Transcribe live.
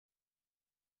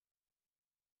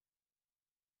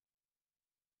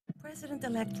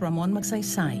President-elect Ramon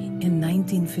Magsaysay in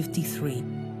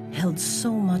 1953 held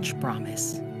so much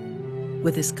promise.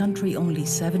 With his country only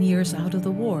 7 years out of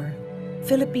the war,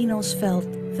 Filipinos felt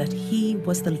that he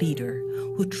was the leader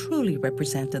who truly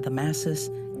represented the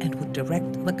masses and would direct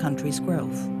the country's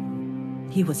growth.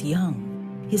 He was young,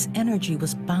 his energy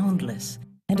was boundless,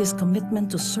 and his commitment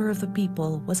to serve the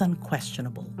people was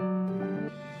unquestionable.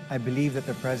 I believe that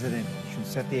the President should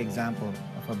set the example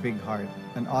of a big heart,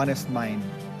 an honest mind,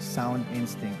 sound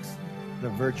instincts, the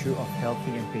virtue of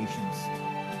healthy impatience,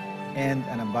 and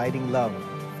an abiding love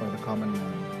for the common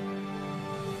man.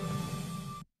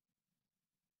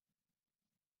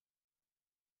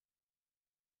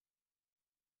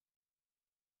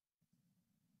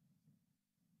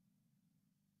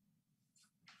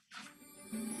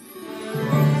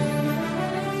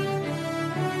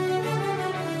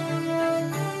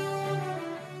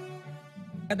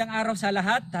 Magandang araw sa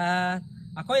lahat.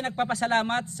 Ako ay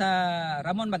nagpapasalamat sa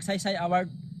Ramon Magsaysay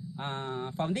Award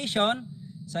Foundation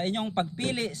sa inyong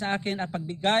pagpili sa akin at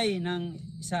pagbigay ng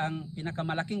isang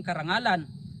pinakamalaking karangalan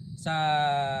sa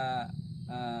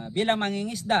bilang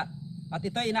mangingisda. At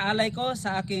ito ay inaalay ko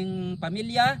sa aking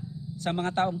pamilya, sa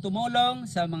mga taong tumulong,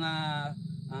 sa mga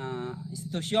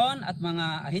institusyon at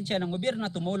mga ahensya ng gobyerno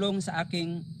na tumulong sa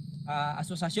aking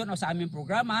asosasyon o sa aming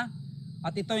programa.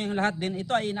 At ito yung lahat din,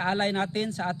 ito ay inaalay natin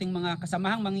sa ating mga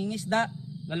kasamahang mangingisda,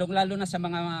 lalong-lalo na sa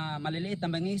mga maliliit na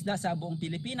mangingisda sa buong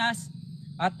Pilipinas.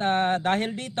 At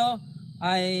dahil dito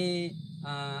ay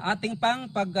ating pang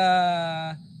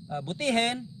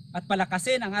pagbutihin at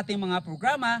palakasin ang ating mga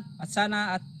programa at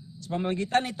sana at sa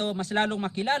pamamagitan nito mas lalong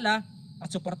makilala at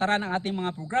suportaran ang ating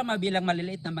mga programa bilang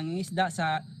maliliit na mangingisda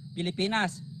sa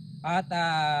Pilipinas. At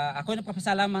ako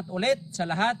nagpapasalamat ulit sa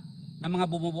lahat ng mga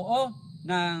bumubuo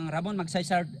ng Ramon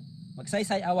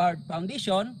Magsaysay Award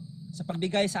Foundation sa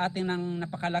pagbigay sa atin ng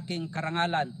napakalaking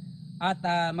karangalan. At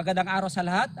magandang araw sa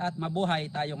lahat at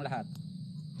mabuhay tayong lahat.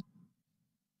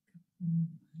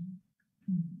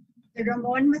 The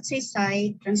Ramon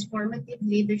Magsaysay Transformative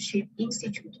Leadership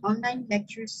Institute online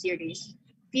lecture series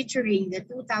featuring the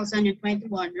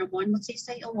 2021 Ramon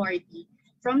Magsaysay Awardee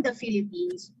from the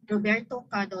Philippines, Roberto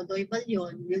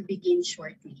Balloon, will begin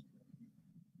shortly.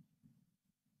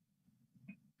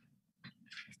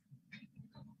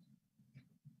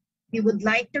 We would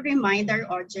like to remind our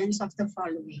audience of the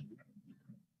following.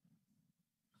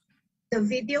 The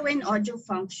video and audio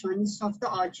functions of the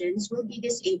audience will be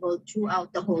disabled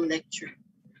throughout the whole lecture.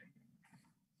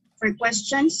 For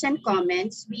questions and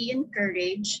comments, we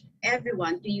encourage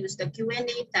everyone to use the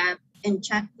Q&A tab and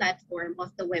chat platform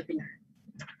of the webinar.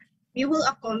 We will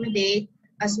accommodate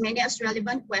as many as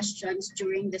relevant questions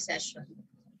during the session.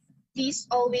 Please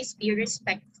always be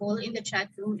respectful in the chat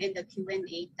room and the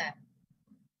Q&A tab.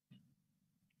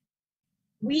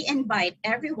 We invite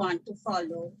everyone to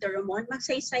follow the Ramon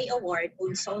Magsaysay Award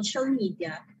on social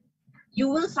media.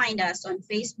 You will find us on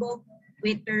Facebook,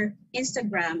 Twitter,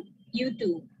 Instagram,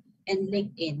 YouTube, and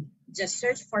LinkedIn. Just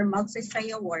search for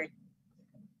Magsaysay Award.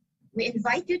 We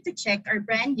invite you to check our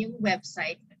brand new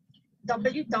website,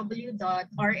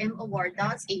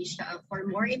 www.rmaward.asia, for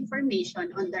more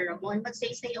information on the Ramon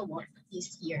Magsaysay Award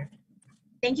this year.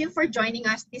 Thank you for joining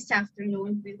us this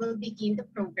afternoon. We will begin the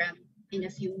program in a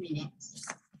few minutes.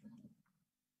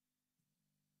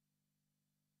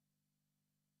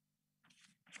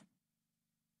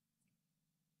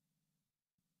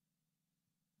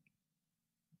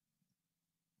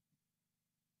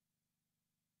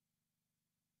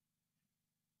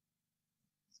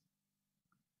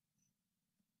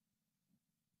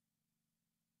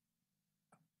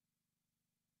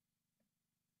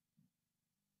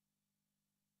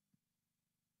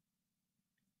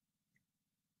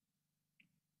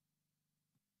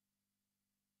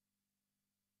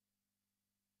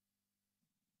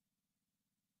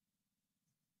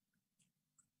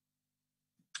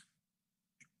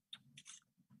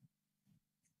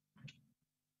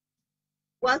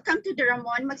 Welcome to the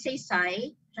Ramon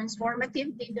Magsaysay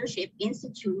Transformative Leadership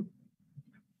Institute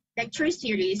lecture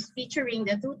series featuring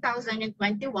the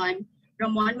 2021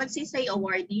 Ramon Magsaysay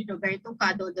Awardee Roberto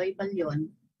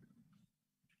Balloon.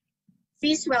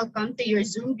 Please welcome to your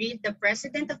Zoom grid the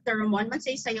President of the Ramon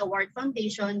Magsaysay Award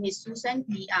Foundation, Ms. Susan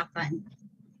B. Acan.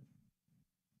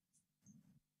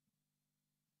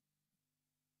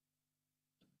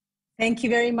 Thank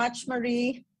you very much,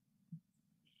 Marie.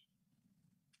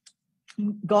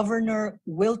 Governor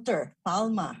Wilter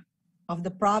Palma of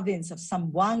the province of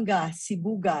Zamboanga,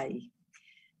 Sibugay,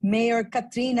 Mayor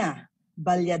Katrina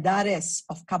Valladares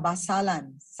of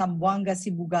Cabasalan, Zamboanga,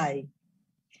 Sibugay,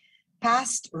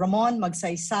 past Ramon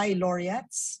Magsaysay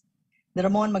laureates, the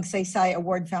Ramon Magsaysay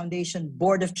Award Foundation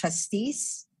Board of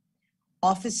Trustees,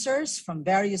 officers from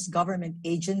various government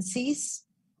agencies,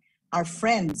 our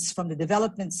friends from the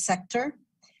development sector,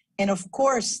 and of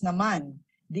course naman,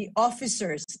 the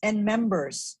officers and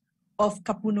members of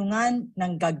Kapunungan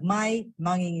ng Gagmay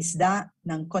Mangingisda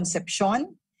ng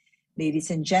Concepcion. Ladies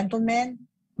and gentlemen,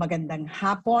 magandang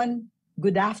hapon,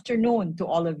 good afternoon to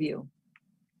all of you.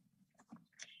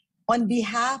 On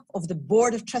behalf of the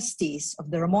Board of Trustees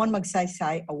of the Ramon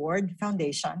Magsaysay Award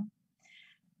Foundation,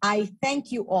 I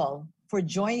thank you all for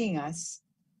joining us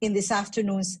in this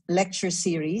afternoon's lecture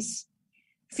series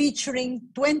featuring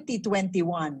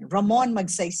 2021 Ramon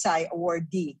Magsaysay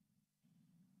Awardee,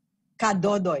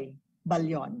 Kadodoy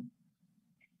Ballon.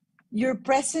 Your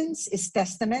presence is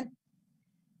testament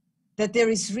that there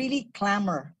is really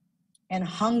clamor and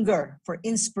hunger for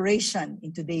inspiration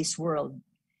in today's world,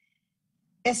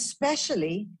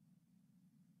 especially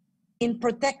in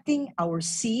protecting our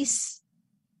seas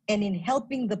and in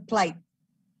helping the plight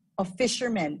of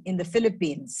fishermen in the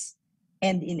Philippines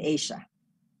and in Asia.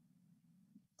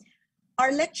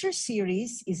 Our lecture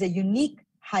series is a unique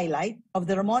highlight of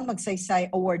the Ramon Magsaysay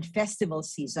Award Festival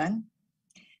season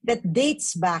that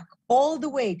dates back all the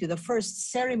way to the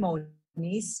first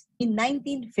ceremonies in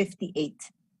 1958.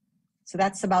 So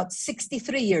that's about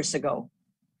 63 years ago.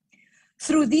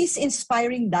 Through these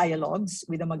inspiring dialogues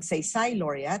with the Magsaysay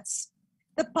laureates,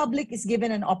 the public is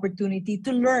given an opportunity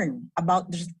to learn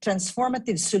about the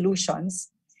transformative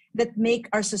solutions that make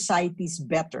our societies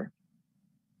better.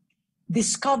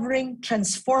 Discovering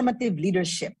transformative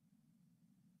leadership.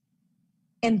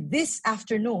 And this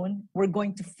afternoon, we're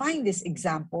going to find this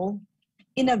example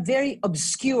in a very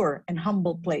obscure and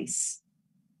humble place.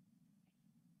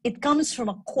 It comes from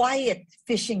a quiet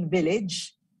fishing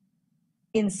village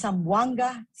in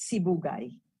Zamboanga,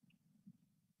 Sibugay.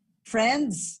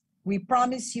 Friends, we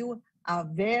promise you a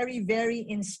very, very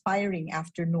inspiring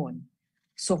afternoon.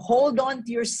 So hold on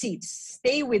to your seats.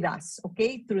 Stay with us,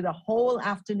 okay, through the whole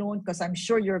afternoon, because I'm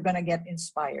sure you're going to get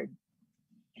inspired.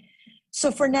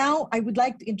 So for now, I would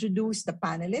like to introduce the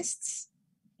panelists,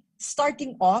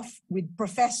 starting off with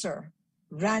Professor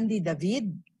Randy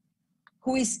David,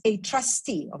 who is a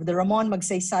trustee of the Ramon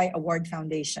Magsaysay Award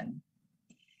Foundation.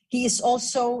 He is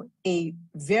also a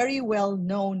very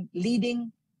well-known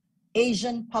leading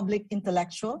Asian public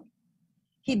intellectual.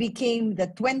 He became the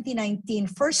 2019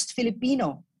 first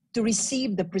Filipino to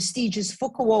receive the prestigious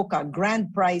Fukuoka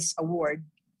Grand Prize Award,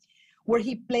 where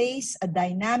he plays a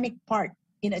dynamic part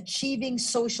in achieving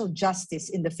social justice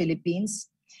in the Philippines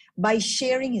by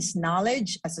sharing his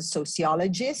knowledge as a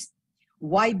sociologist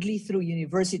widely through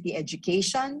university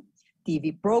education,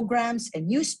 TV programs, and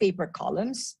newspaper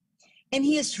columns. And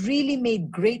he has really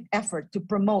made great effort to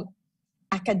promote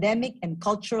academic and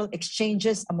cultural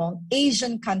exchanges among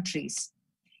Asian countries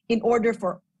in order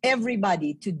for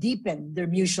everybody to deepen their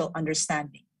mutual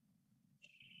understanding.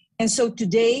 And so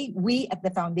today, we at the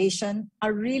foundation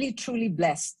are really truly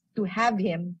blessed to have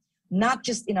him not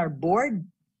just in our board,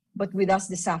 but with us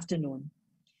this afternoon.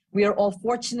 We are all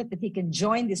fortunate that he can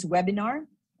join this webinar,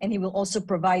 and he will also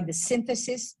provide the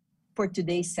synthesis for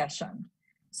today's session.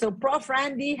 So Prof.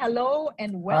 Randy, hello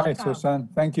and welcome. Hi, Susan.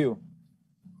 Thank you.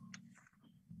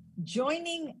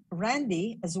 Joining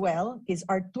Randy as well is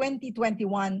our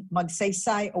 2021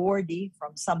 Magsaysay Awardee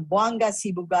from Zamboanga,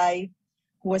 Sibugay,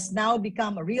 who has now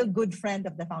become a real good friend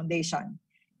of the foundation.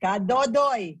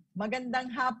 Kadodoy, magandang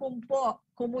hapon po.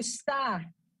 Kumusta?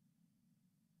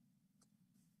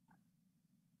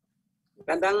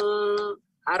 Magandang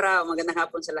araw, magandang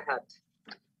hapon sa lahat.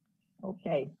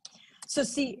 Okay. So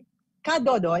si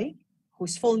Kadodoy,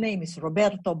 whose full name is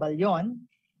Roberto Ballon,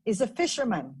 is a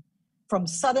fisherman from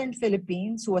southern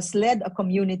Philippines who has led a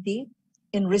community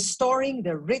in restoring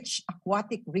the rich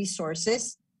aquatic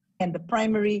resources and the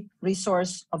primary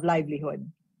resource of livelihood.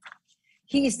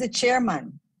 He is the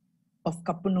chairman of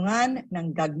Kapunungan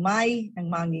ng Gagmay ng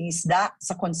Mangingisda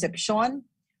sa Concepcion,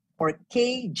 or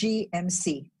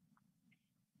KGMC.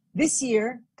 This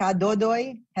year,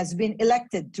 Kadodoy has been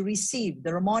elected to receive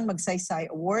the Ramon Magsaysay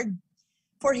Award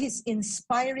for his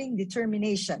inspiring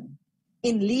determination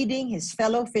in leading his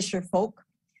fellow fisherfolk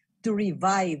to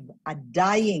revive a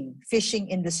dying fishing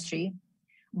industry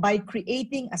by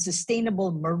creating a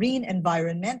sustainable marine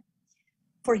environment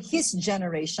for his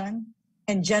generation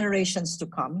and generations to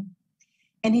come,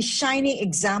 and his shining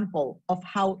example of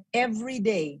how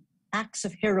everyday acts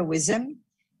of heroism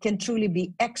can truly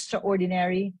be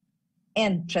extraordinary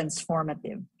and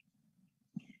transformative.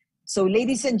 So,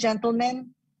 ladies and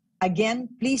gentlemen, again,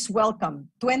 please welcome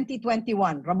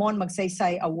 2021 Ramon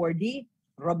Magsaysay Awardee,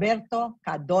 Roberto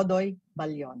Kadodoy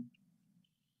Ballon.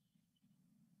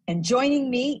 And joining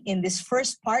me in this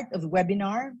first part of the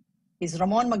webinar is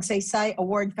Ramon Magsaysay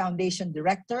Award Foundation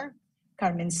Director,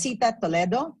 Carmencita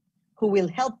Toledo, who will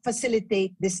help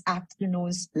facilitate this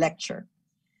afternoon's lecture.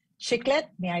 Chiclet,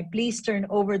 may I please turn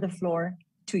over the floor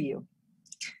to you.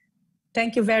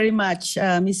 Thank you very much,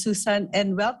 Ms. Susan,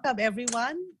 and welcome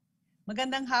everyone.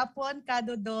 Magandang hapon,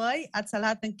 Kadodoy, at sa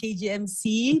lahat ng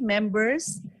KGMC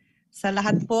members, sa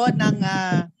lahat po ng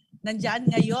nandyan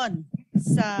ngayon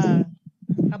sa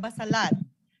Kabasalan.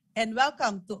 And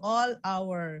welcome to all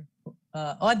our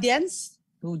audience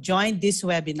who joined this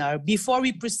webinar. Before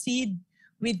we proceed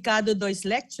with Kadodoy's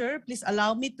lecture, please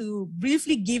allow me to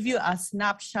briefly give you a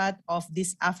snapshot of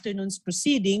this afternoon's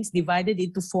proceedings divided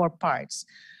into 4 parts.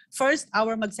 First,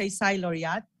 our Magsaysay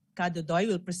laureate,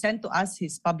 Kadodoy, will present to us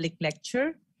his public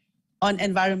lecture on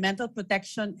environmental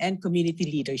protection and community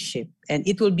leadership, and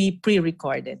it will be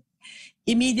pre-recorded.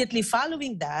 Immediately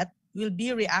following that will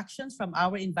be reactions from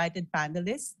our invited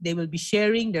panelists. They will be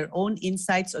sharing their own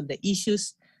insights on the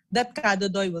issues that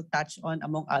Kadodoy will touch on,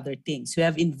 among other things. We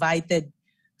have invited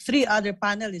 3 other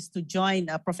panelists to join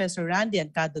Professor Randy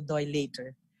and Kadodoy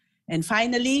later. And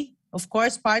finally, of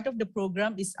course, part of the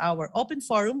program is our open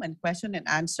forum and question and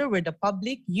answer, where the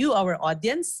public, you, our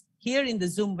audience, here in the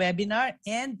Zoom webinar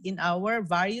and in our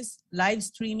various live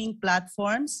streaming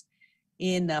platforms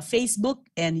in Facebook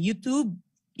and YouTube,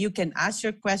 you can ask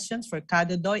your questions for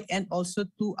Kadodoy and also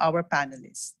to our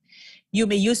panelists. You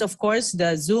may use, of course,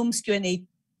 the Zoom's Q&A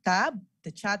tab, the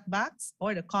chat box,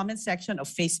 or the comment section of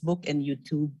Facebook and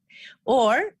YouTube.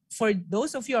 Or for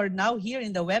those of you who are now here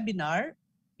in the webinar,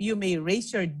 you may raise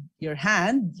your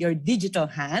hand, your digital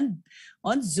hand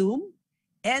on Zoom,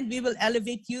 and we will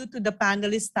elevate you to the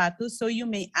panelist status so you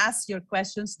may ask your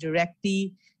questions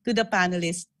directly to the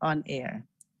panelists on air.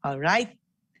 All right,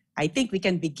 I think we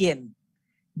can begin.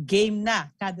 Game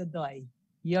na, Kadodoy.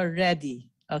 You're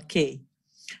ready. Okay.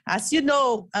 As you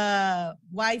know,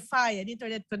 Wi-Fi and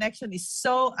internet connection is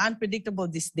so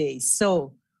unpredictable these days.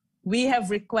 So we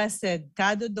have requested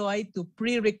Kadodoy to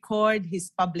pre-record his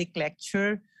public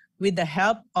lecture with the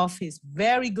help of his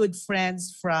very good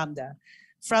friends from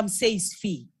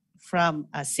SAISFI,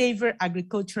 from Savor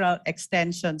Agricultural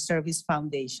Extension Service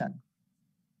Foundation.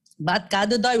 But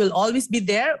Kadodoy will always be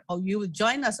there, or you will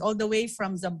join us all the way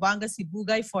from Zamboanga,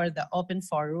 Sibugay for the open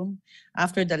forum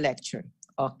after the lecture.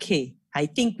 Okay, I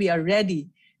think we are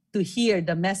ready to hear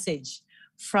the message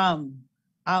from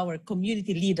our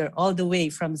community leader all the way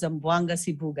from Zamboanga,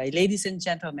 Sibugay. Ladies and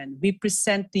gentlemen, we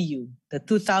present to you the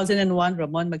 2001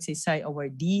 Ramon Magsaysay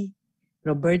Awardee,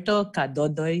 Roberto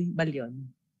Kadodoy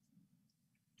Ballon.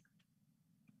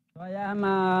 So I am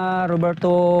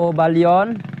Roberto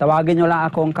Ballon. Tawagin nyo lang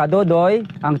akong Kadodoy,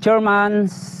 ang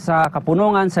chairman sa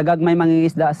kapunungan sa Gagmay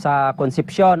Mangingisda sa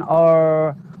Concepcion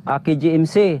or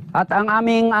KGMC. At ang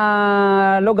aming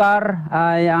lugar,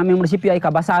 aming munisipyo ay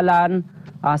Kabasalan,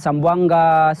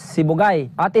 Zamboanga,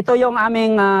 Sibugay. At ito yung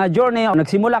aming journey.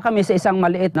 Nagsimula kami sa isang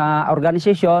maliit na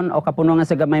organisasyon o kapunungan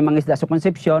sa Gamay Mangisda sa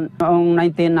Concepcion noong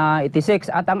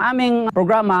 1986. At ang aming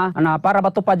programa na para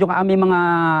matupad yung aming mga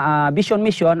vision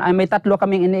mission ay may 3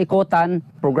 kaming iniikutan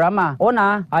programa.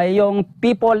 Una ay yung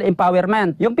people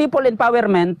empowerment. Yung people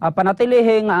empowerment,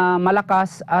 panatilihing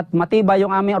malakas at matibay yung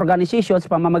aming organisasyon sa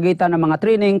pamamagitan ng mga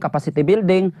training, capacity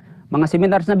building, mga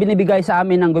seminars na binibigay sa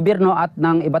amin ng gobyerno at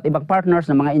ng iba't ibang partners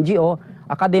ng mga NGO,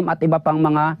 academe at iba pang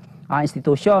mga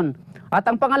institusyon. At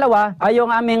ang pangalawa ay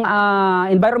yung aming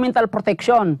environmental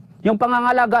protection, yung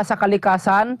pangangalaga sa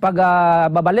kalikasan,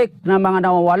 pagbabalik ng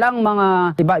mga nawawalang mga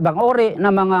iba-ibang uri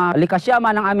ng mga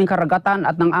likasyaman ng aming karagatan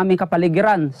at ng aming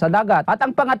kapaligiran sa dagat. At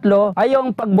ang pangatlo ay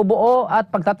yung pagbubuo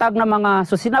at pagtatag ng mga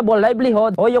sustainable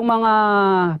livelihood o yung mga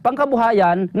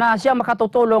pangkabuhayan na siya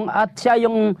makatutulong at siya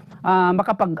yung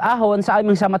makapag-ahon sa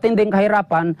aming sa matinding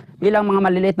kahirapan bilang mga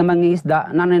maliliit na mangingisda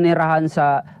na nanirahan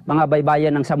sa mga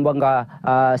baybayin ng Zamboanga,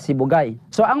 Sibugay.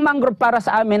 So ang mangrove para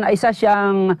sa amin ay isa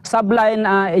siyang subline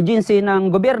agency ng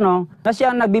gobyerno na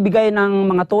siyang nagbibigay ng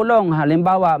mga tulong,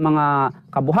 halimbawa mga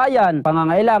kabuhayan,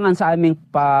 pangangailangan sa aming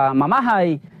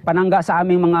pamamahay, panangga sa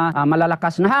aming mga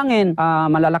malalakas na hangin,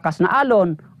 malalakas na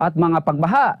alon at mga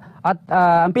pagbaha. At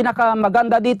ang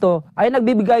pinakamaganda dito ay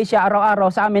nagbibigay siya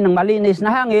araw-araw sa amin ng malinis na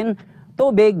hangin,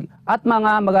 tubig at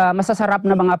mga masasarap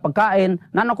na mga pagkain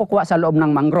na nakukuha sa loob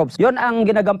ng mangroves. Yon ang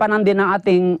ginagampanan din ng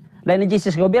ating lineages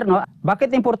sa gobyerno.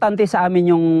 Bakit importante sa amin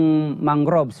yung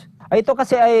mangroves? Ito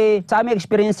kasi ay sa aming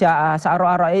experience sa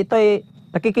araw-araw, ito ay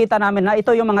nakikita namin na ito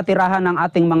yung mga tirahan ng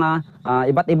ating mga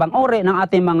iba't ibang uri ng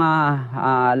ating mga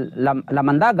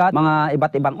lamandagat, mga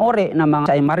iba't ibang uri ng mga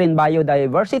marine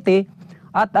biodiversity.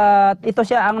 At ito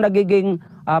siya ang nagiging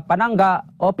panangga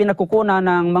o pinagkukunan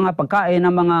ng mga pagkain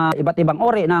ng mga iba't ibang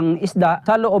uri ng isda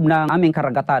sa loob ng aming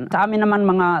karagatan. Sa amin naman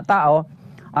mga tao,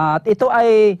 at ito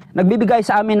ay nagbibigay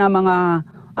sa amin ng mga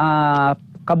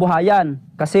kabuhayan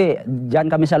kasi diyan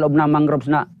kami sa loob ng mangroves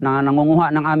na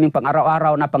nangunguha ng aming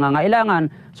pang-araw-araw na pangangailangan.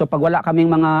 So pag wala kaming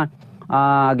mga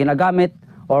ginagamit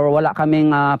or wala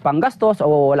kaming panggastos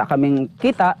o wala kaming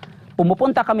kita,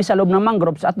 pumupunta kami sa loob ng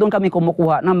mangroves at doon kami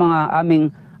kumukuha ng mga aming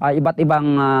iba't ibang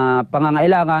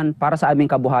pangangailangan para sa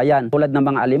aming kabuhayan. Tulad ng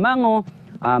mga alimango,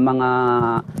 mga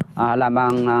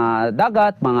halamang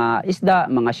dagat, mga isda,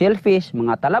 mga shellfish,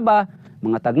 mga talaba,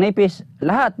 mga tagnipis,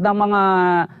 lahat ng mga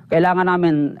kailangan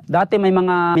namin. Dati may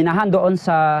mga minahan doon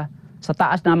sa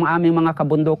taas ng aming mga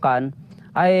kabundukan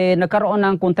ay nagkaroon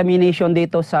ng contamination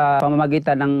dito sa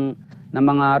pamamagitan ng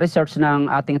mga research ng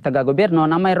ating taga-gobyerno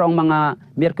na mayroong mga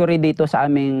mercury dito sa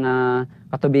aming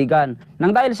katubigan.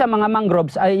 Nang dahil sa mga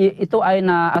mangroves ay ito ay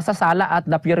nasasala at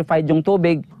na-purified yung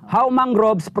tubig. How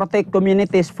mangroves protect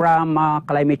communities from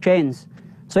climate change?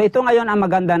 So ito ngayon ang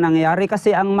maganda nangyayari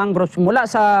kasi ang mangroves mula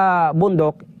sa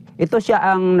bundok, ito siya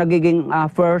ang nagiging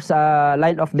first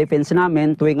line of defense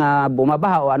namin tuwing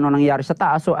bumabaha o ano nangyayari sa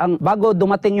taas. So bago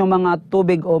dumating yung mga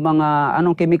tubig o mga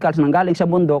anong chemicals nang galing sa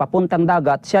bundok papuntang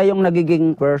dagat, siya yung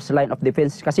nagiging first line of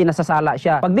defense kasi nasasala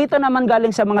siya. Pag dito naman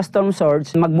galing sa mga storm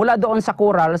surge, magmula doon sa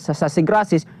coral, sa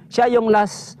seagrasses, siya yung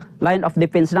last line of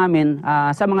defense namin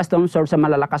sa mga storm surge sa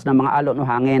malalakas na mga alon o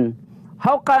hangin.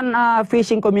 How can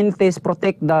fishing communities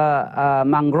protect the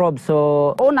mangrove?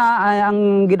 So, una,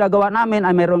 ang ginagawa namin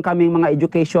ay mayroon kaming mga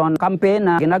education campaign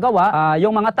na ginagawa.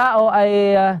 Yung mga tao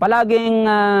ay palaging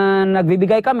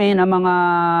nagbibigay kami ng mga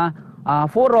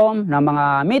forum, ng mga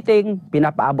meeting,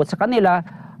 pinapaabot sa kanila.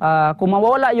 Kung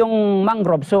mawala yung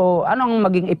mangrove, so anong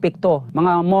maging epekto?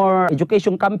 Mga more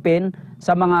education campaign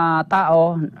sa mga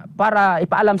tao para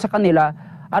ipaalam sa kanila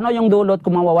ano yung dulot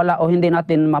kung mawawala o hindi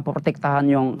natin mapoprotektahan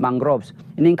yung mangroves.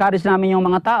 In-encourage namin yung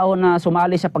mga tao na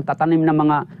sumali sa pagtatanim ng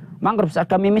mga mangroves. At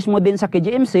kami mismo din sa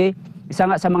KGMC, isa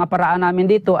nga sa mga paraan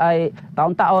namin dito ay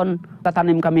taon-taon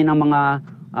tatanim kami ng mga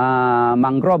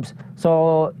mangroves.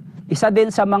 So, isa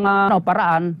din sa mga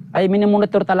paraan ay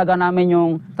minimonitor talaga namin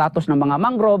yung status ng mga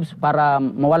mangroves para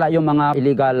mawala yung mga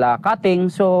illegal cutting.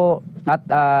 So, at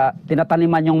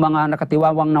tinataniman yung mga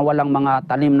nakatiwawang na walang mga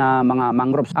tanim na mga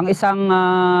mangroves. Ang isang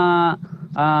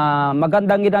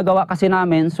magandang ginagawa kasi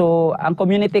namin, so ang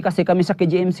community kasi kami sa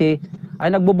KGMC ay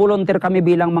nagbo-volunteer kami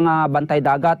bilang mga bantay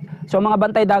dagat. So mga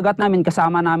bantay dagat namin,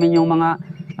 kasama namin yung mga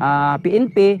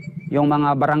PNP, yung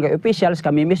mga barangay officials,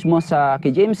 kami mismo sa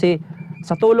KGMC,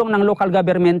 sa tulong ng local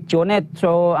government unit.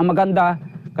 So ang maganda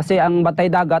kasi ang bantay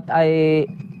dagat ay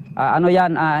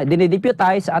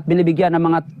dinideputize at binibigyan ng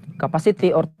mga capacity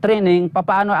or training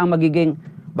paano ang magiging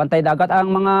bantay dagat.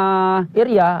 Ang mga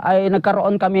area ay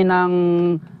nagkaroon kami ng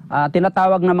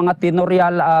tinatawag na mga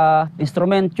tenorial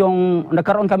instrument. Yung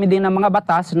nagkaroon kami din ng mga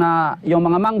batas na yung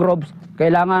mga mangroves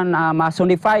kailangan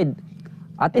ma-zonified.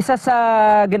 At isa sa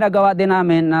ginagawa din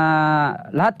namin na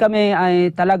lahat kami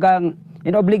ay talagang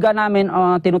inobliga namin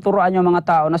tinuturuan yung mga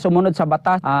tao na sumunod sa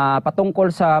batas patungkol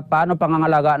sa paano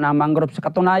pangangalaga ng mangroves.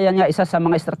 Katunayan nga, isa sa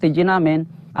mga strategy namin,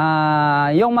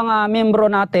 yung mga membro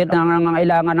natin ang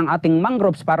nangangailangan ng ating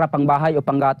mangroves para pangbahay o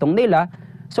panggatong nila.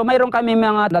 So mayroon kami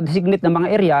mga designate na mga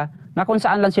area na kung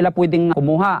saan lang sila pwedeng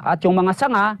kumuha. At yung mga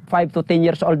sanga, 5 to 10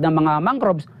 years old na mga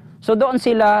mangroves, so doon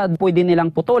sila pwede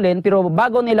nilang putulin. Pero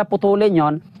bago nila putulin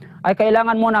yon, ay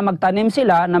kailangan muna magtanim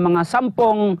sila ng mga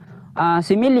 10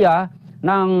 similya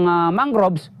ng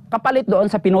mangroves kapalit doon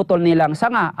sa pinutol nilang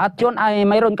sanga. At yun ay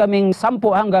mayroon kaming 10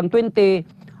 hanggang 20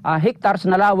 hectares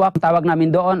na lawak. Tawag namin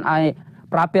doon ay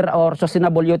proper or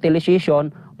sustainable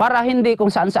utilization para hindi kung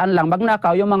saan-saan lang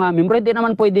magnakaw yung mga membro. Hindi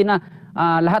naman pwede na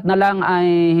lahat na lang ay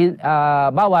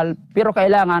bawal, pero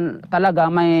kailangan talaga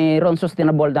mayroon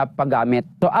sustainable na paggamit.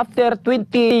 So after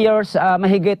 20 years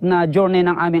mahigit na journey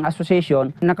ng aming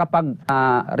association,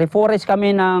 nakapag-reforest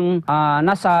kami ng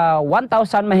nasa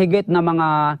 1,000 mahigit na mga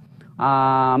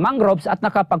mangroves at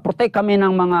nakapag-protect kami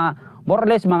ng mga more or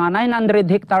less mga 900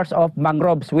 hectares of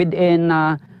mangroves within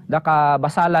the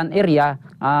Kabasalan area.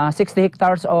 60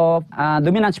 hectares of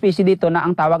dominant species dito na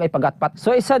ang tawag ay pagatpat.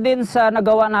 So isa din sa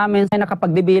nagawa namin ay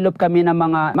nakapag-develop kami ng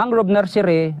mga mangrove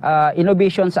nursery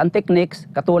innovations and techniques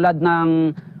katulad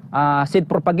ng seed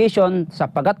propagation sa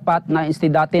pagatpat na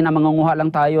instead dati na mangunguha lang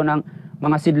tayo ng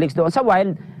mga seedlings doon sa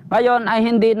wild. Ngayon ay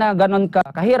hindi na ganun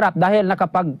kahirap dahil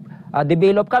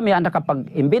nakapag-develop kami at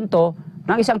nakapag-imbento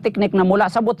ng isang technique na mula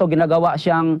sa buto ginagawa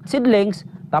siyang seedlings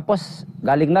tapos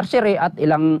galing nursery at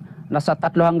ilang nasa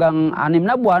 3 hanggang 6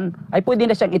 na buwan, ay pwede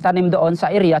na siyang itanim doon sa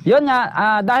area. Yun nga,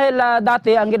 dahil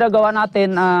dati ang ginagawa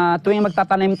natin tuwing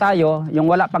magtatanim tayo,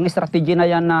 yung wala pang strategy na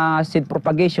yan na seed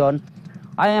propagation,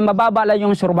 ay mababa lang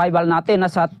yung survival natin,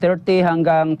 nasa 30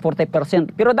 hanggang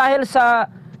 40%. Pero dahil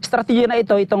sa strategy na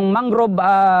ito, itong mangrove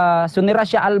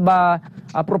Suneracia alba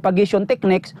propagation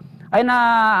techniques, ay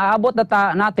naaabot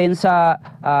natin sa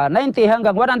 90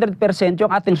 hanggang 100%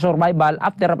 yung ating survival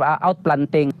after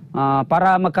outplanting.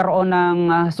 Para magkaroon ng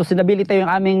sustainability yung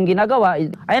aming ginagawa,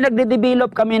 ay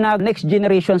nagde-develop kami ng next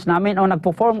generations namin o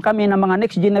nagpo-form kami ng mga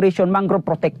next generation mangrove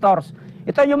protectors.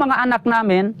 Ito yung mga anak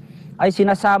namin ay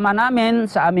sinasama namin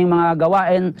sa aming mga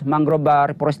gawain,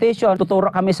 mangrove reforestation.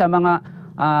 Tuturo kami sa mga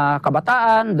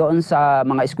kabataan doon sa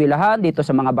mga eskwelahan, dito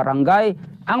sa mga barangay.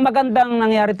 Ang magandang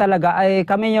nangyari talaga ay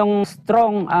kami yung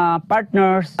strong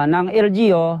partners ng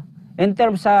LGU in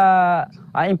terms sa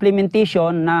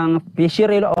implementation ng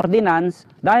fishery ordinance,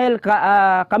 dahil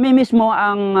kami mismo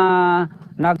ang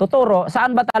nagtuturo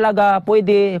saan ba talaga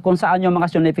pwede, kung saan yung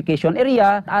mga zonification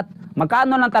area at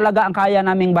magkano lang talaga ang kaya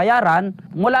naming bayaran.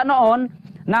 Mula noon,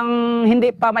 nang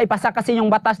hindi pa maipasa kasi yung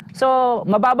batas, so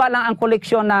mababa lang ang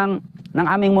koleksyon ng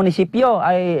aming munisipyo,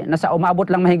 ay nasa umabot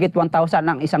lang mahigit 1,000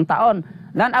 ng isang taon.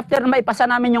 Then after maipasa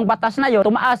namin yung batas na yun,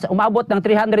 tumaas, umabot ng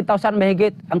 300,000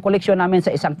 mahigit ang koleksyon namin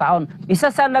sa isang taon.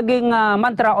 Isa sa naging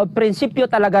mantra o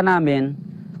prinsipyo talaga namin,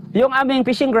 yung aming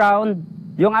fishing ground,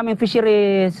 yung aming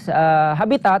fisheries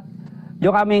habitat,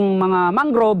 yung aming mga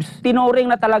mangroves,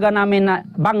 tinuring na talaga namin na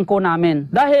bangko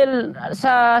namin. Dahil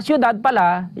sa syudad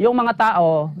pala, yung mga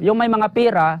tao, yung may mga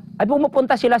pira, ay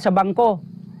pumupunta sila sa bangko.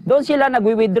 Doon sila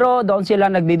nagwi-withdraw, doon sila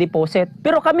nagdi-deposit.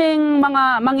 Pero kaming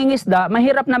mga mangingisda,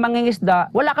 mahirap na mangingisda,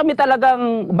 wala kami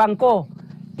talagang bangko.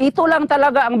 Ito lang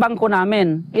talaga ang bangko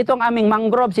namin. Itong aming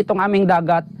mangroves, itong aming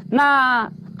dagat, na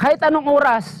kahit anong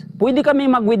oras, pwede kami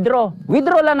mag-withdraw.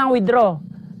 Withdraw lang ng withdraw.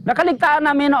 Nakaligtaan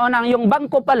namin noon ang yung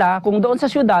bangko pala, kung doon sa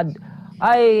syudad,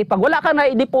 ay pag wala ka na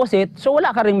i-deposit, so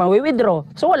wala ka rin mawi-withdraw,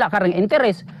 so wala ka rin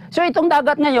interest. So itong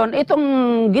dagat ngayon, itong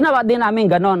ginawa din namin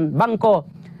ganon, bangko.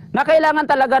 Na kailangan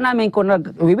talaga namin kung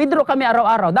nag-withdraw kami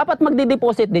araw-araw, dapat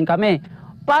magdi-deposit din kami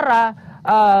para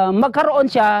magkaroon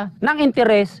siya ng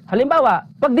interest. Halimbawa,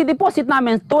 pag di-deposit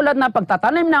namin, tulad na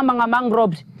pagtatanim ng mga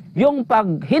mangroves, yung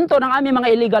paghinto ng aming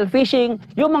mga illegal fishing,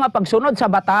 yung mga pagsunod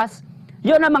sa batas,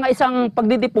 yun ang mga isang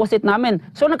pagdi-deposit namin.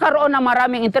 So nagkaroon ng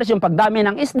maraming interest, yung pagdami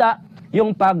ng isda,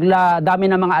 yung pagdami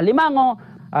ng mga alimango,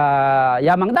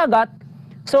 yamang dagat.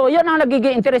 So, yun ang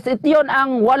nagiging interest. Yun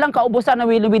ang walang kaubusan na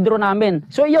withdraw namin.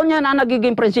 So, yun yan ang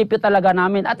nagiging prinsipyo talaga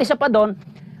namin. At isa pa doon,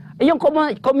 yung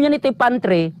community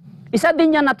pantry, isa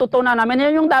din yan natutunan namin.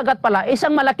 Yung dagat pala,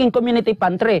 isang malaking community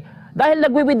pantry. Dahil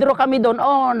nagwi-withdraw kami doon,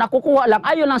 nakukuha lang,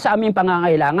 ayon lang sa aming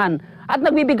pangangailangan. At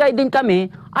nagbibigay din kami,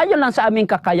 ayon lang sa aming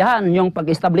kakayahan, yung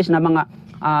pag-establish na mga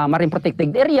marine protected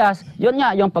areas, yun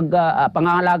nga, yung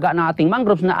pangangalaga ng ating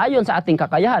mangroves na ayon sa ating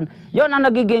kakayahan. Yun ang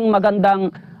nagiging magandang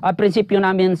prinsipyo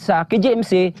namin sa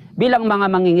KGMC bilang mga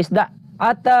mangingisda.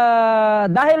 At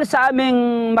dahil sa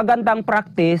aming magandang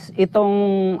practice, itong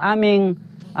aming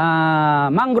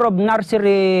mangrove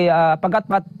nursery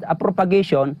pagatpat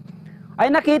propagation, ay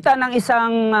nakita ng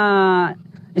isang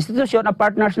institution of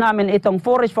partners namin, itong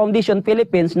Forest Foundation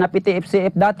Philippines na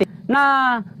PTFCF dati,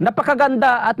 na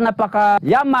napakaganda at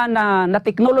napakayaman na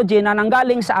technology na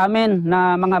nanggaling sa amin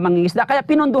na mga mangingisda. Kaya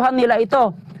pinunduhan nila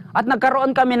ito. At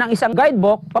nagkaroon kami ng isang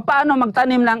guidebook paano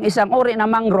magtanim ng isang uri ng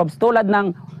mangroves tulad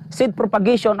ng seed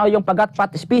propagation o yung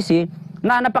pagatpat species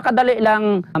na napakadali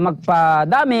lang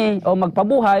magpadami o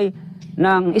magpabuhay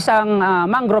ng isang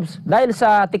mangroves dahil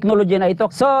sa technology na ito.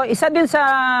 So isa din sa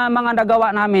mga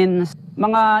nagawa namin,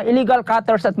 mga illegal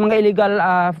cutters at mga illegal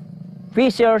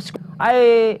fishers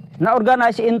ay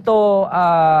na-organize into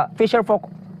fisherfolk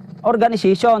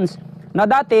organizations na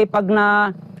dati pag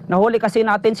nahuli kasi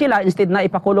natin sila, instead na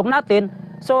ipakulong natin,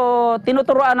 so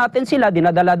tinuturuan natin sila,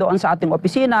 dinadala doon sa ating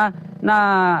opisina na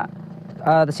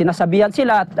sinasabihan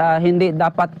sila at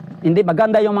hindi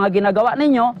maganda yung mga ginagawa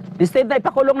ninyo. Instead na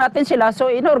ipakulong natin sila,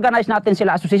 so inorganize natin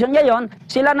sila. Association ngayon,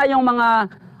 sila na yung mga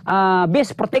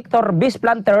beast protector, beast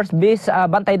planters, beast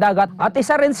bantay dagat. At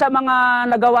isa rin sa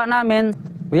mga nagawa namin,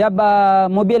 we have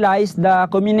mobilized the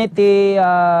community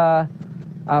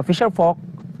fisherfolk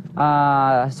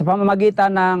sa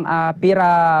pamamagitan ng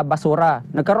pira basura.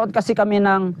 Nagkaroon kasi kami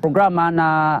ng programa na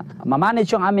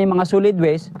ma-manage yung aming mga solid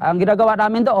waste. Ang ginagawa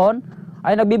namin doon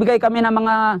ay nagbibigay kami ng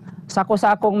mga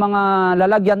sako-sakong mga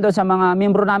lalagyan doon sa mga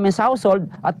membro namin sa household,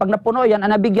 at pag napuno yan,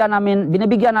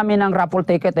 binibigyan namin ng raffle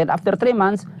ticket, and after 3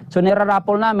 months, so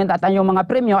nira-raffle namin at ang yung mga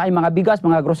premyo ay mga bigas,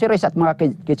 mga groceries at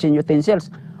mga kitchen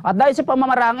utensils. At dahil sa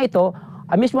pamamaraang ito,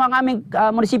 mismo ang aming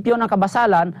munisipyo ng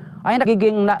Kabasalan ay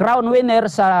nagiging crown winner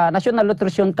sa National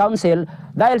Nutrition Council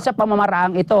dahil sa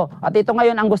pamamaraang ito. At ito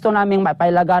ngayon ang gusto naming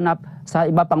mapailaganap sa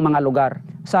iba pang mga lugar.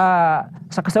 Sa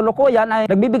kasalukuyan ay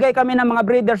nagbibigay kami ng mga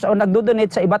breeders o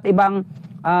nagdodonate sa iba't ibang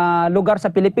lugar sa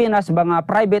Pilipinas, mga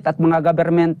private at mga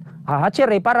government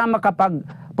hatchery para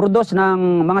makapag-produce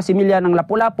ng mga similya ng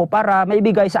lapu-lapu para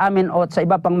maibigay sa amin o sa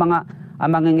iba pang mga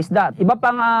mangingisda. Iba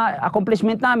pang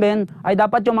accomplishment namin ay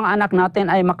dapat yung mga anak natin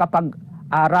ay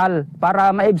makapag-aral para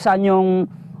maibsan yung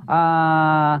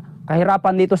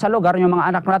kahirapan dito sa lugar. Yung mga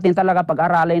anak natin talaga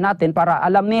pag-aralin natin para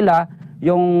alam nila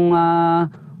yung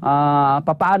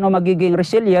papaano magiging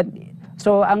resilient.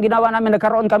 So ang ginawa namin,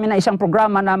 nagkaroon kami ng isang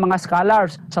programa na mga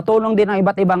scholars sa tulong din ng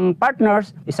iba't ibang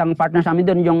partners. Isang partners namin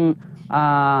doon yung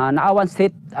Naawan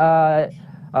State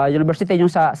University yung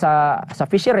sa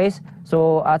fisheries.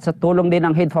 So at sa tulong din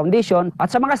ng Head Foundation. At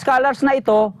sa mga scholars na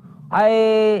ito ay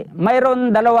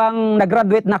mayroon 2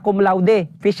 nag-graduate na cum laude,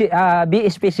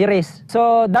 BS Fisheries.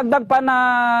 So dagdag pa na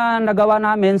nagawa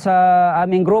namin sa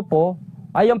aming grupo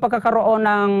ay yung pagkakaroon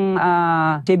ng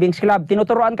savings club.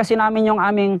 Tinuturuan kasi namin yung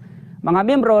aming mga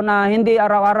membro na hindi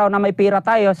araw-araw na may pira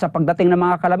tayo sa pagdating ng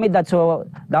mga kalamidad. So,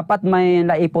 dapat may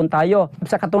naipon tayo.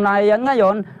 Sa katunayan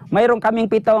ngayon, mayroon kaming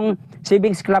 7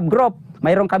 savings club group.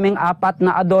 Mayroon kaming 4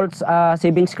 na adults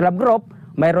savings club group.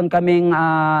 Mayroon kaming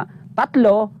 3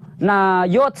 na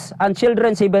youths and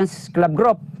children savings club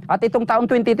group. At itong taong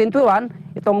 2021,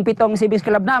 itong 7 savings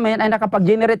club namin ay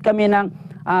nakapag-generate kami ng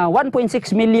 1.6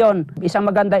 million. Isang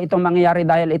maganda itong mangyayari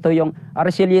dahil ito yung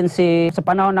resiliency sa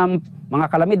panahon ng mga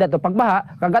kalamidad o pagbaha.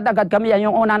 Kagad-agad kami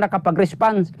yung una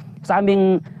nakapag-response sa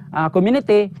aming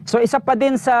community. So isa pa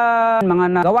din sa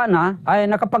mga nagawa na ay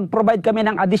nakapag-provide kami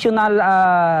ng additional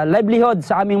livelihood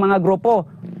sa aming mga grupo.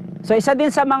 So isa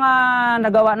din sa mga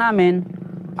nagawa namin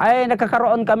ay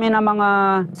nagkakaroon kami ng mga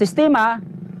sistema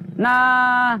na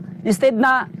instead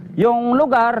na yung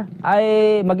lugar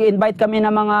ay mag-i-invite kami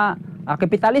ng mga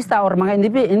kapitalista or mga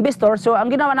investors. So ang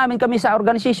ginawa namin kami sa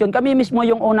organization, kami mismo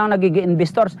yung unang nagiging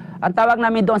investors. Ang tawag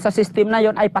namin doon sa system na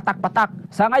yon ay patak-patak.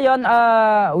 Sa ngayon,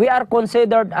 we are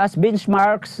considered as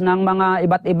benchmarks ng mga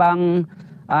iba't ibang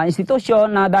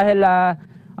institusyon na dahil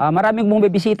maraming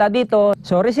bumibisita dito.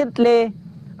 So recently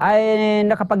ay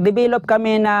nakapag-develop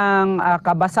kami ng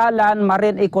Kabasalan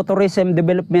Marine Ecotourism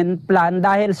Development Plan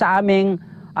dahil sa aming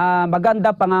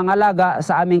maganda pangangalaga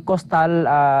sa aming coastal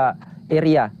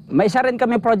area. May isa rin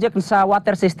kami project sa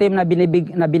water system na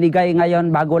binigay ngayon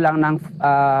bago lang ng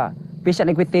Fish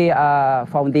and Equity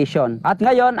Foundation. At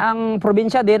ngayon, ang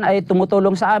probinsya din ay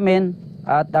tumutulong sa amin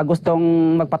at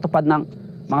gustong magpatupad ng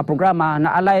mga programa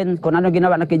na align kung ano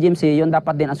ginawa ng KGMC, yun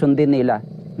dapat din asundin nila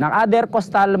ng other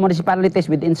coastal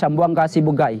municipalities within Zamboanga,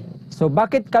 Sibugay. So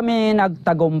bakit kami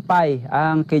nagtagumpay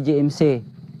ang KGMC?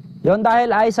 Yon dahil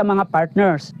ay sa mga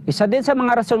partners. Isa din sa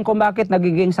mga rason kung bakit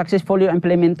nagiging successful yung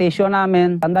implementation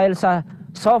namin dahil sa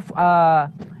soft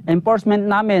enforcement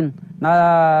namin na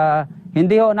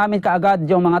hindi ho namin kaagad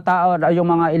yung mga tao, yung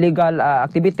mga illegal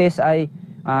activities ay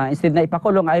instead na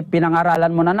ipakulong ay pinangaralan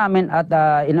muna namin at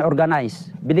in-organize.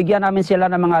 Binigyan namin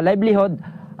sila ng mga livelihood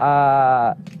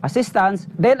assistance.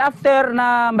 Then after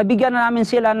na mabigyan na namin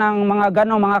sila ng mga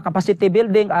ganong mga capacity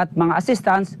building at mga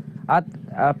assistance, at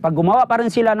pag gumawa pa rin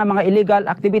sila ng mga illegal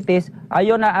activities,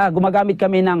 ayun na gumagamit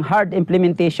kami ng hard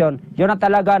implementation. Yun na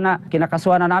talaga na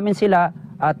kinakasuhan na namin sila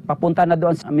at papunta na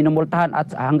doon sa minumultahan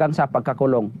at hanggang sa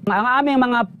pagkakulong. Ang aming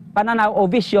mga pananaw o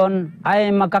vision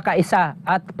ay magkakaisa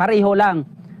at pareho lang.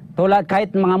 Tulad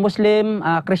kahit mga Muslim,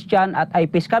 Christian at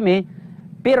IPs kami,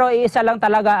 pero isa lang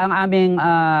talaga ang aming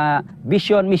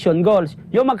vision, mission, goals.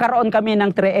 Yung magkaroon kami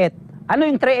ng 3-8. Ano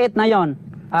yung 3-8 na yon?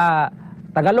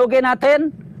 Tagalogin natin,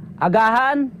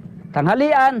 agahan,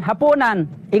 tanghalian, hapunan.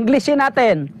 Englishin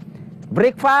natin.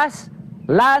 Breakfast,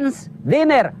 lunch,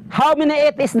 dinner. How many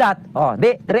 8 is that?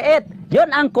 3-8. Yun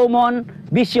ang common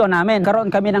vision namin. Karoon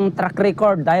kami ng track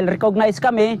record dahil recognize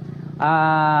kami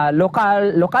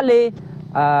locally,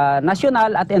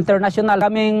 national at international.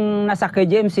 Kaming nasa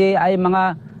KGMC ay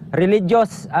mga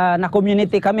religious na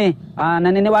community kami.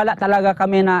 Naniniwala talaga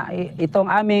kami na itong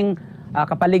aming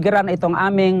kapaligiran, itong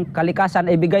aming kalikasan,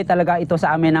 ibigay talaga ito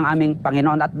sa amin ng aming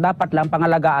Panginoon at dapat lang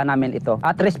pangalagaan namin ito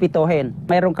at respetuhin.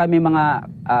 Mayroon kami mga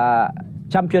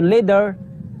champion leader,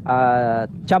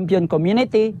 champion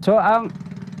community. So ang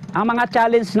mga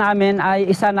challenge namin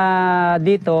ay isa na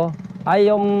dito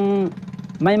ay yung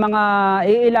may mga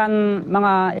iilan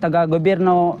mga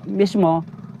taga-gobyerno mismo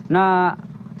na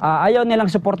ayaw nilang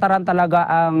suportaran talaga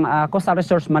ang Coastal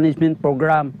Resource Management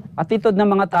Program. Attitude ng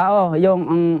mga tao, yung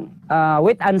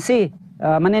wait and see.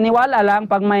 maniniwala lang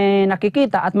pag may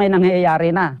nakikita at may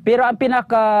nangyayari na. Pero ang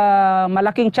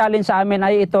pinakamalaking challenge sa amin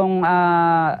ay itong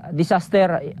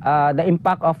disaster, the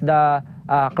impact of the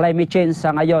climate change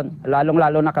sa ngayon.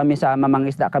 Lalong-lalo na kami sa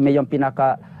mamangisda, kami yung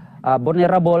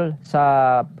pinaka-vulnerable sa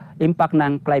impact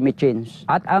ng climate change.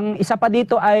 At ang isa pa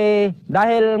dito ay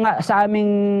dahil nga sa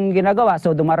aming ginagawa,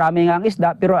 so dumarami nga ang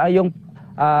isda, pero ay yung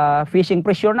fishing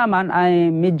pressure naman ay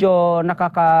medyo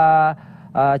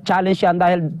challenge yan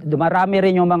dahil dumarami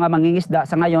rin yung mga mangingisda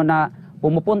sa ngayon na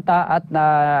pumupunta at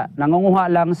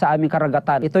nangunguha lang sa aming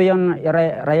karagatan. Ito yung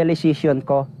realization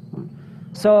ko.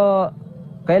 So,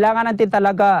 kailangan natin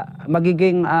talaga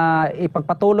magiging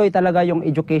ipagpatuloy talaga yung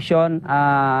education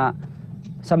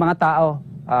sa mga tao.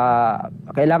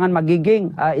 Kailangan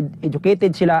magiging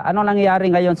educated sila. Ano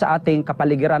nangyayari ngayon sa ating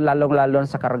kapaligiran, lalong-lalo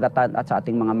sa karagatan at sa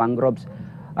ating mga mangroves.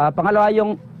 Pangalawa,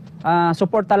 yung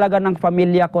support talaga ng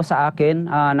pamilya ko sa akin,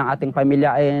 ng ating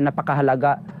pamilya ay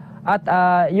napakahalaga. At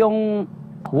yung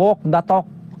walk the talk.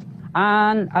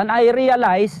 And I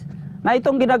realize na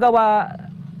itong ginagawa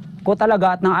ko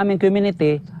talaga at ng aming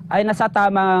community ay nasa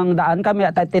tamang daan kami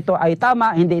at ito ay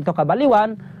tama, hindi ito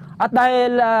kabaliwan. At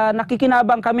dahil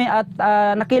nakikinabang kami at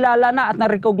nakilala na at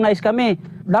na-recognize kami,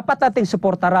 dapat nating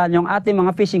suportaran yung ating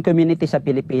mga fishing community sa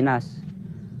Pilipinas.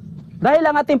 Dahil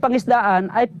ang ating pangisdaan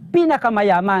ay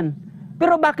pinakamayaman.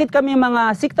 Pero bakit kami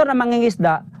mga sektor na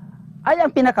mangingisda ay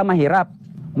ang pinakamahirap?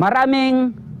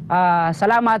 Maraming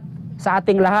salamat sa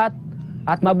ating lahat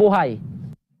at mabuhay.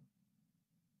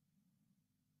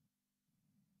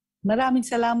 Maraming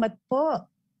salamat po,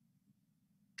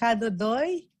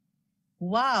 Kadodoy.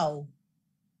 Wow!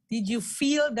 Did you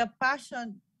feel the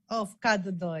passion of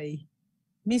Kadodoy?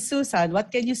 Miss Susan, what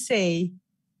can you say?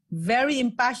 Very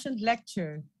impassioned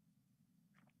lecture.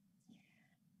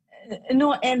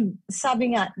 No, and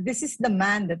sabi nga, this is the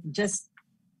man that just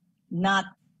not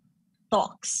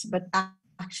talks, but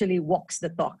actually walks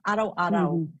the talk.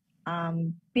 Araw-araw,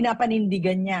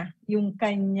 pinapanindigan niya yung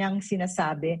kanyang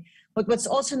sinasabi. But what's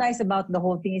also nice about the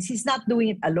whole thing is he's not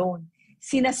doing it alone.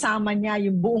 Sinasama niya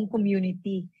yung buong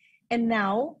community. And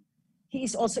now, he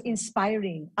is also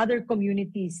inspiring other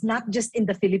communities, not just in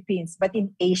the Philippines, but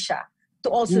in Asia,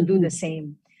 to also do the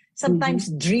same. Sometimes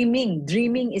dreaming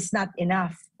is not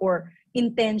enough, or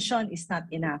intention is not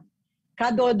enough.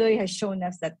 Kadodoy has shown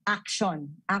us that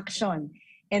action,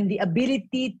 and the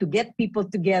ability to get people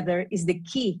together is the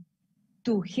key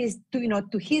to his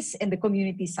and the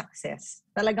community's success.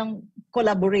 Talagang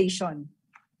collaboration.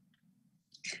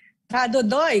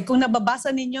 Kadodoy, kung nababasa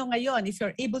ninyo ngayon, if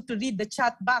you're able to read the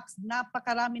chat box,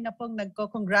 napakarami na pong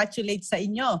nagko-congratulate sa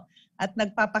inyo at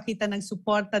nagpapakita ng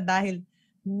suporta dahil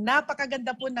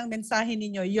napakaganda po ng mensahe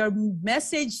ninyo. Your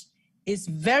message is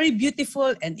very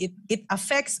beautiful and it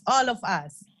affects all of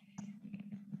us.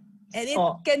 And it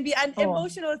can be an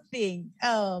emotional thing.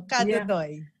 Oh,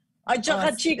 Kadodoy. At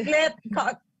saka Chiclet,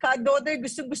 Kadodoy,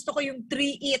 gusto ko yung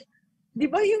 3-eat. Di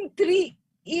ba yung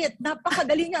 3-eat?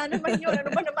 Napakadali nga naman yun.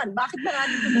 Ano ba naman? Bakit na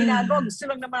natin ito ginagawa? Gusto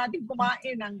lang naman natin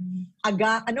kumain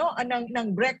ng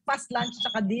breakfast, lunch,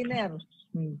 saka dinner.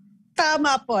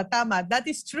 Tama po, tama. That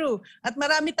is true. At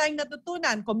marami tayong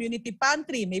natutunan. Community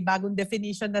pantry, may bagong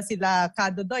definition na sila,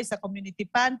 Kadodoy, sa community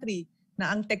pantry,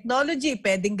 na ang technology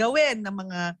pwedeng gawin ng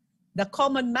mga the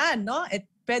common man, no? At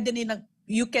pwede nilang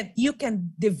you can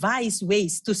devise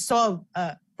ways to solve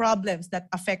problems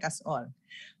that affect us all.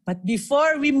 But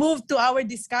before we move to our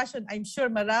discussion, I'm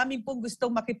sure maraming pong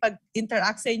gustong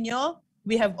makipag-interact sa inyo.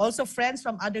 We have also friends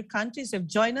from other countries who have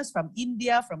joined us, from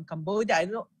India, from Cambodia, I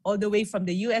don't know, all the way from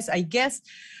the US, I guess.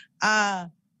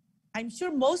 I'm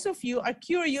sure most of you are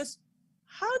curious,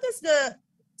 how does the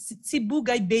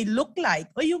Sibugay Bay look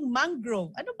like? O yung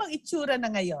mangrove, ano bang itsura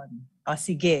na ngayon? O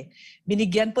sige,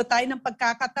 binigyan po tayo ng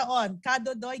pagkakataon.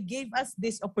 Kadodoy gave us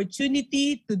this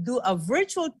opportunity to do a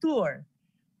virtual tour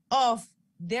of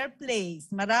their place.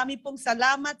 Marami pong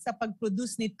salamat sa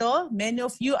pag-produce nito. Many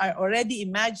of you are already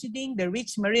imagining the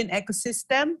rich marine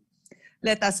ecosystem.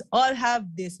 Let us all have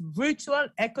this virtual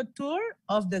eco tour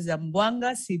of the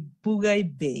Zamboanga Sibugay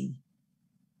Bay.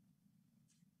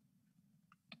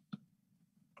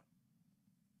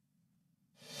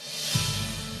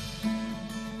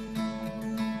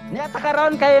 Niyata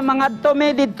karon kay mga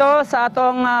tumi dito sa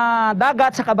atong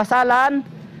dagat sa Kabasalan.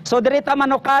 So dirita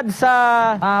manukad sa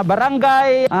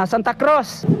barangay Santa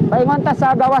Cruz. Paingon ta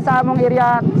sa gawa sa among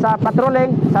area sa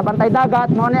patrolling sa bantay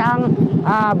dagat mo ni ang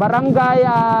barangay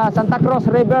Santa Cruz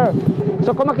River.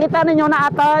 So kung makita ninyo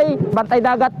na atay bantay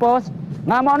dagat post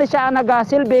nga mo ni siya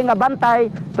nagasilbi nga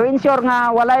bantay to ensure nga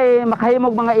walay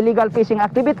makahimog mga illegal fishing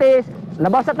activities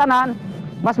labaw sa tanan.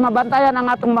 mas mabantayan ang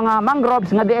atong mga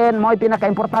mangroves nga diin mo'y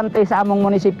pinaka-importante sa among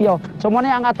munisipyo. So mo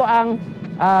ang ato ang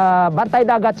bantay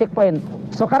dagat checkpoint.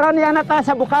 So karon niya na ta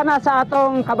sa bukana sa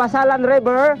atong Kabasalan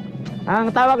River.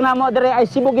 Ang tawag namo dire ay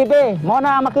Sibugibe. Mo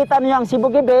na makita niyo ang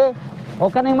Sibugibe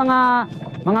o kaning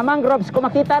mga mangroves. Kung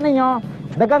makita ninyo,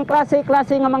 dagang klase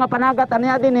nga mga panagat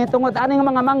aniya din tungod aning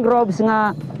mga mangroves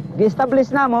nga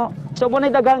gi-establish namo. So mo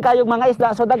dagang kayong mga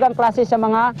isla. So dagang klase sa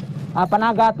mga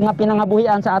panagat nga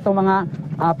pinangabuhian sa atong mga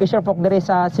fisher folk dire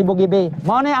sa Sibugibe.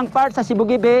 Mo ang part sa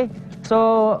Sibugibe.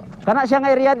 So kana siya nga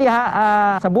area diha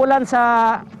sa bulan sa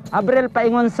Abril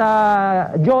paingon sa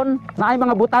June na ay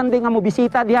mga butandi nga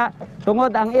mobisita diha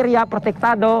tungod ang area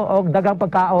protektado og dagang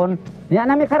pagkaon. Niya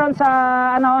nami karon sa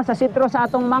sa sentro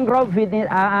sa atong mangrove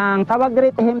ang tawag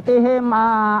diri Tihim-Tihim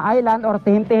Island or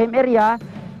Tihim-Tihim area.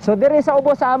 So diri sa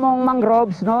ubos sa among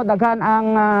mangroves no daghan ang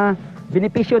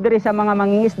benepisyo diri sa mga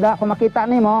mangingisda. Kung makita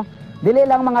nimo dili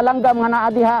lang mga langgam nga naa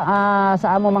diha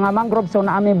sa among mga mangrove. So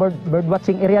naami bird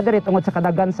watching area diri tungod sa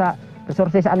kadaghan sa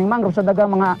resources aning mangrove. So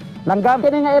dagang mga langgam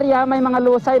kini nga area may mga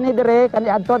lusay ni dire kani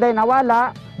adto day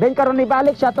nawala. Then karon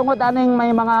ibalik siya tungod aning may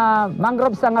mga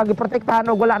mangroves nga giprotektahan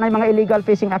ug wala na mga illegal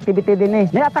fishing activity dinhi.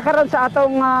 Niata karon sa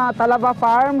atong Talaba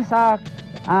Farm sa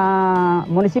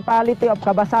Municipality of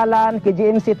Kabasalan,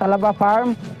 KGMC Talaba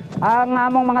Farm. Ang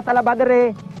among mga talaba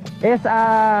dire is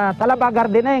talaba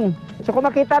gardening. So kung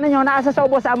makita ninyo naasa sa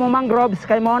ubos sa among mangroves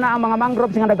kay mo na ang mga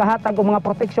mangroves nga nagahatag og mga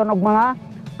protection og mga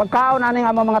pagkaon aning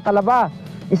among mga talaba.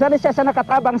 Isa ni siya sa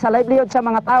nakatabang sa livelihood sa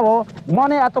mga tao, mo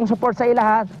ni atong support sa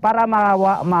ilaha para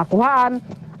makuhaan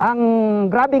ang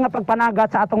grabe nga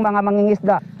pagpanagat sa atong mga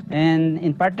mangingisda. And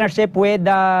in partnership with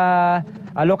the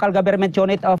local government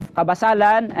unit of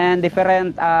Kabasalan and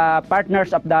different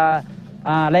partners of the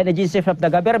line agencies of the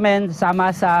government,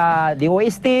 sama sa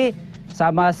DOST,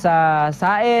 sama sa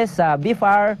SAES, sa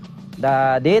BIFAR,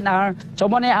 the DNR.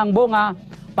 So mo ni ang bunga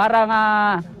para nga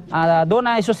doon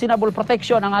ay sustainable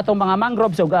protection ang atong mga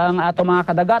mangroves ug ang atong mga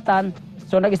kadagatan.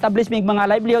 So nag-establish mig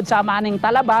mga livelihood sa maaning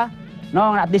talaba,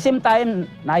 no, at the same time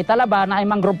na ay talaba na ay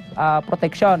mangrove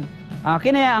protection.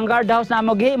 Kini ang guardhouse na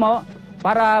mo gihimo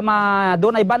para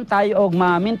doon ay bantay og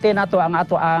ma-maintain nato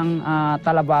ang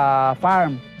Talaba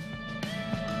Farm.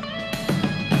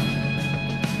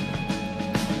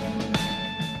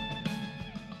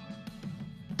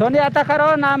 So niata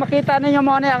karon na makita ninyo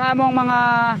mo ni ang among mga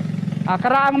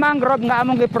karaang mangrove nga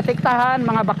among giprotektahan,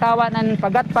 mga bakawan and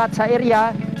pagatpat sa area.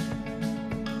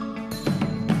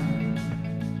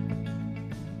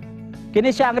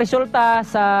 Kini siya ang resulta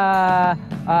sa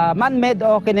man-made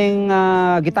o kining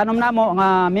gitanom namo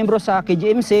nga membro sa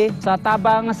KGMC sa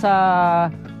tabang sa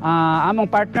among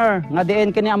partner nga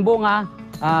diin kini ang bunga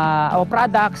o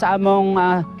product sa among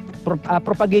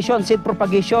propagation, seed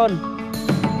propagation.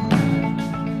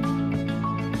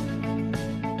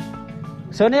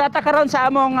 So niata karon sa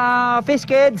among fish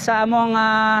kids, sa among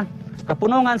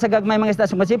kapunungan sa gagmay mga isda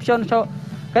sa conception. So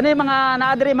kani mga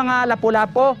naadri mga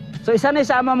lapu-lapo. So isa ni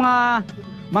sa among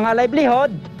mga livelihood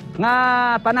nga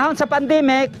panahon sa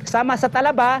pandemic sama sa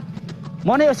talaba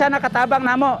mo ni usa na katabang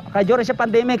namo kay during sa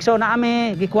pandemic. So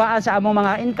naami gikuhaan sa among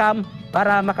mga income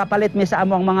para makapalit mi sa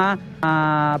among mga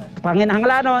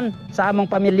panginahanglanon sa among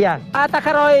pamilya. Ata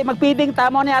karoy magpiding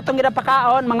tamo ni atong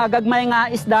ginapakaon mga gagmay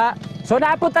nga isda. So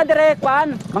naapunta dire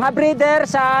kwan, mga breeder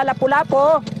sa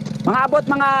lapu-lapo, mga abot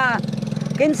mga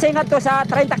 15 ngadto sa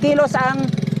 30 kilos ang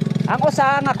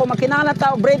usa nga kung makinahanglan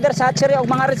ta og breeder sa hatchery og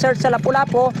mga research sa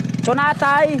lapu-lapo. So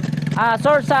natay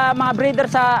source sa mga breeder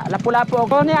sa lapu-lapo.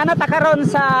 So ni ana ta karon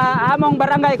sa among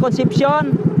barangay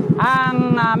Concepcion,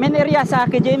 ang main area sa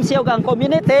KGMC ug ang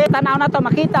community. Tanaw na to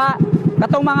makita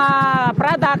katong mga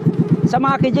product sa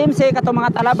mga KGMC, katong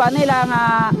mga talaba nila nga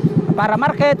para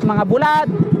market, mga bulad,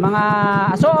 mga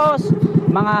asoos,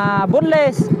 mga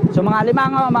bunles, so mga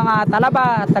limango, mga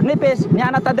talaba, tagnipis, niya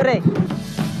na ta dire.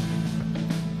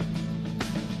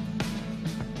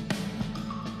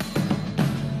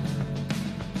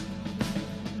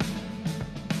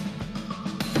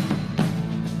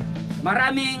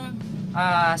 Maraming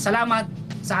salamat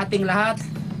sa ating lahat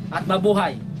at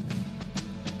mabuhay.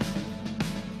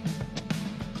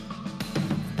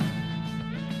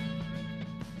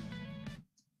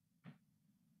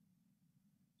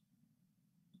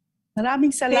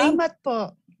 Maraming salamat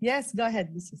po. Yes, go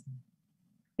ahead, Mrs.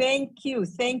 Thank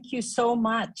you so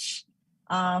much,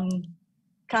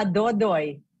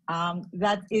 Kadodoy.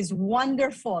 That is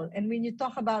wonderful. And when you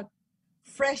talk about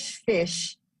fresh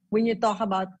fish, when you talk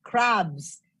about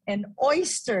crabs and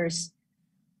oysters,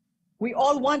 we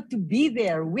all want to be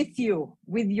there with you,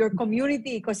 with your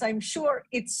community, because I'm sure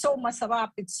it's so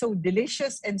masarap, it's so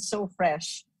delicious and so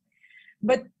fresh.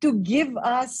 But to give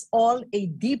us all a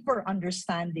deeper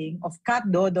understanding of Kat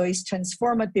Dodoy's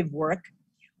transformative work,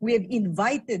 we have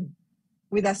invited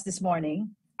with us this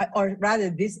morning, or rather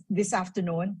this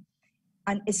afternoon,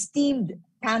 an esteemed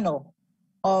panel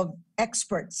of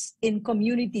experts in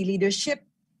community leadership,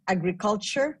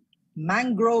 agriculture,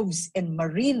 mangroves, and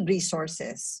marine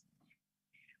resources.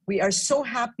 We are so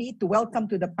happy to welcome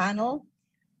to the panel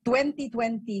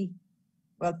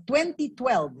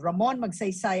 2012 Ramon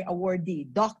Magsaysay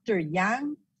Awardee, Dr.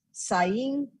 Yang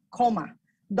Saing Koma.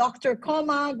 Dr.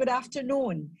 Koma, good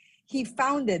afternoon. He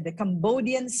founded the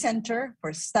Cambodian Center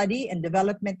for Study and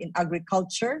Development in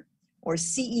Agriculture, or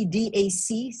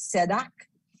CEDAC, SEDAC.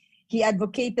 He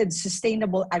advocated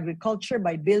sustainable agriculture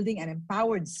by building an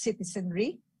empowered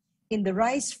citizenry in the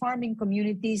rice farming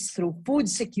communities through food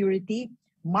security,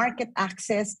 market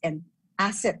access, and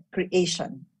asset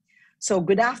creation. So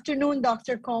good afternoon,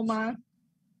 Dr. Koma.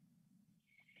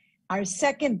 Our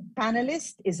second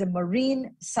panelist is a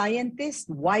marine scientist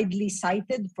widely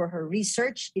cited for her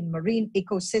research in marine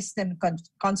ecosystem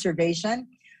conservation,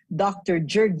 Dr.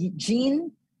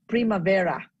 Jean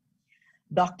Primavera.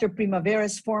 Dr.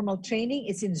 Primavera's formal training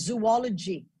is in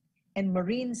zoology and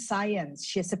marine science.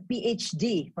 She has a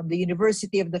PhD from the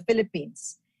University of the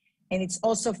Philippines. And it's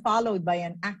also followed by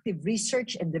an active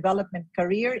research and development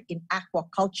career in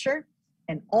aquaculture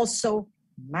and also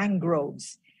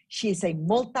mangroves. She is a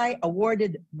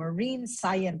multi-awarded marine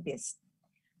scientist.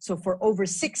 So for over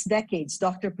 6 decades,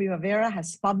 Dr. Primavera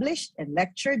has published and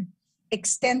lectured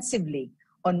extensively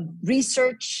on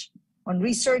research, on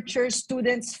researchers,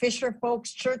 students, fisher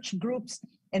folks, church groups,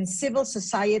 and civil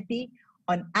society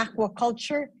on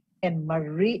aquaculture and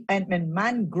marine and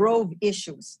mangrove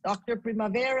issues. Dr.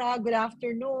 Primavera, good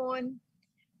afternoon.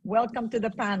 Welcome to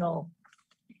the panel.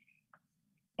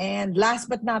 And last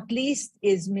but not least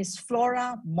is Ms.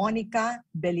 Flora Monica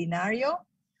Belinario.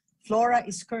 Flora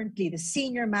is currently the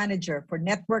Senior Manager for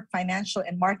Network Financial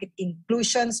and Market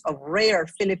Inclusions of Rare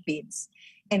Philippines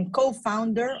and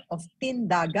co-founder of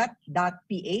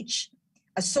Tindagat.ph,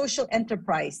 a social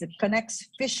enterprise that connects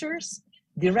fishers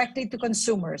directly to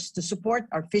consumers to support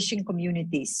our fishing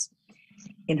communities.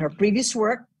 In her previous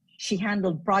work, she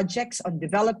handled projects on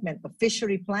development of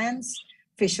fishery plans,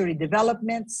 fishery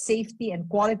development, safety and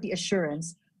quality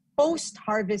assurance,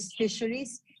 post-harvest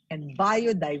fisheries, and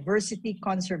biodiversity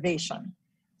conservation.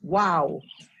 Wow!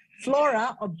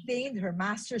 Flora obtained her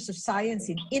Master's of Science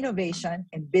in Innovation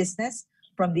and Business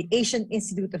from the Asian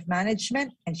Institute of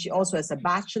Management, and she also has a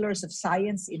Bachelor's of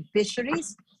Science in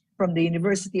Fisheries from the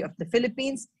University of the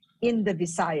Philippines in the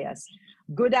Visayas.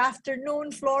 Good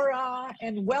afternoon, Flora,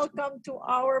 and welcome to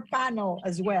our panel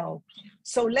as well.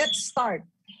 So let's start.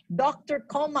 Dr.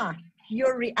 Koma,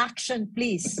 your reaction,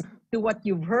 please, to what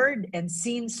you've heard and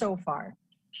seen so far.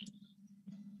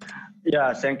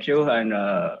 Yeah, thank you, and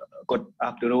good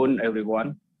afternoon,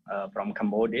 everyone from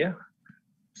Cambodia.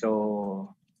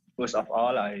 So first of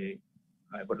all, I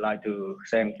would like to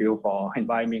thank you for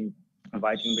inviting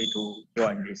me to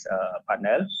join this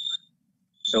panel.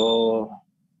 So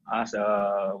as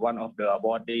one of the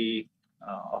awardees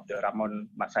of the Ramon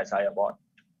Magsaysay Award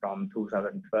from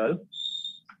 2012,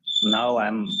 now I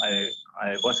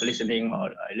was listening, or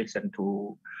I listened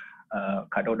to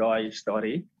Kat Dodoy's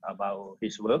story about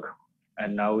his work,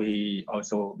 and now he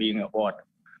also being awarded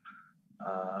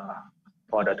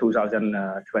for the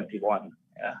 2021.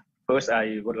 Yeah. First,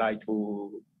 I would like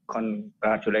to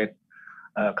congratulate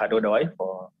Kat Dodoy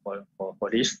for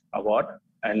this award,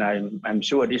 and I'm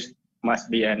sure this must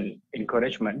be an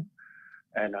encouragement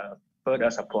and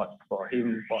further support for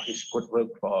him for his good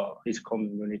work for his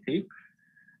community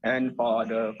and for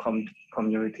the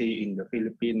community in the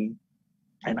Philippines,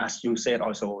 and as you said,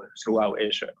 also throughout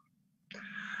Asia.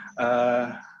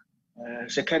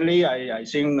 Secondly, I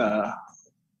think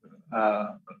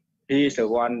he is the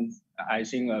one, I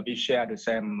think we share the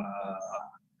same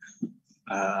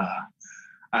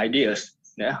ideas,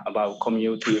 yeah, about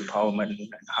community empowerment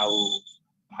and how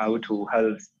to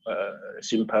help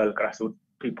simple grassroots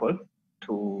people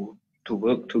to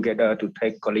work together to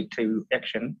take collective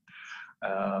action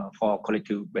for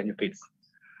collective benefits.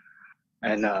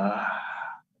 And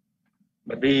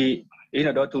but we, in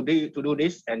order to do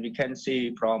this, and we can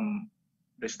see from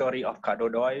the story of Kat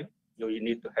Dodoy, you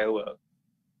need to have a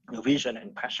vision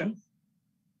and passion,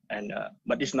 and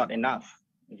but it's not enough.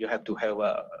 You have to have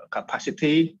a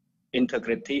capacity,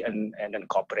 integrity, and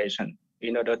cooperation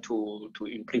in order to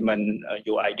implement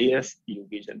your ideas, your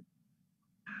vision.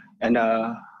 And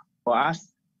for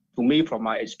us, to me, from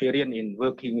my experience in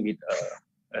working with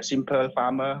a simple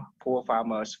farmer, poor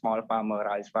farmer, small farmer,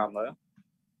 rice farmer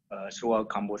throughout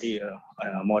Cambodia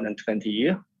more than 20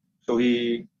 years, So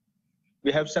we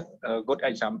have set a good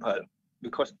example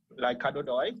because like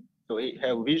Kadodoy, so he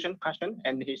have vision, passion,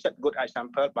 and he set good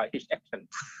example by his action.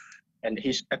 And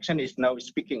his action is now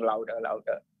speaking louder.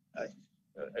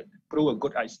 Prove a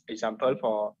good example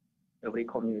for every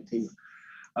community.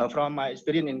 From my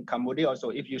experience in Cambodia, also,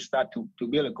 if you start to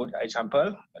build a good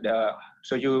example, there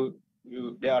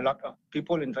are a lot of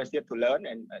people interested to learn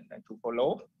and to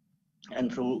follow,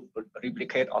 and to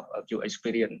replicate of your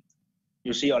experience.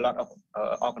 You see a lot of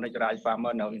organized rice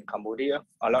farmer now in Cambodia.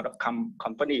 A lot of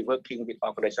company working with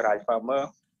organized rice farmer,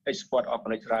 export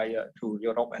organized rice to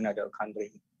Europe and other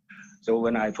countries. So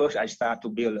when I start to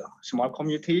build a small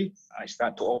community, I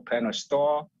start to open a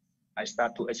store, I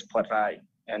start to export rice,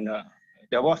 and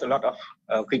there was a lot of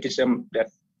criticism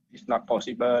that it's not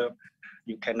possible.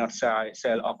 You cannot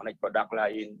sell organic product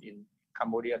like in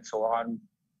Cambodia and so on.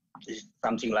 It's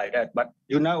something like that. But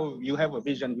you know, you have a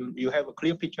vision, you have a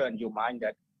clear picture in your mind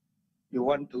that you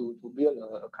want to build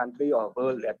a country or a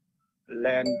world that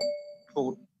land,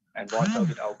 food, and water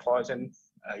without poison.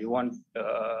 You want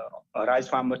a rice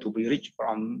farmer to be rich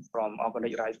from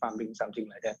organic rice farming, something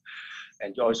like that.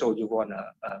 And also you want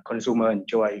a consumer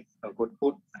enjoy a good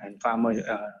food and farmer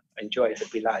enjoy a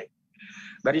happy life.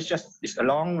 But it's a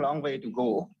long way to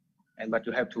go, but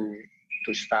you have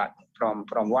to start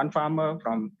from one farmer,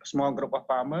 from a small group of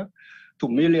farmers to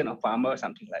millions of farmers,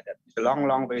 something like that. It's a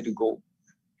long way to go.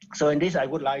 So in this, I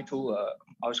would like to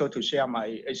also to share my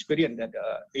experience that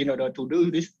in order to do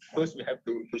this, first we have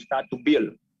to start to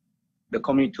build the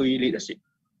community leadership.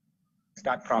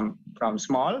 Start from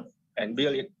small and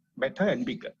build it better and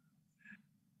bigger.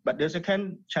 But the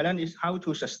second challenge is how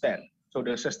to sustain. So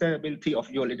the sustainability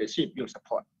of your leadership, your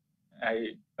support.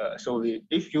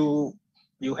 If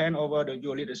you hand over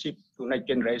your leadership to next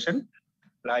generation,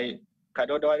 like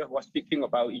Kadodoy was speaking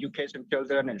about education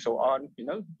children and so on, you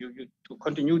to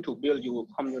continue to build your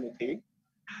community.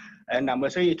 And number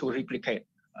three, to replicate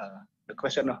the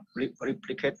question of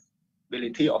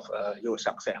replicability of your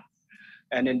success.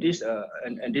 And in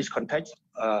this context,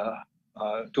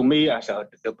 to me as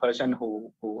the person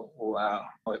who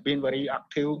have been very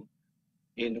active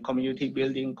in community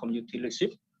building, community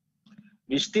leadership,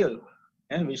 we still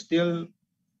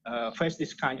face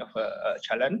this kind of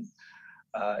challenge,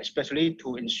 especially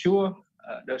to ensure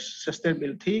the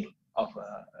sustainability of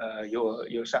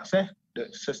your success, the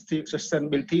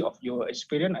sustainability of your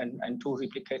experience, and to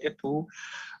replicate it to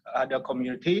other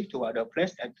community, to other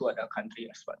place, and to other country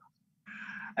as well.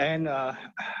 And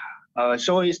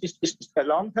so it's a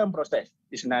long-term process.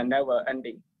 It's not never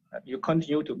ending. You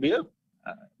continue to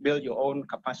build your own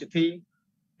capacity.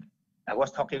 I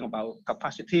was talking about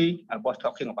capacity, I was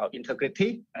talking about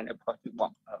integrity, and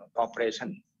about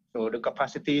cooperation. So the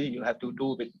capacity you have to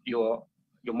do with your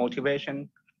motivation,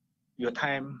 your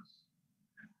time,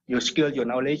 your skill, your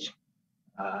knowledge,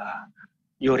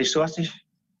 your resources,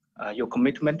 your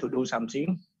commitment to do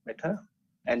something better,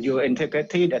 and your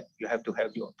integrity, that you have to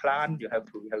have your plan, you have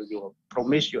to have your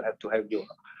promise, you have to have your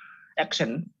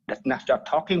action. That's not just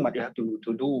talking, but you have to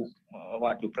do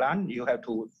what you plan. You have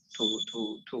to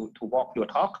walk your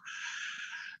talk,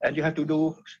 and you have to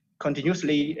do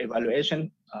continuously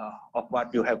evaluation of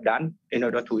what you have done in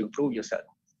order to improve yourself.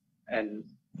 And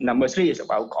number three is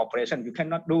about cooperation. You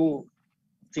cannot do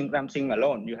something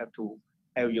alone. You have to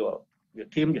have your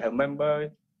team, you have member,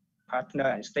 partner,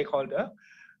 and stakeholder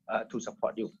to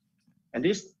support you. And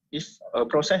this is a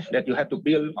process that you have to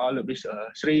build all of these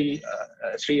three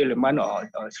elements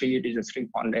or three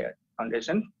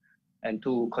foundation, and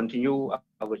to continue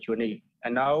our journey.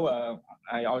 And now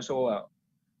I also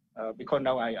because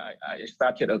now I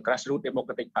started a grassroots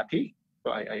democratic party,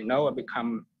 so I now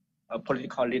become a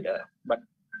political leader. But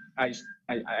I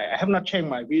have not changed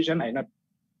my vision. I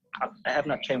have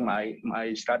not changed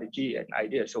my strategy and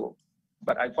idea. So,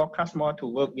 but I focus more to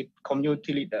work with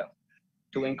community leaders,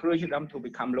 to encourage them to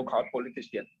become local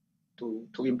politicians,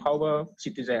 to empower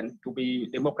citizens to be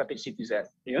democratic citizens,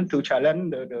 to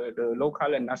challenge the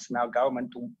local and national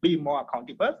government to be more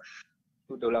accountable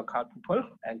to the local people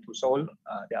and to solve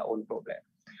their own problem.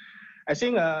 I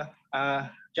think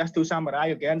just to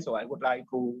summarize again, so I would like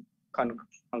to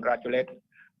congratulate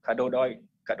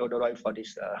Kadodoy for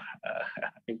this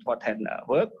important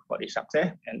work, for this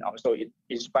success, and also it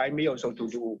inspired me also to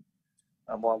do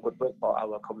more good work for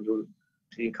our community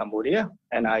in Cambodia.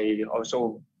 And I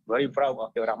also very proud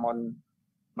of the Ramon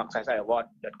Magsaysay Award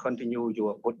that continue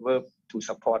your good work to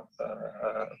support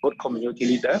good community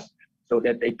leaders so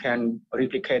that they can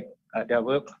replicate their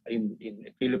work in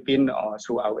Philippines or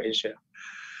throughout Asia.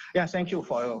 Yeah, thank you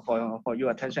for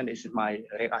your attention. This is my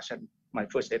reaction, my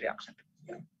first reaction.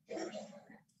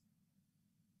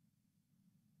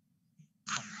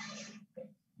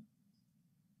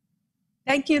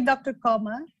 Thank you, Dr.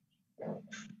 Coma.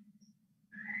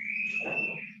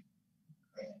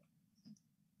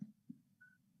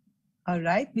 All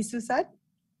right, Ms. Susan?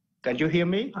 Can you hear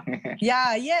me?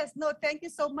 Yeah, yes. No, thank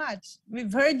you so much.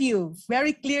 We've heard you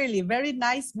very clearly. Very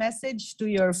nice message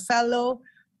to your fellow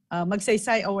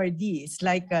Magsaysay awardee. It's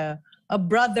like a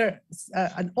brother,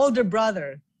 an older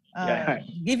brother,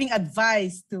 giving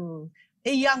advice to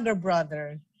a younger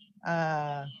brother.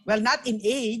 Well, not in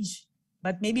age,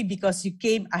 but maybe because you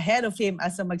came ahead of him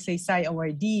as a Magsaysay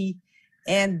awardee,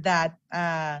 and that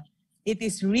it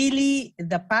is really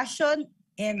the passion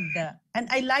and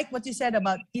I like what you said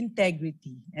about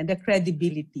integrity and the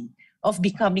credibility of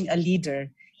becoming a leader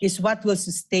is what will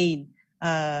sustain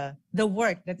the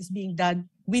work that is being done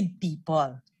with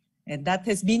people. And that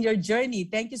has been your journey.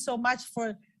 Thank you so much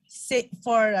for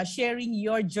sharing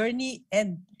your journey.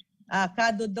 And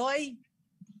Kadodoy,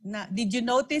 did you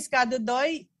notice,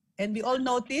 Kadodoy? And we all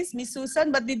noticed, Miss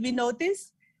Susan, but did we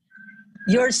notice?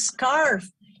 Your scarf.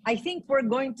 I think we're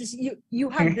going to see you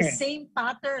have the same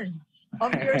pattern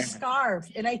of your scarf,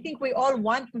 and I think we all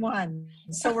want one.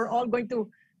 So we're all going to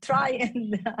try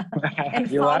and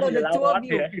follow the two of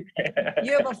you.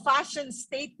 You have a fashion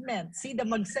statement. See, the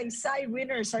Magsaysay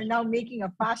winners are now making a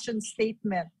fashion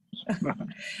statement.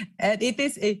 And it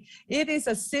is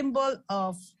a symbol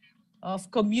of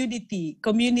community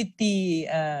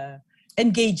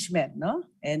engagement, no?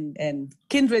 And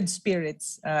kindred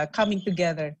spirits coming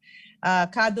together.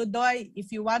 Kadodoy,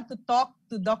 if you want to talk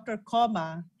to Dr.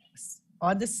 Coma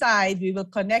on the side, we will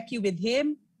connect you with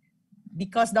him,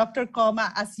 because Dr.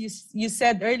 Coma, as you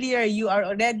said earlier, you are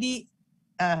already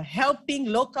helping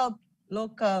local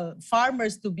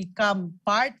farmers to become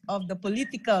part of the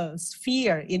political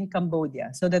sphere in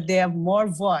Cambodia so that they have more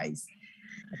voice.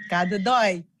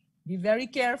 Kadodoy, be very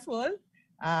careful.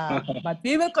 But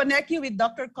we will connect you with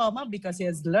Dr. Coma because he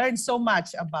has learned so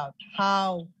much about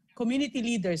how community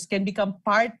leaders can become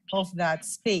part of that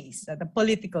space, the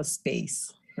political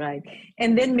space. Right.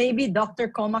 And then maybe Dr.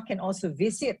 Coma can also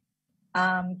visit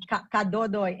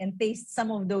Kadodoy and taste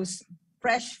some of those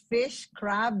fresh fish,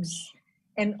 crabs,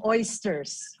 and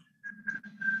oysters.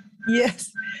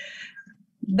 Yes,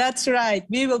 that's right.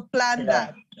 We will plan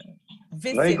that.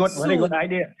 Visit very good soon.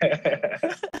 idea.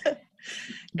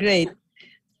 Great.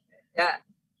 Yeah.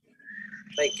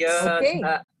 Thank you, Okay.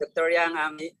 Dr.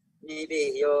 Yang.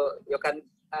 Maybe you can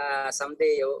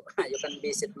someday you can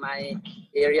visit my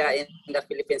area in the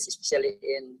Philippines, especially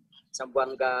in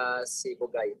Zamboanga,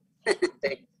 Sibugay.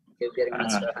 Thank you very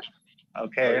much.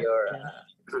 Okay. For your,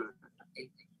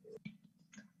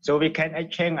 so we can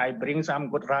exchange. I bring some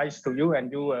good rice to you,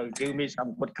 and you give me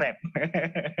some good crab.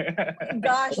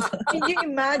 Gosh, can you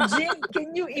imagine?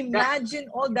 Can you imagine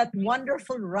all that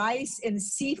wonderful rice and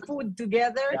seafood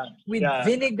together with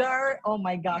vinegar? Oh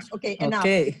my gosh. Okay, enough.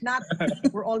 Okay. If not,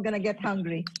 we're all gonna get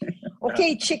hungry.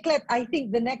 Okay, Chiclet, I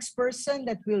think the next person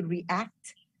that will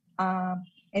react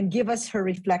and give us her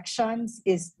reflections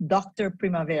is Dr.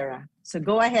 Primavera. So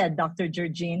go ahead, Dr.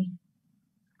 Georgine.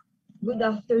 Good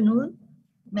afternoon.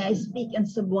 May I speak in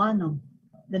Cebuano,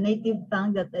 the native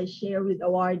tongue that I share with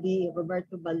awardee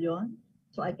Roberto Ballon,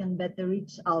 so I can better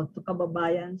reach out to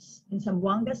kababayans in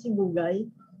Zamboanga, Sibugay,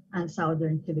 and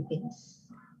Southern Philippines.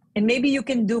 And maybe you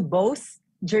can do both,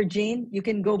 Georgine. You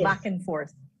can go back and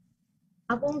forth.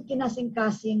 Akong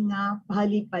kinasing-kasing nga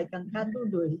pahalipay kang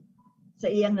Kadodoy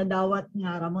sa iyang nadawat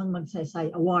nga Ramon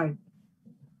Magsaysay Award.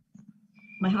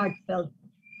 My heartfelt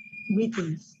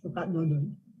greetings to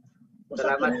Kadodoy.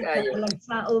 Salamat kayo.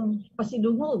 Talagsaong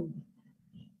pasidungog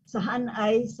sahan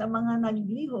ay sa mga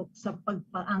naglihok sa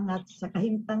pagpaangat sa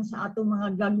kahimtang sa atong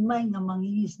mga gagmay nga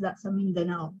mangingisda sa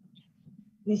Mindanao.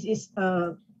 This is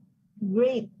a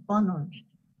great honor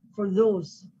for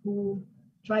those who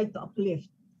try to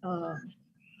uplift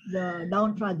the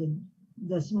downtrodden,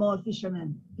 the small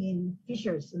fishermen in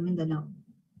fishers in Mindanao.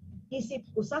 Isip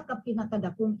usa ka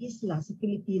pinakadakong isla sa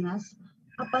Pilipinas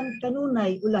apan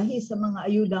kanunay ulahi sa mga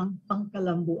ayudang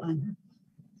pangkalambuan.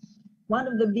 One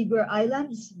of the bigger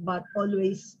islands, but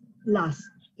always last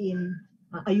in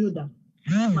ayuda.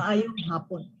 Maayong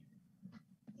hapon.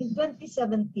 In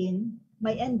 2017,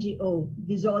 my NGO,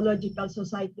 the Zoological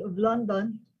Society of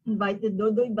London, invited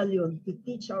Dodoy Ballon to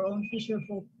teach our own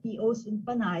fisherfolk POs in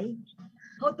Panay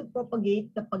how to propagate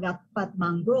the pagatpat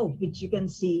mangrove, which you can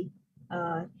see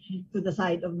to the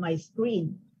side of my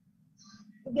screen.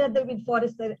 Together with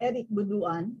Forester Eric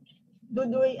Buduan,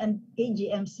 Dodoy and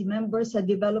KGMC members have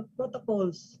developed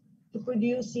protocols to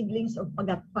produce seedlings of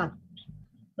pagatpat,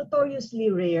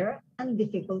 notoriously rare and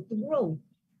difficult to grow.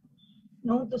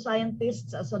 Known to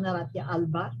scientists as Sonaratia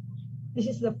alba, This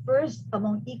is the first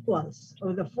among equals,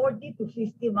 or the 40 to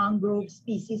 50 mangrove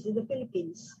species in the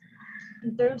Philippines.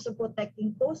 In terms of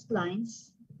protecting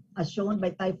coastlines, as shown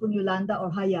by Typhoon Yolanda or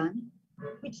Haiyan,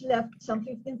 which left some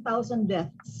 15,000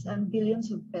 deaths and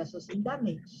billions of pesos in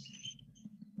damage.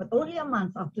 But only a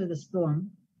month after the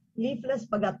storm, leafless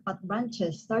pagatpat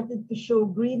branches started to show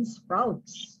green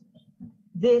sprouts.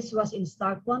 This was in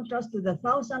stark contrast to the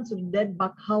thousands of dead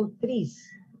bakhaw trees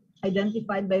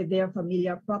identified by their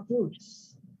familiar crop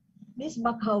roots. These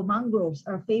bakhaw mangroves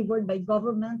are favored by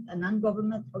government and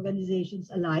non-government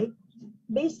organizations alike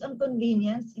based on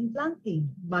convenience in planting,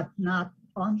 but not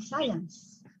on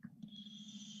science.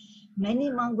 Many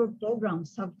mangrove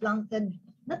programs have planted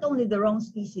not only the wrong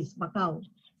species, bakhaw,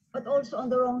 but also on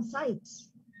the wrong sites,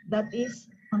 that is,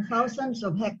 on thousands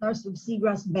of hectares of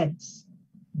seagrass beds,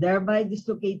 thereby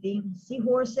dislocating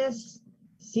seahorses,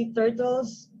 sea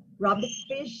turtles, rabbit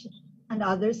fish, and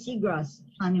other seagrass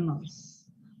animals.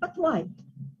 But why?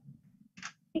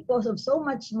 Because of so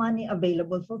much money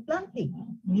available for planting,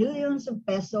 millions of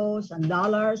pesos and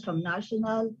dollars from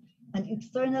national and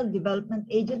external development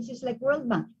agencies like World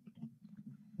Bank,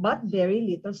 but very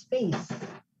little space.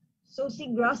 So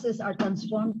seagrasses are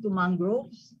transformed to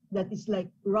mangroves that is like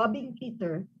robbing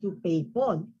Peter to pay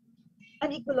Paul.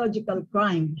 An ecological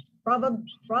crime,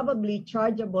 probably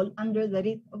chargeable under the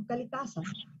writ of kalikasan.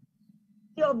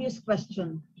 The obvious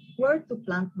question, where to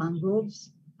plant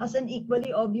mangroves, has an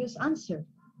equally obvious answer,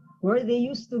 where they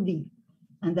used to be,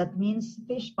 and that means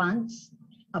fish ponds,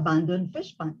 abandoned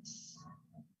fish ponds.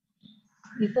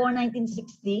 Before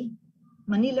 1960,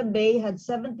 Manila Bay had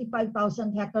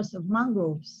 75,000 hectares of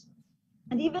mangroves,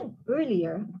 and even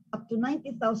earlier, up to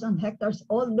 90,000 hectares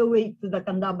all the way to the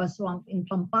Candaba Swamp in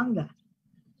Pampanga.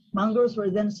 Mangroves were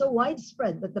then so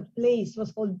widespread that the place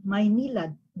was called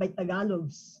Maynilad by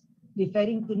Tagalogs,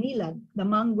 referring to nilad, the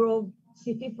mangrove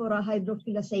Scyphiphora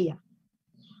hydrophyllacea.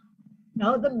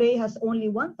 Now the bay has only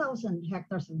 1,000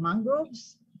 hectares of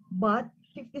mangroves, but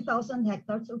 50,000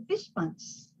 hectares of fish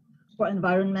ponds. For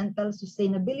environmental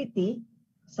sustainability,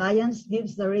 science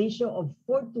gives the ratio of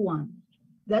 4:1.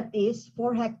 That is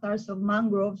 4 hectares of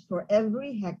mangroves for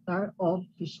every hectare of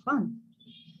fish pond.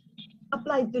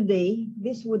 Applied today,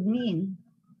 this would mean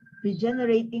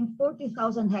regenerating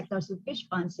 40,000 hectares of fish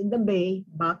ponds in the bay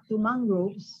back to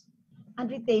mangroves and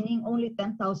retaining only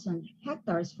 10,000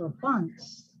 hectares for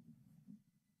ponds.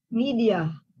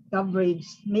 Media coverage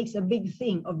makes a big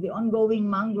thing of the ongoing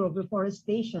mangrove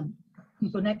reforestation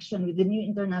in connection with the new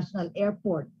international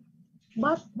airport.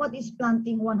 But what is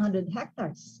planting 100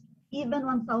 hectares, even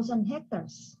 1,000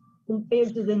 hectares,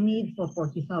 compared to the need for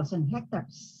 40,000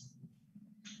 hectares?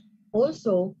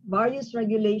 Also, various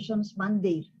regulations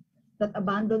mandate that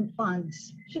abandoned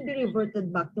ponds should be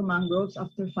reverted back to mangroves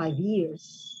after 5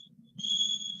 years.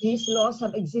 These laws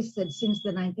have existed since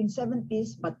the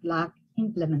 1970s but lack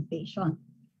implementation.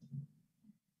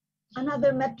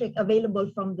 Another metric available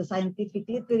from the scientific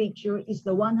literature is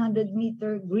the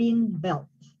 100-meter green belt,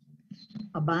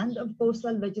 a band of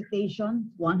coastal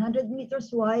vegetation 100 meters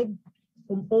wide,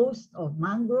 composed of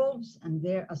mangroves and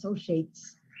their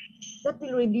associates, that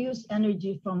will reduce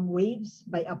energy from waves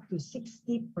by up to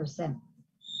 60%.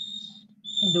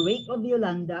 In the wake of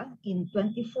Yolanda, in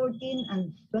 2014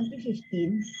 and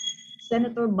 2015,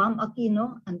 Senator Bam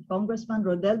Aquino and Congressman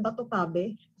Rodel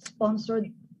Batocabe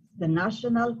sponsored the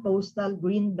National Coastal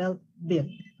Greenbelt Bill.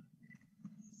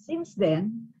 Since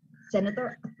then,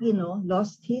 Senator Aquino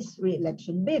lost his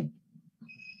re-election bid.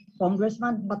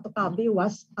 Congressman Batocabe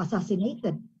was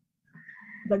assassinated.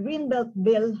 The Greenbelt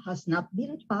Bill has not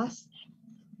been passed,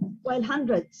 while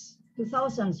hundreds to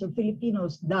thousands of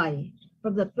Filipinos die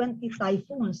from the 20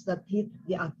 typhoons that hit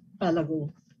the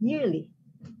archipelago yearly.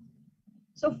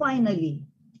 So finally,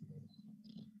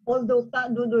 although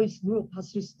Dudoy's group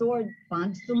has restored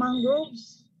funds to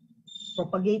mangroves,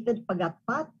 propagated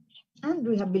pagatpat, and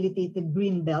rehabilitated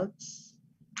green belts,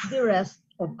 the rest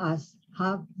of us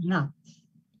have not.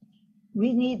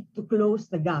 We need to close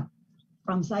the gap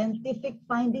from scientific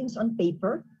findings on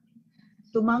paper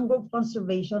to mangrove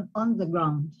conservation on the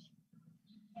ground.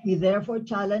 We therefore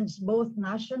challenge both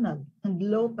national and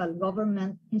local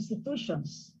government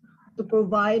institutions to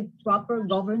provide proper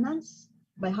governance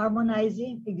by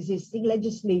harmonizing existing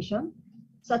legislation,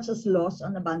 such as laws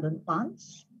on abandoned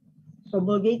ponds,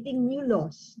 promulgating new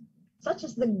laws, such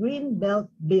as the Green Belt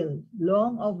Bill,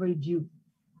 long overdue,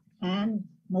 and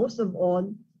most of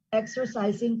all,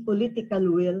 exercising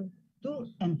political will to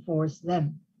enforce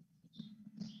them.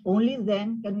 Only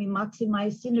then can we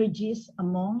maximize synergies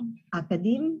among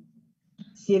academia,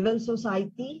 civil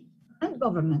society, and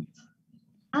government,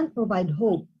 and provide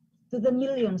hope to the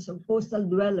millions of coastal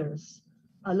dwellers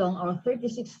along our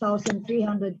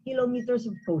 36,300 kilometers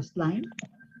of coastline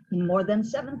in more than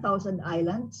 7,000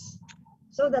 islands,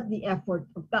 so that the effort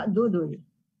of Kak Dudoy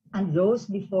and those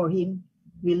before him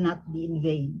will not be in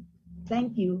vain.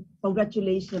 Thank you.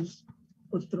 Congratulations,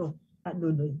 Utro, Kak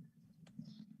Dudoy.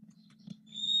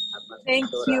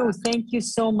 Thank you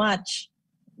so much,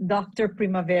 Dr.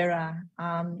 Primavera.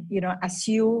 As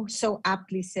you so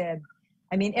aptly said,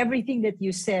 I mean, everything that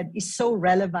you said is so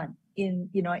relevant in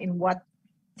what's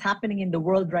happening in the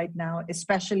world right now,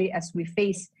 especially as we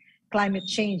face climate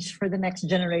change for the next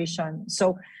generation.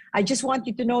 So I just want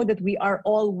you to know that we are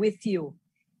all with you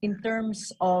in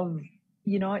terms of,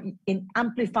 in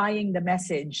amplifying the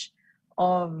message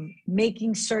of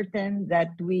making certain that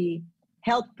we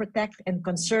help protect and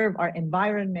conserve our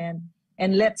environment.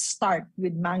 And let's start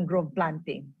with mangrove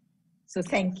planting. So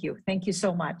thank you. Thank you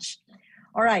so much.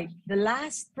 All right. The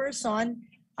last person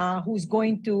who's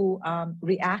going to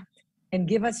react and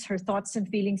give us her thoughts and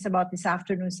feelings about this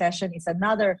afternoon session is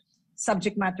another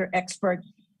subject matter expert,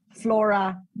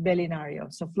 Flora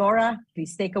Belinario. So Flora,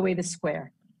 please take away the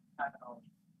square.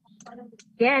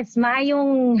 Yes,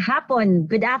 maayong hapon.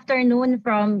 Good afternoon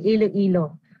from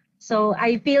Iloilo. So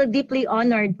I feel deeply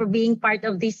honored for being part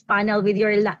of this panel with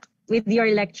your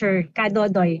lecture,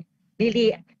 Kadodoy.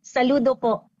 Really, saludo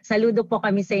po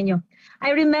kami sa inyo. I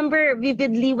remember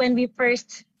vividly when we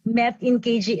first met in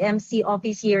KGMC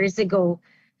office years ago.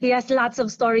 He has lots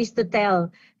of stories to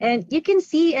tell. And you can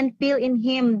see and feel in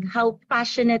him how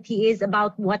passionate he is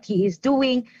about what he is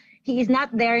doing. He is not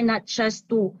there not just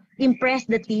to impress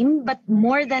the team, but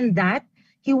more than that,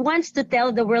 he wants to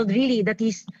tell the world really that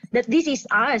this is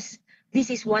us. This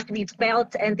is what we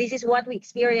felt, and this is what we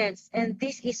experienced, and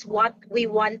this is what we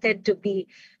wanted to be.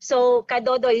 So,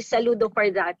 Kadodoy, saludo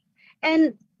for that.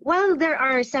 And while there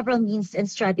are several means and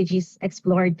strategies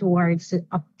explored towards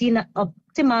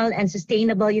optimal and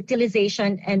sustainable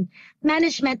utilization and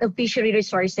management of fishery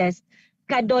resources,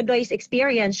 Kadodoy's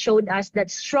experience showed us that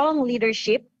strong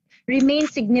leadership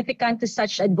remains significant to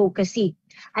such advocacy.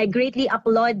 I greatly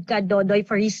applaud Kadodoy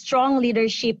for his strong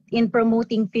leadership in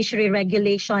promoting fishery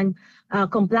regulation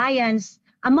compliance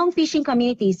among fishing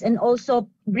communities, and also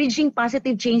bridging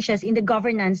positive changes in the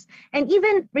governance and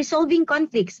even resolving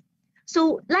conflicts.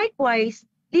 So likewise,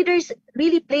 leaders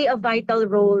really play a vital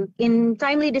role in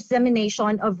timely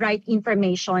dissemination of right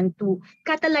information to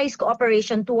catalyze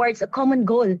cooperation towards a common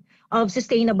goal of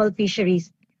sustainable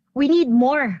fisheries. We need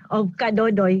more of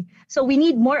Kadodoy. So we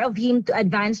need more of him to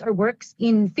advance our works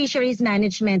in fisheries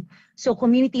management. So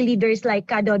community leaders like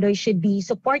Kadodoy should be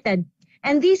supported.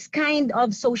 And this kind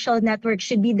of social network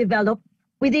should be developed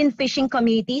within fishing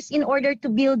communities in order to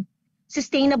build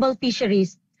sustainable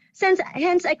fisheries.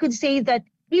 Hence, I could say that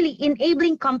really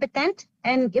enabling competent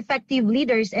and effective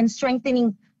leaders and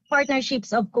strengthening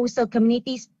partnerships of coastal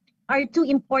communities are two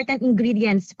important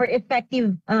ingredients for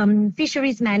effective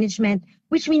fisheries management,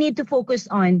 which we need to focus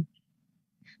on.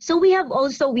 So we have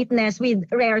also witnessed with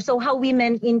RARE, so how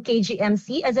women in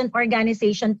KGMC as an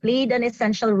organization played an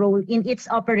essential role in its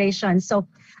operations. So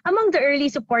among the early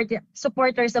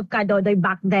supporters of Kadodoy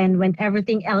back then, when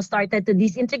everything else started to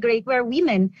disintegrate, were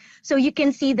women. So you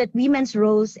can see that women's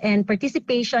roles and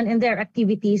participation in their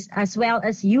activities, as well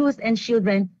as youth and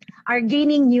children, are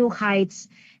gaining new heights.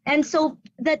 And so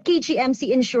that KGMC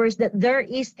ensures that there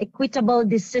is equitable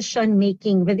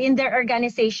decision-making within their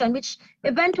organization, which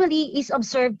eventually is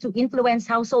observed to influence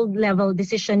household-level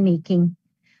decision-making.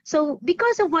 So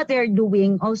because of what they're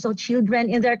doing, also children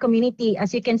in their community,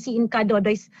 as you can see in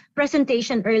Kadodoy's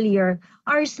presentation earlier,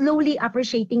 are slowly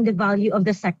appreciating the value of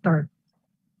the sector.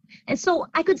 And so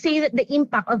I could say that the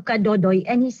impact of Kadodoy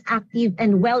and his active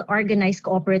and well-organized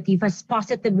cooperative has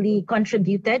positively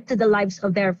contributed to the lives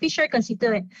of their fisher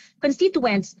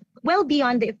constituents well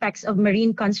beyond the effects of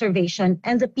marine conservation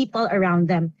and the people around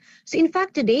them. So in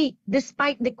fact, today,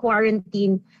 despite the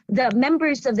quarantine, the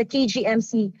members of the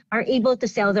KGMC are able to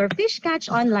sell their fish catch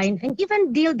online and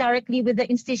even deal directly with the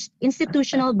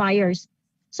institutional buyers.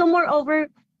 So moreover,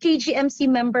 KGMC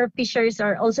member fishers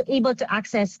are also able to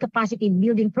access capacity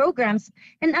building programs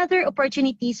and other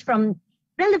opportunities from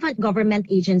relevant government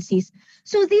agencies.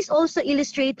 So these also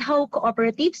illustrate how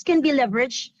cooperatives can be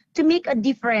leveraged to make a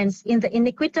difference in the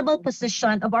inequitable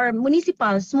position of our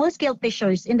municipal small-scale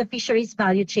fishers in the fisheries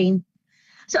value chain.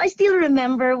 So I still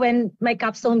remember when my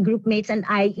capstone group mates and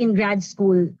I in grad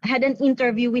school had an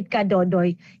interview with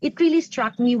Kadodoy. It really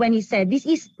struck me when he said, this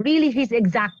is really his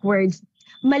exact words,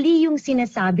 mali yung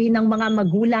sinasabi ng mga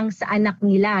magulang sa anak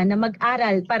nila na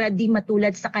mag-aral para di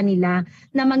matulad sa kanila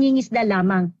na mangingisda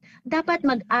lamang. Dapat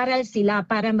mag-aral sila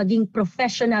para maging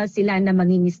professional sila na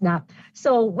mangingisda.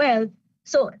 So, well,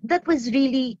 So that was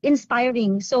really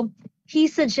inspiring. So he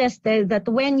suggested that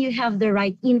when you have the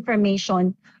right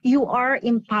information, you are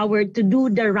empowered to do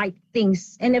the right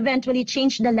things and eventually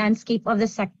change the landscape of the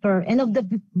sector and of the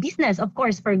business, of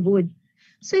course, for good.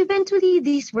 So eventually,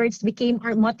 these words became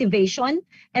our motivation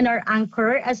and our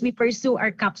anchor as we pursue our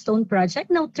capstone project,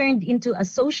 now turned into a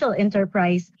social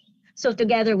enterprise. So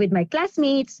together with my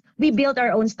classmates, we built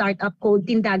our own startup called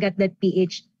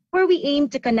Tindagat.ph, where we aim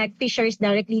to connect fishers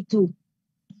directly to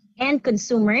end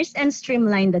consumers and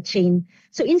streamline the chain.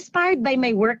 So inspired by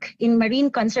my work in marine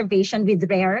conservation with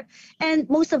RARE, and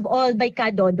most of all by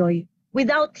Kadodoy.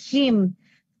 Without him,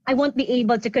 I won't be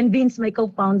able to convince my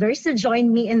co-founders to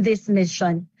join me in this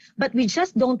mission. But we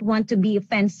just don't want to be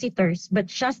fence-sitters, but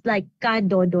just like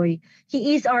Kadodoy,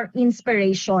 he is our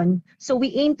inspiration. So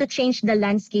we aim to change the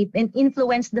landscape and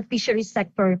influence the fisheries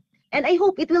sector. And I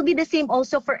hope it will be the same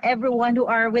also for everyone who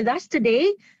are with us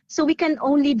today. So we can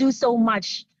only do so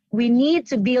much. We need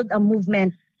to build a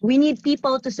movement. We need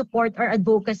people to support our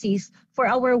advocacies for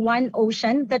our one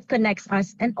ocean that connects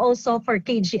us, and also for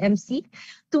KGMC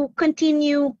to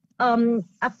continue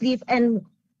uplift and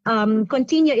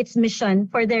continue its mission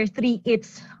for their 3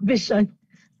 It's vision.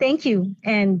 Thank you,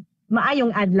 and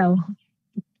maayong adlaw.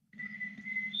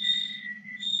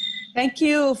 Thank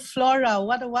you, Flora.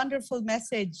 What a wonderful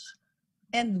message.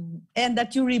 And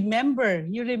that you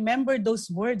remember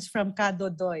those words from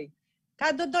Kadodoy.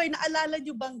 Kadodoy, naalala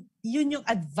niyo bang yun yung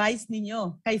advice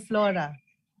ninyo kay Flora?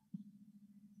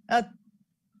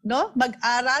 No?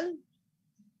 Mag-aral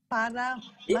para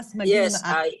mas maging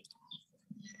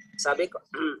sabi ko,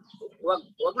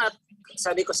 wag na,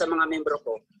 sabi ko sa mga membro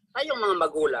ko, tayong mga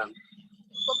magulang,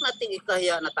 wag nating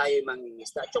ikahiya na tayo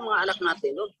mangingisda. At yung mga anak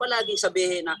natin, wag palaging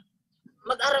sabihin na,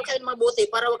 mag-aral kayo mabuti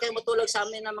para wag kayong matulog sa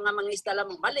amin ng mga mangingisda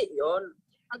lamang. Mali yon.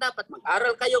 Ang dapat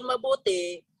mag-aral kayong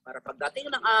mabuti para pagdating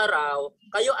ng araw,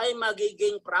 kayo ay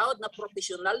magiging proud na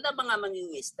profesional na mga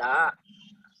mangingisda.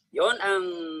 Yon ang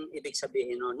ibig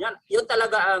sabihin nun. Yun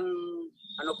talaga ang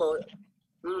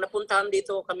nung napuntahan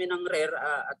dito kami ng RARE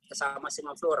at kasama si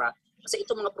Ma'am Flora, kasi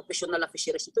itong mga professional na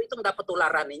fisheries, itong dapat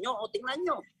tularan ninyo. O tingnan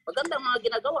nyo, magandang mga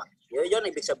ginagawa. Yun ang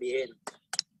ibig sabihin.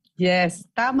 Yes,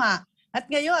 tama. At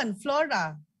ngayon,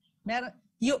 Flora,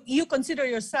 you consider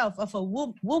yourself of a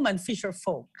woman fisher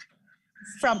folk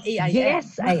from AIM.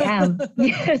 Yes, I am.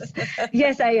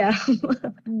 Yes, I am.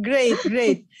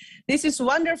 Great. This is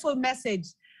wonderful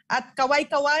message. At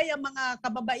kaway-kaway ang mga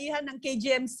kababaihan ng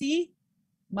KGMC.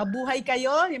 Mabuhay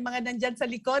kayo, yung mga nandyan sa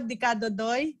likod, di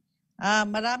Kadodoy.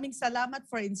 Maraming salamat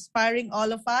for inspiring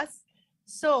all of us.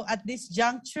 So at this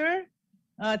juncture,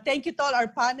 thank you to all our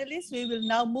panelists. We will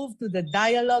now move to the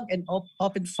dialogue and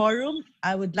open forum.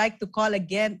 I would like to call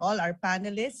again all our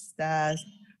panelists,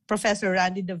 Professor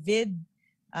Randy David,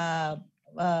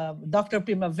 Dr.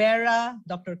 Primavera,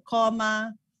 Dr.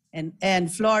 Coma, and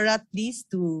Flora, please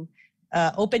to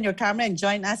open your camera and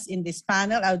join us in this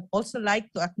panel. I would also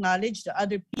like to acknowledge the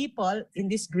other people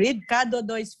in this grid,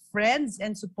 Kadodoy's friends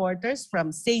and supporters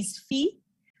from SACE-FI,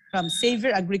 from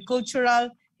Savior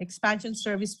Agricultural Expansion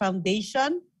Service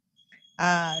Foundation,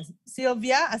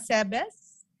 Sylvia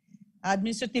Acebes,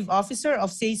 Administrative Officer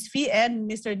of SACE-FI,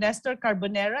 and Mr. Nestor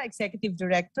Carbonera, Executive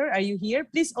Director. Are you here?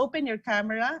 Please open your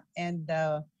camera and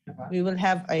we will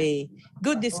have a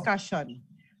good discussion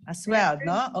as well,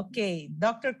 no? Okay.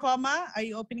 Dr. Coma, are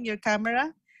you opening your camera?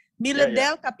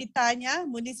 Miladel Capitania,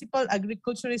 Municipal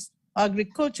Agriculturist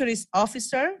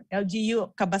Officer, LGU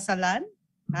Cabasalan.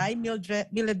 Hi,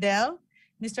 Miladel.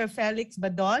 Mr. Felix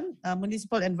Badon,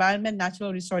 Municipal Environment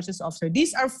Natural Resources Officer.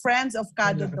 These are friends of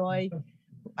Kadodoy,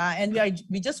 and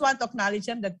we just want to acknowledge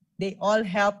them that they all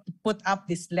helped put up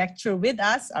this lecture with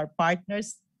us, our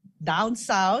partners down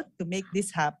south, to make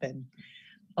this happen.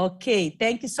 Okay,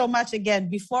 thank you so much again.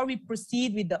 Before we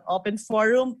proceed with the open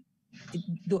forum,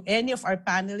 do any of our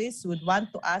panelists would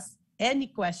want to ask any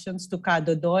questions to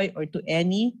Kadodoy or to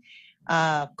any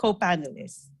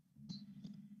co-panelists?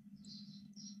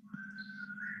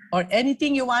 Or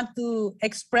anything you want to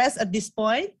express at this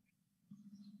point?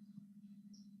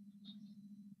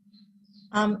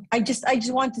 I just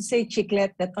want to say,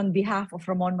 Chiclet, that on behalf of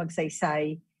Ramon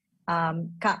Magsaysay,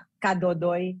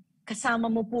 Kadodoy,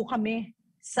 kasama mo po kami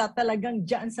sa talagang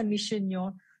dyan sa mission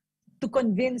nyo to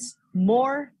convince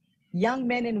more young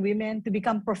men and women to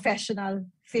become professional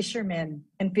fishermen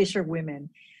and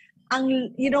fisherwomen.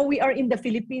 We are in the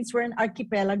Philippines, we're an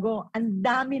archipelago. Ang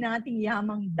dami nating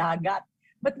yamang dagat.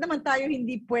 But naman tayo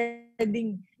hindi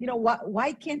pwedeng, why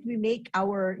can't we make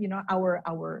our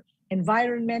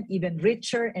environment even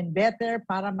richer and better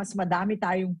para mas madami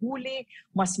tayong huli,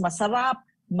 mas masarap,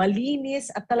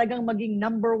 malinis, at talagang maging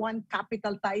 #1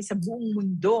 capital tayo sa buong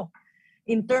mundo.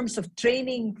 in terms of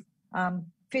training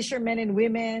fishermen and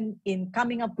women in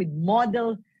coming up with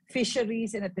model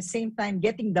fisheries, and at the same time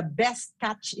getting the best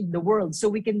catch in the world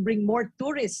so we can bring more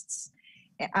tourists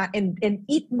and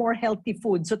eat more healthy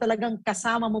food. So talagang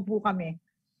kasama mo po kami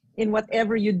in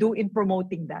whatever you do in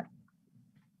promoting that.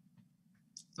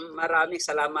 Maraming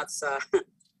salamat sa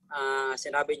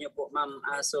sinabi niyo po, Ma'am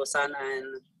Susan,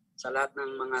 and sa lahat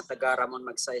ng mga taga Ramon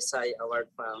Magsaysay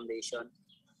Award Foundation.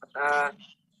 At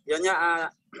yun nga,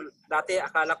 dati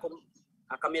akala ko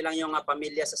kami lang yung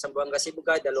pamilya sa Zamboanga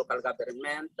Sibugay, the local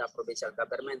government, the provincial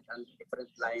government, and different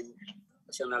line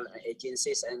national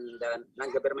agencies and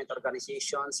non-government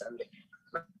organizations, and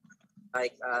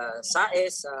like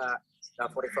SAES, the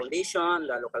Forest Foundation,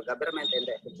 the local government, and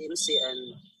the agency,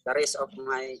 and the rest of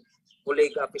my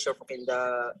colleague fisherfolk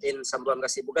in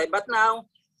Zamboanga Sibugay. But now,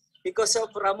 because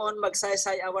of Ramon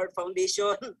Magsaysay Award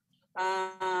Foundation,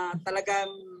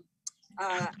 talagang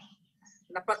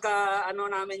napaka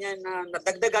namin yan,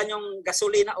 nadagdagan yung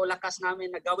gasolina o lakas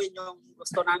namin na gawin yung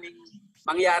gusto naming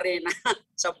mangyari na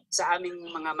sa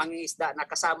aming mga mangingisda na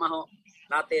kasama ho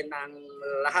natin ang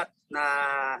lahat na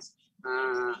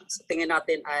sa tingin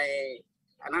natin ay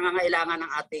nangangailangan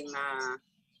ng ating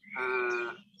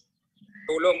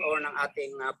tulong o ng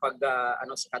ating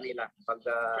sa kanila,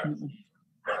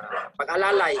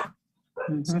 pag-alalay.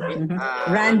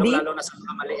 Randy? Lalo na sa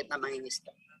mga maliit na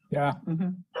mangingisda. Yeah.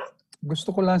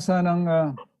 Gusto ko lang sanang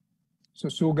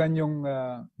susugan yung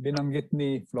binanggit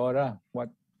ni Flora.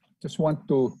 Just want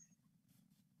to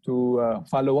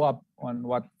follow up on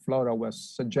what Flora was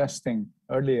suggesting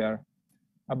earlier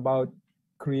about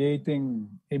creating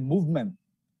a movement,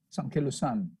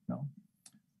 Sangkilusan,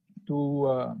 to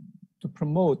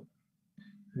promote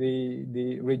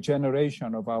the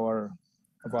regeneration of our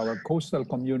coastal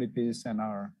communities and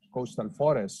our coastal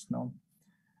forests.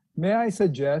 May I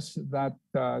suggest that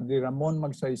the Ramon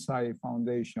Magsaysay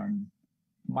Foundation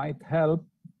might help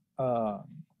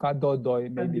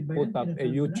Kadodoy maybe put up a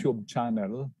YouTube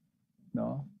channel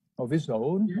of his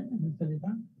own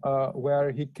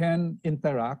where he can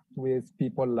interact with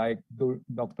people like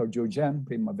Dr. Jurgen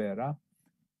Primavera,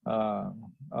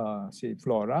 si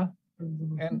Flora,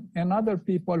 and other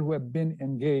people who have been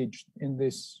engaged in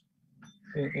this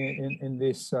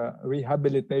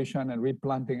rehabilitation and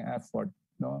replanting effort.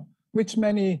 Which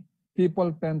many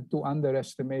people tend to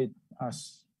underestimate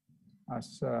as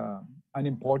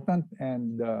unimportant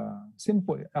and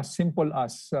simple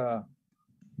as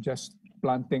just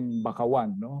planting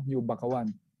bakawan, new bakawan.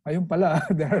 Ayun pala,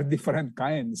 there are different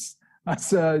kinds.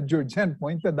 As Jurgen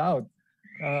pointed out,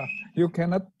 you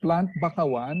cannot plant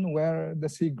bakawan where the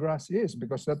seagrass is,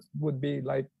 because that would be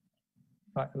like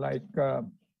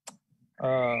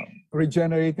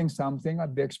regenerating something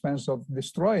at the expense of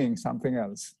destroying something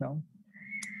else.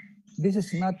 This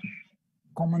is not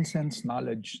common sense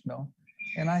knowledge.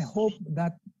 And I hope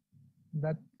that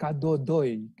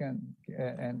Kadodoy can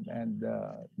and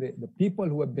the people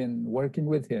who have been working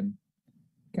with him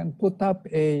can put up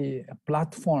a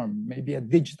platform, maybe a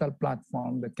digital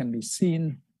platform that can be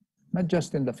seen not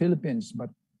just in the Philippines but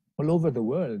all over the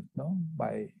world,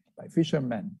 by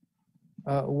fishermen.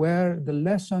 Where the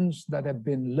lessons that have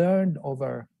been learned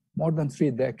over more than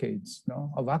 3 decades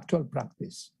of actual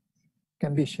practice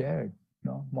can be shared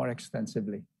more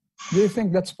extensively. Do you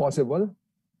think that's possible?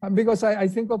 Because I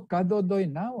think of Kadodoy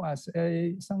now as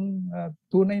isang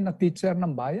tunay na teacher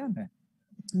ng bayan.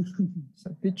 It's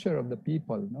a teacher of the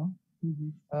people.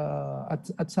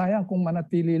 At sayang kung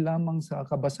manatili lamang sa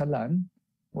kabasalan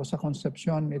o sa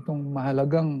konsepsyon itong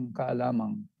mahalagang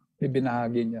kaalamang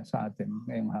ibinahagi niya sa atin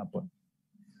ngayong hapon.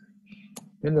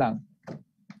 Yun lang.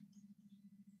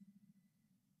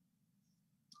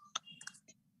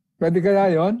 Pwede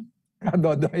kaya yun?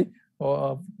 Kadodoy?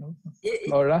 O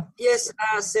Flora? Yes,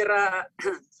 Sir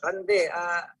Randy.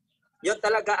 Yun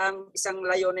talaga ang isang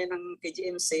layunin ng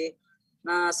KGMC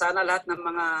na sana lahat ng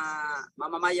mga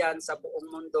mamamayan sa buong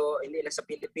mundo, hindi lang sa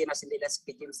Pilipinas, hindi lang sa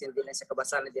KGMC, hindi lang sa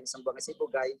Kabasalan, hindi lang sa Zamboanga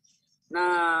Sibugay, na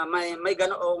may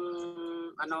ganoong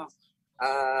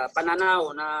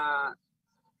pananaw na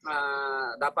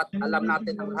dapat alam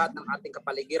natin ang lahat ng ating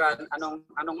kapaligiran,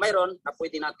 anong mayroon na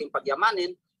pwede nating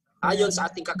pagyamanin ayon sa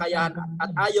ating kakayahan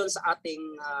at ayon sa ating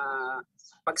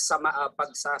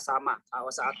pagsasama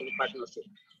o sa ating partnership.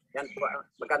 Yan po,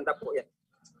 maganda po yan.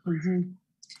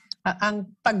 Ang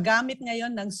paggamit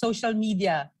ngayon ng social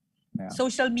media. Yeah.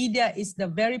 Social media is the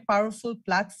very powerful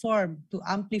platform to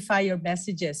amplify your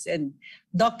messages. And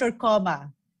Dr.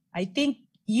 Coma, I think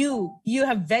you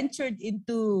have ventured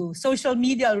into social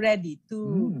media already.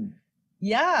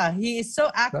 Yeah, he is so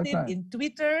active in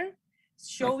Twitter.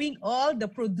 showing all the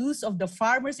produce of the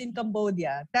farmers in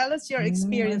Cambodia. Tell us your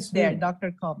experience there,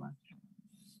 Dr. Coma.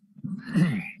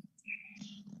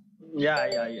 Yeah,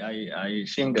 I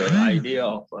think the idea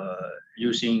of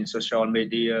using social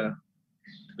media,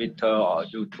 Twitter or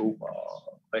YouTube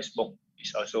or Facebook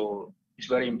is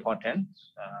very important.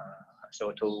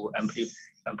 So to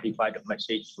amplify the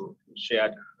message, to share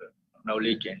the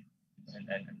knowledge and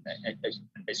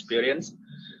experience,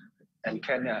 and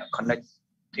can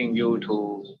connecting you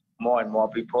to more and more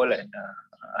people and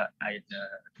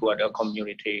to other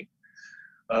community.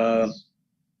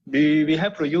 We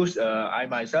have produced, I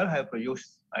myself have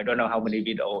produced, I don't know how many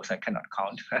videos, I cannot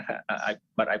count,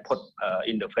 but I put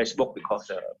in the Facebook because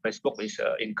Facebook is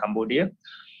in Cambodia.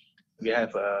 We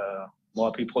have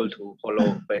more people to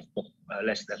follow Facebook,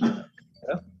 less than.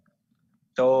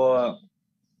 So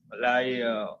like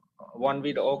one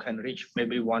video can reach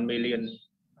maybe 1 million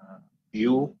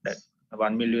view, that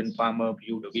 1 million farmer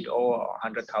view the video, or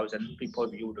 100,000 people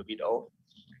view the video.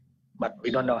 But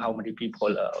we don't know how many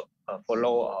people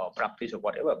follow or practice or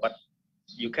whatever. But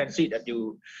you can see that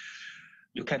you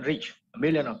can reach 1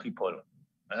 million of people.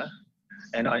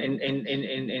 And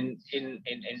in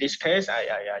this case,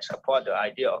 I support the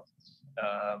idea of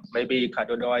maybe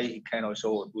Kadodoi can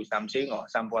also do something, or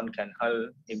someone can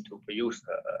help him to produce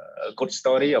a good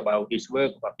story about his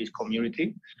work, about his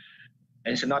community.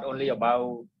 And it's not only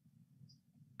about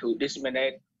to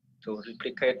disseminate, to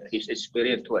replicate his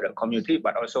experience to other community,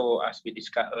 but also, as we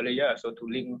discussed earlier, so to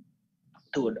link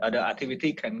to other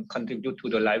activity can contribute to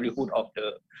the livelihood of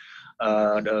the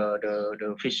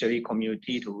fishery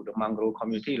community, to the mangrove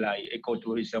community, like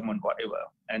ecotourism and whatever.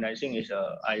 And I think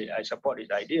I support this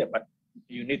idea, but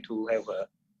you need to have a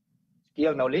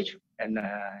skill knowledge, and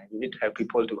you need to have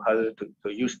people to help to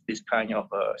use this kind of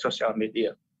social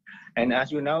media. And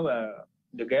as you know,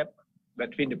 the gap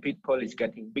between the people is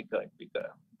getting bigger and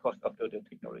bigger because of the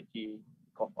technology,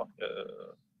 because of the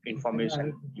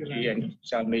information and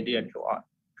social media and so on.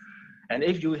 And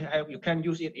if you can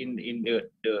use it in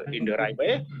the right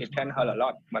way, it can help a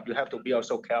lot. But you have to be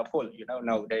also careful,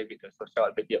 nowadays with the social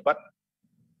media. But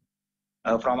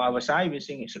from our side, we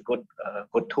think it's a good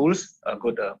tools, a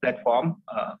good platform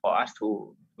for us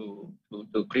to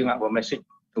bring our message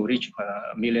to reach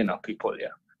 1 million of people.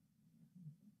 Yeah.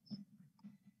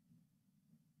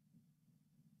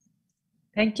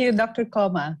 Thank you, Dr.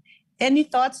 Coma. Any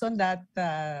thoughts on that?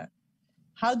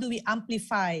 How do we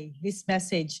amplify this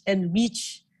message and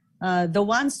reach the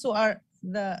ones who are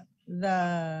the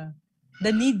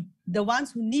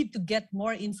ones who need to get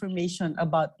more information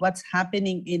about what's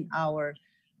happening in our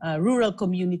rural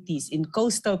communities, in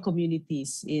coastal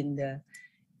communities, and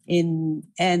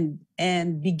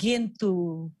begin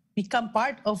to become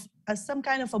part of some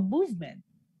kind of a movement?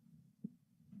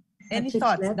 Any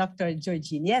thoughts, Dr.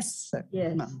 Georgine? Yes, sir.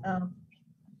 Yes.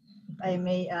 I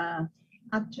may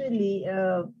actually,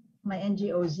 my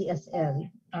NGO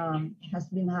ZSL has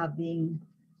been having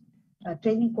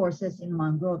training courses in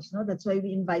mangroves. No, that's why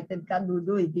we invited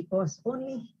Kadudoy, because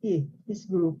only his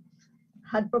group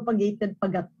had propagated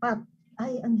pagatpat.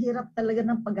 Ay, ang hirap talaga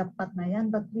ng pagatpat na yan,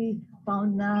 but we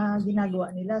found na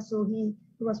ginagawa nila. So he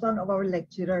was one of our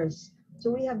lecturers.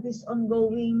 So we have this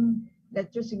ongoing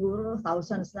lecture, siguro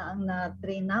thousands na ang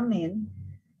na-train namin.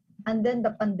 And then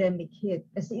the pandemic hit.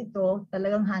 Kasi ito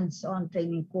talagang hands-on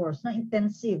training course na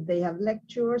intensive. They have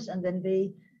lectures, and then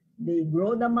they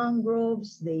grow the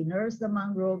mangroves, they nurse the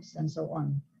mangroves, and so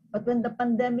on. But when the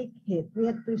pandemic hit, we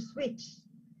had to switch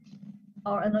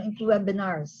into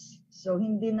webinars. So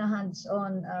hindi na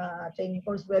hands-on training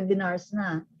course, webinars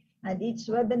na. And each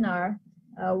webinar,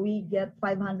 we get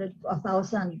 500 to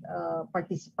 1,000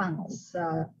 participants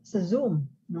sa Zoom,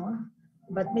 no?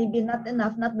 But maybe not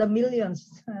enough, not the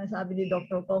millions, sabi ni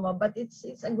Dr. Coma, but it's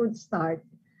a good start.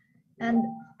 And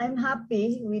I'm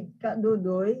happy with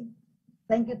Kadudoy.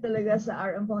 Thank you talaga sa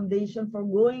RM Foundation for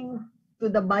going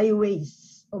to the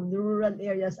byways of the rural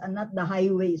areas and not the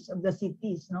highways of the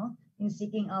cities, no? In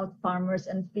seeking out farmers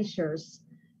and fishers.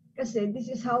 Kasi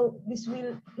this is how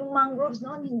yung mangroves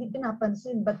noon hindi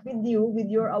pinapansin, but with you,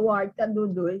 with your award,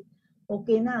 Kadudoy,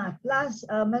 okay na. Plus,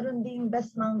 meron ding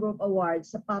Best Mangrove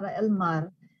Awards sa Para El Mar,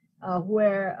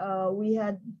 where we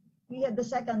had the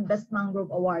second Best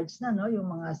Mangrove Awards na, no?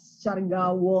 Yung mga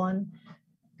Siargawon.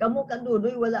 Kamu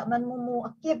Kadudoy, wala man mo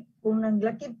akip. Kung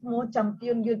nanglakip mo,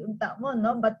 champion yun unta mo,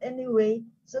 no? But anyway,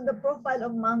 so the profile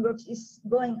of mangroves is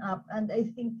going up, and I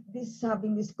think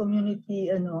having this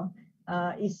community,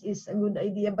 is a good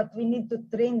idea. But we need to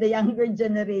train the younger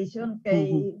generation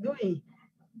kay Duy.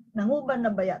 Nanguban na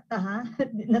bayata, ha?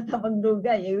 Di na ta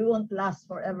magdugay. We won't last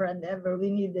forever and ever. We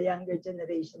need the younger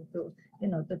generation to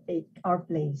take our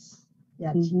place.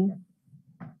 Yeah,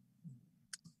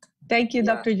 Thank you,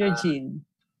 Yeah, Dr. Georgine.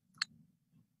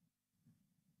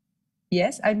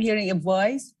 Yes, I'm hearing a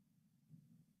voice.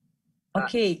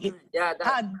 Okay. yeah,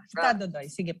 Kadodoy,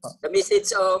 sige po. the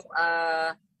message of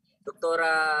Dr.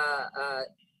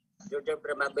 Georgia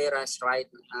Primavera is right.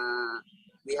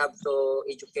 We have to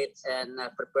educate and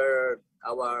prepare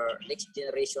our next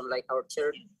generation, like our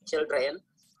children,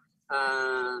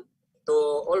 to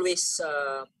always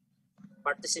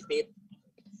participate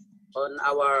on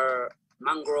our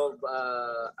mangrove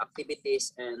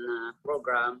activities and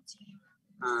programs,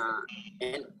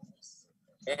 and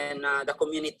the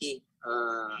community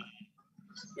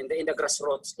in the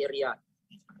grassroots area.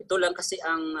 Ito lang kasi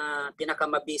ang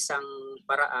pinakamabisang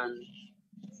paraan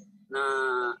na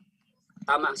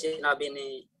tama ang sinabi ni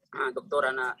doktora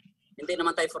na hindi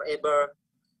naman tayo forever,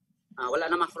 wala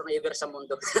naman forever sa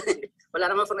mundo. Wala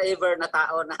naman forever na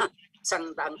tao na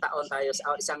 100 taon tayo,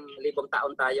 1,000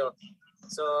 taon tayo.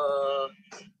 So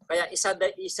kaya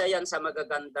isa yan sa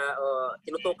magaganda,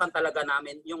 tinutukan talaga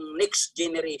namin yung next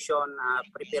generation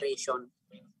preparation.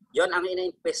 Yon ang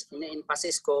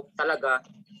ina-emphasize ko talaga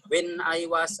when I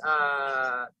was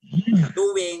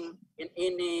doing in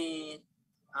any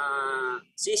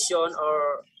session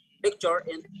or lecture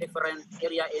in different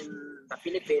area in the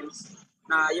Philippines,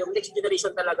 na yung next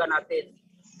generation talaga natin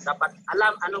dapat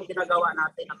alam anong ginagawa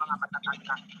natin ng mga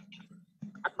matatanda.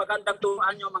 At magandang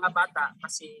turuan yung mga bata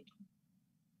kasi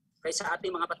kaysa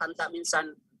ating mga patanda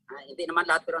minsan, hindi naman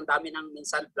lahat pero ang dami ng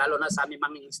minsan, lalo na sa aming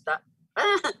mangingisda.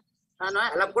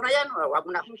 Alam ko na yan, wag mo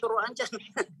na akong turuan dyan.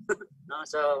 No,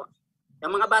 so,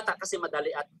 yung mga bata kasi madali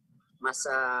at mas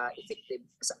effective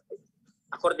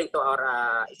according to our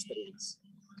experience.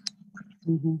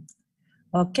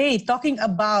 Okay, talking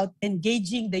about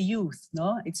engaging the youth,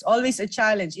 no? It's always a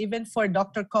challenge, even for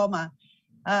Dr. Coma,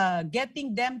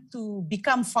 getting them to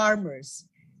become farmers.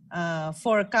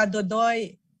 For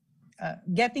Kadodoy,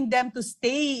 getting them to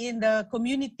stay in the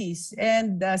communities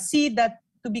and see that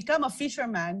to become a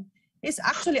fisherman is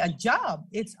actually a job.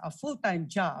 It's a full-time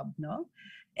job, no?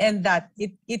 And that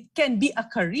it can be a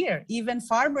career. Even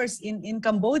farmers in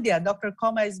Cambodia, Dr.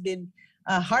 Coma has been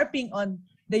harping on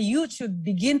the youth should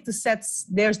begin to set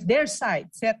their sight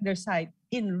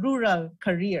in rural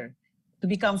career to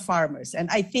become farmers. And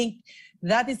I think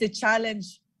that is the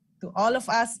challenge to all of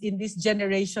us in this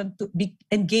generation to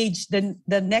engage the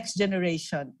next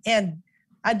generation. And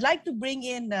I'd like to bring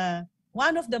in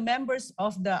one of the members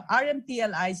of the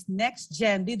RMTLI's Next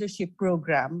Gen Leadership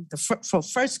Program, for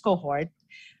first cohort.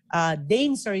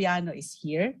 Dane Soriano is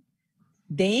here.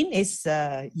 Dane is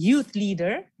a youth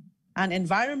leader, an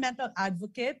environmental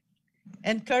advocate,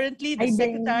 and currently the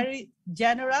Secretary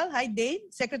General, hi Dane,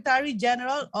 Secretary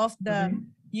General of the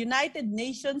United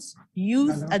Nations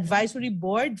Youth Advisory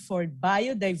Board for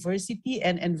Biodiversity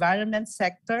and Environment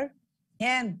Sector,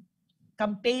 and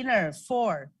campaigner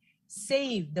for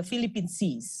Save the Philippine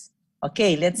Seas.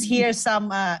 Okay, let's hear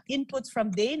some inputs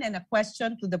from Dane and a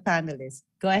question to the panelists.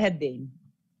 Go ahead, Dane.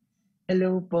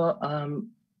 Hello po.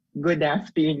 Good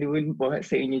afternoon po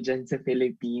sa inyo dyan sa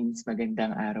Philippines.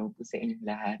 Magandang araw po sa inyong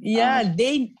lahat. Yeah,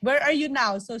 Dane, where are you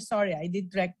now? So sorry, I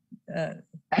did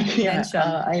mention.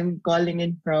 I'm calling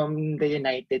in from the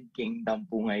United Kingdom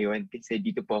po ngayon kasi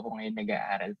dito po ako ngayon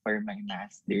nag-aaral for my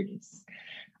master's.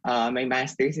 My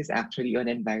master's is actually on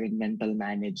environmental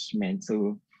management.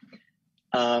 So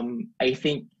I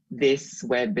think this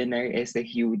webinar is a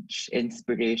huge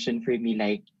inspiration for me,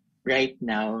 like right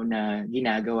now na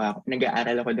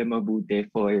nag-aaral ako na mabuti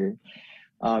for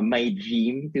my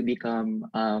dream to become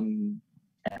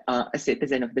a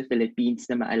citizen of the Philippines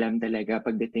na maalam talaga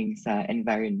pagdating sa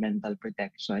environmental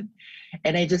protection.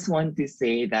 And I just want to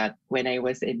say that when I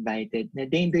was invited, na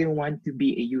Dane, do you want to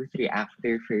be a youth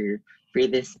reactor for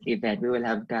this event? We will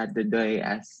have Kadodoy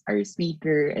as our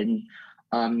speaker and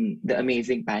the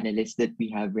amazing panelists that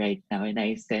we have right now. And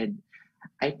I said,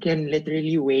 I can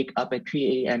literally wake up at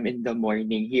 3 a.m. in the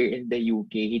morning here in the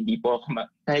UK. Hindi po ako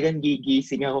talagang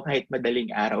gigising ako kahit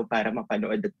madaling araw para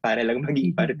mapanood at para lang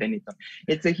maging parte nito.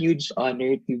 It's a huge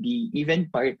honor to be even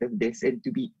part of this and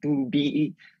to be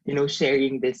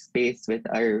sharing this space with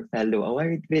our fellow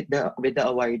with the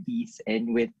awardees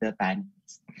and with the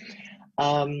panelists.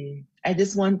 I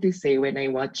just want to say when I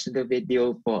watched the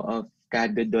video po of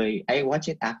Kadodoy, I watched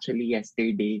it actually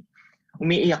yesterday.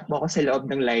 Umiiyak po ako sa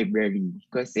loob ng library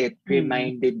because it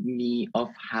reminded me of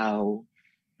how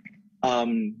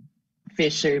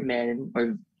fishermen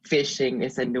or fishing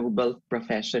is a noble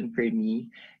profession for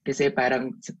me. Kasi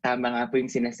parang tama nga po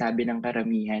yung sinasabi ng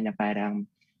karamihan na parang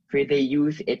for the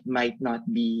youth, it might not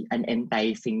be an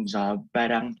enticing job.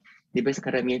 Parang Di ba sa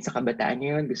karamihan sa kabataan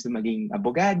ngayon, gusto maging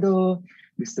abogado,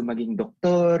 gusto maging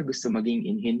doktor, gusto maging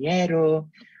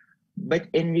inhinyero. But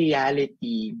in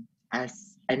reality,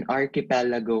 as an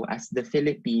archipelago, as the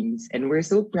Philippines, and we're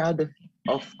so proud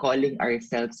of calling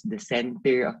ourselves the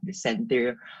center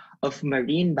of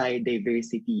marine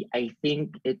biodiversity, I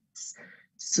think it's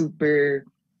super,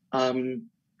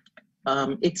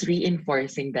 it's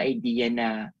reinforcing the idea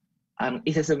na ang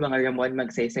isa sa mga Ramon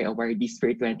Magsaysay Awardees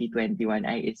for 2021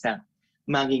 ay isang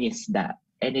mangingisda.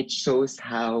 And it shows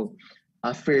how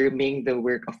affirming the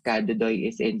work of Kadodoy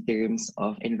is in terms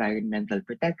of environmental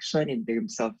protection, in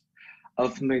terms of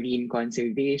marine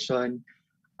conservation.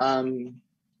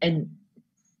 And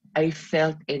I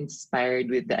felt inspired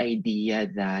with the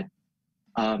idea that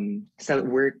sa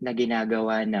work na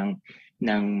ginagawa ng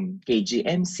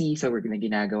KGMC, sa work na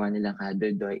ginagawa nila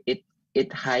Kadodoy, it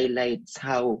highlights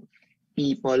how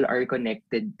people are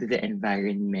connected to the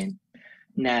environment,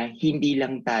 na hindi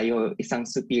lang tayo isang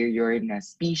superior na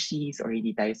species or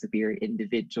hindi tayo superior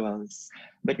individuals,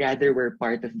 but rather we're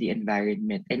part of the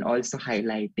environment, and also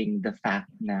highlighting the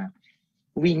fact na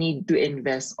we need to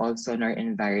invest also in our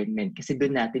environment kasi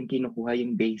doon natin kinukuha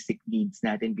yung basic needs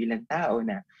natin bilang tao,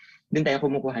 na doon tayo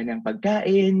kumukuha ng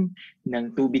pagkain, ng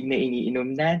tubig na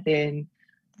iniinom natin.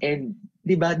 And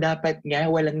di ba dapat nga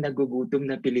walang nagugutom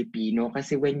na Pilipino,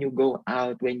 kasi when you go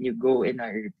out, when you go in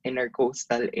our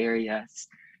coastal areas,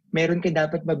 meron ka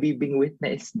dapat mabibingwit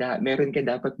na isda, meron ka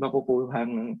dapat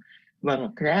makukuhang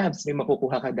mga crabs, may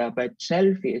makukuha ka dapat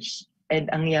shellfish, and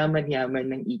ang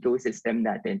yaman-yaman ng ecosystem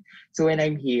natin. So when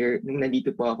I'm here, nung nandito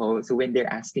po ako, so when they're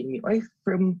asking me, "Oy,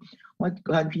 from what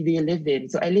country do you live in?"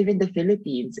 So I live in the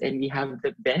Philippines, and we have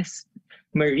the best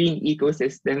marine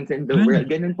ecosystems in the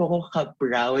world. Ganun po ako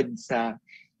ka-proud sa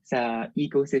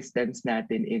ecosystems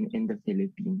natin in the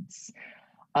Philippines.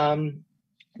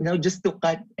 Now, just to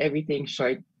cut everything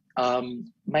short,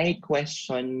 my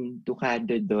question to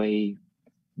Kadodoy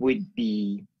would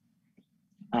be,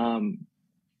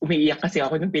 umiiyak kasi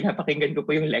ako nung pinapakinggan ko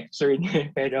po yung lecture niya.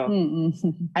 Pero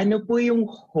ano po yung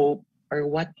hope, or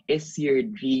what is your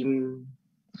dream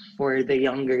for the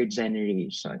younger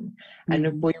generation?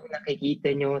 Ano po yung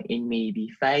nakikita nyo in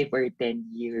maybe 5 or 10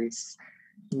 years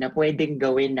na pwedeng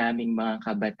gawin naming mga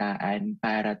kabataan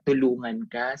para tulungan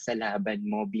ka sa laban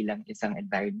mo bilang isang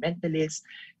environmentalist,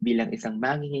 bilang isang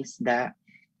mangingisda?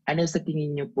 Ano sa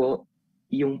tingin nyo po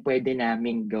yung pwede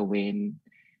naming gawin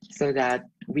so that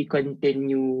we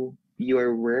continue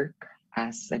your work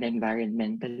as an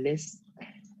environmentalist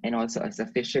and also as a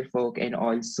fisherfolk, and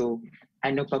also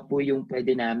ano pa po yung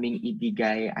pwede naming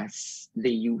ibigay as the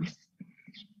youth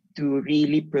to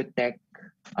really protect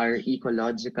our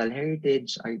ecological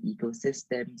heritage, our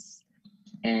ecosystems,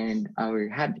 and our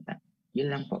habitat.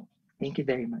 Yun lang po. Thank you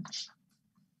very much.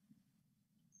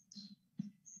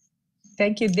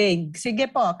 Thank you, Ding. Sige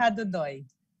po, Kadodoy.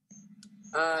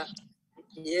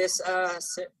 Yes,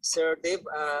 Sir Dave,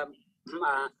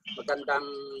 magandang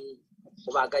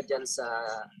umaga dyan sa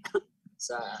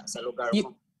lugar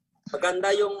mo.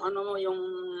 Maganda yung yung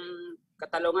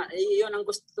katalungan. Yun ang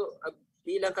gusto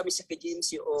bilang kami sa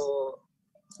KGMC o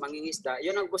mangingisda.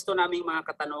 Yun ang gusto naming mga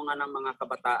katanungan ng mga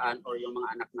kabataan o yung mga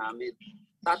anak namin.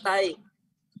 Tatay,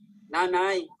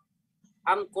 nanay,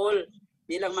 uncle,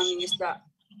 bilang mangingisda,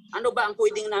 ano ba ang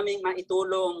pwedeng naming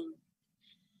maitulong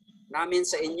namin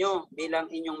sa inyo bilang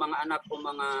inyong mga anak o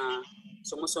mga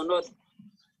sumusunod?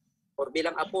 Or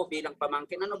bilang apo, bilang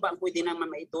pamangkin, ano ba ang pwede naman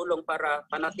maitulong para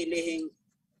panatilihing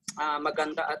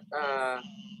maganda at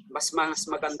mas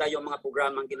maganda yung mga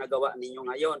programang ginagawa ninyo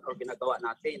ngayon o ginagawa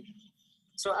natin?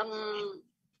 So ang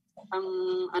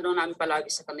ano namin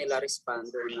palagi sa kanila,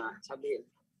 responder, na sabihin,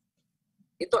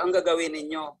 ito ang gagawin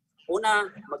ninyo. Una,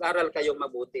 mag-aral kayong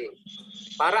mabuti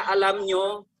para alam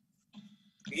nyo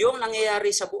yung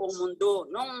nangyayari sa buong mundo,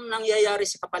 nung nangyayari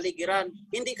sa kapaligiran.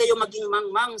 Hindi kayo maging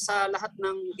mangmang sa lahat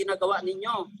ng ginagawa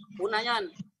ninyo. Una yan,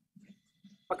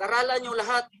 pag-aralan nyo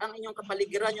lahat ang inyong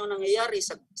kapaligiran, yung nangyayari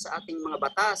sa ating mga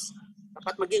batas.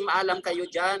 Dapat maging maalam kayo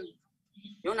dyan.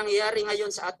 Yung nangyayari ngayon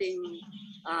sa ating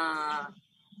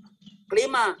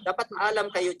klima, dapat maalam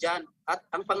kayo dyan. At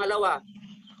ang pangalawa,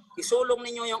 isulong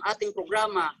ninyo yung ating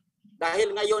programa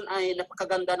dahil ngayon ay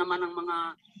napakaganda naman ng mga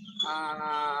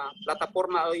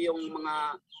plataforma o yung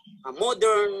mga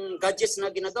modern gadgets na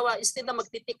ginagawa. Instead na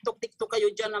magti-TikTok kayo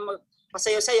dyan na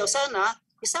magpasayo-sayo, sana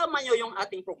isama nyo yung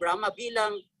ating programa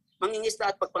bilang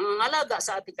mangingisda at pagpangangalaga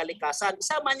sa ating kalikasan.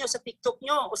 Isama nyo sa TikTok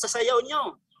nyo o sa sayaw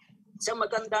nyo. Isang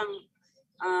magandang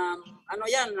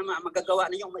yan na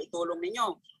magagawa ninyo, maitulong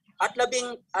ninyo. At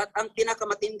ang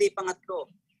pinakamatindi,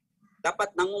 pangatlo,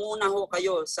 dapat nangunguna ho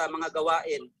kayo sa mga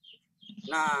gawain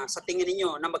na sa tingin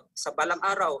ninyo na sa balang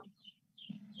araw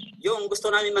Yung gusto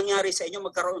namin mangyari sa inyo,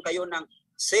 magkaroon kayo ng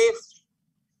safe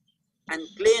and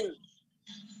clean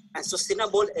and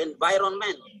sustainable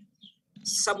environment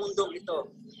sa mundong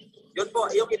ito. Yun po,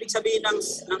 yung ibig sabihin ng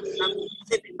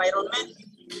safe environment,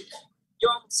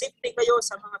 yung safety kayo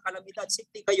sa mga kalamidad,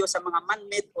 safety kayo sa mga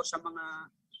man-made o sa mga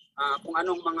kung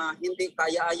anong mga hindi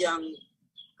kaya-ayang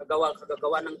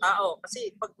kagagawa ng tao.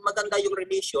 Kasi pag maganda yung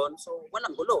relation, so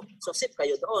walang gulo. So safe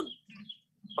kayo doon.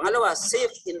 Pangalawa,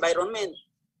 safe environment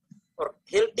or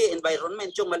healthy environment.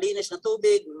 Yung malinis na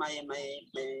tubig, may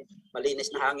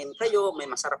malinis na hangin kayo, may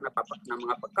masarap na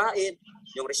mga pagkain,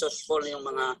 yung resourceful, yung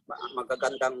mga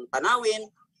magagandang tanawin.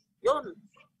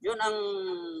 Yun ang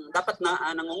dapat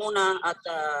na nangunguna at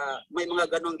may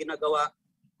mga ganong ginagawa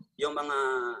yung mga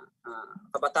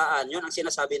kabataan. Yun ang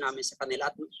sinasabi namin sa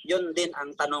kanila. At yun din ang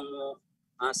tanong mo,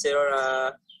 Sir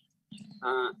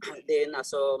din.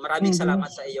 So maraming salamat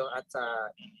sa iyo at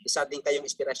isa din kayong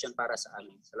inspirasyon para sa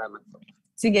amin. Salamat po.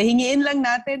 Sige, hingiin lang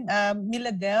natin,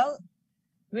 Miladel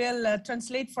will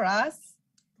translate for us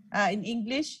in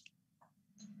English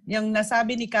yung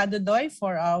nasabi ni Kadodoy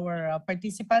for our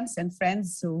participants and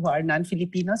friends who are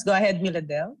non-Filipinos. Go ahead,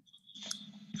 Miladel.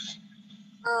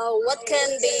 What can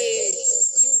the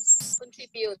youth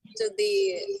contribute to the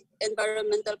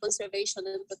environmental conservation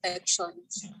and protection?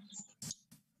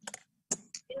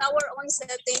 In our own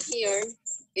setting here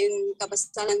in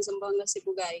Kabastalan, Zamboanga,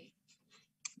 Sibugay,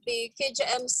 the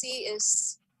KJMC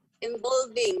is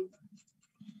involving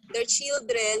their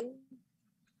children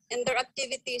and their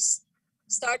activities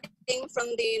starting from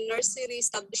the nursery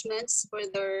establishments for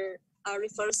their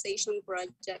reforestation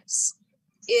projects.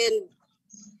 And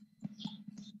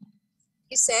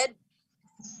he said,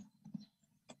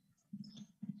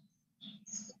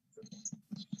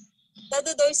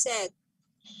 Tadudoy said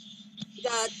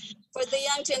that for the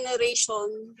young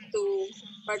generation to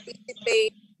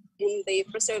participate in the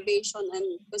preservation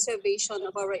and conservation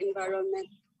of our environment,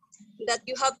 that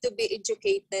you have to be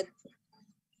educated,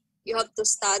 you have to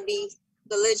study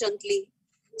diligently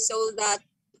so that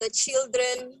the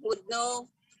children would know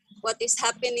what is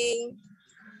happening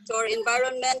to our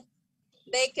environment.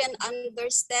 They can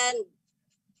understand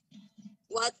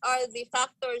what are the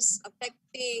factors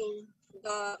affecting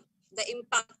the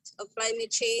impact of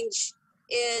climate change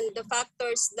and the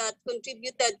factors that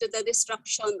contributed to the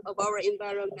destruction of our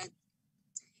environment.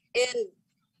 And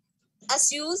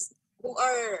as youth who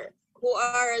are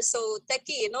so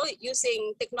techy,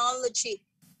 using technology,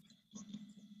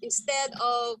 instead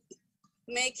of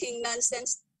making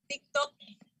nonsense TikTok,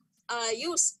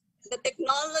 use the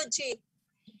technology,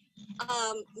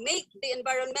 make the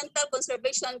environmental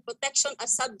conservation and protection a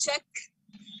subject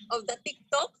of the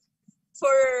TikTok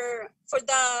for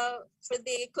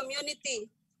the community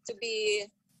to be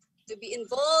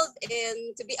involved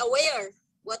and to be aware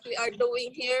what we are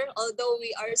doing here, although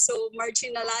we are so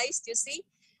marginalized, you see.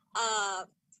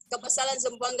 Kapasalan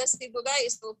Zamboanga Sibugay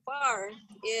is so far,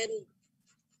 and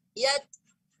yet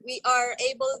we are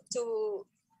able to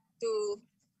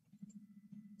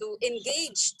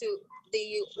engage to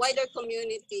the wider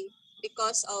community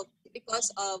because of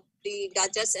the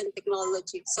gadgets and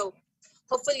technology. So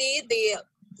hopefully the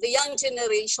young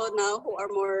generation now who are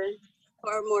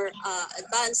more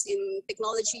advanced in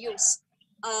technology use,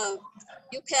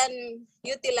 you can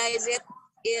utilize it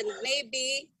and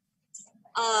maybe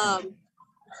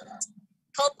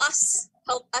help us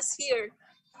here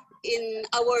in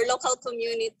our local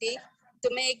community to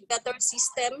make better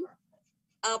system,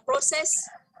 process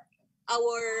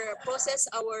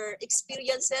our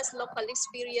experiences, local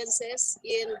experiences,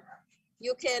 and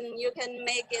you can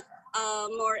make it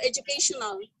more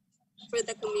educational for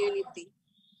the community.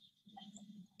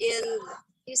 And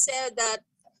he said that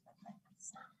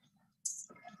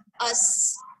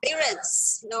as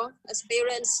parents,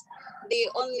 we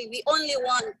only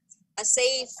want a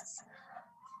safe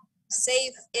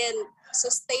and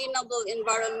sustainable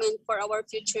environment for our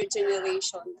future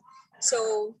generation.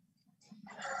 So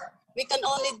we can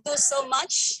only do so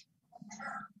much.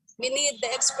 We need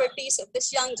the expertise of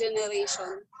this young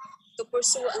generation to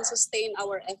pursue and sustain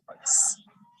our efforts.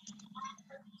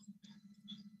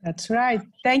 That's right.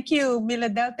 Thank you,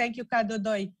 Miladel. Thank you,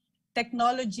 Kadodoy.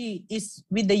 Technology is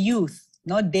with the youth,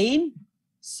 no, Dane?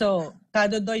 So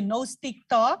Kadodoy knows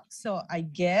TikTok. So I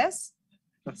guess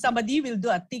somebody will do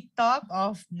a TikTok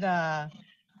of the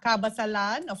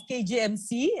Kabasalan of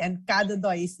KGMC, and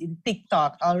Kadodoy is in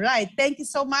TikTok. All right. Thank you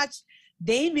so much,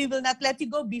 Dane. We will not let you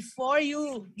go before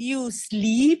you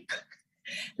sleep.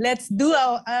 Let's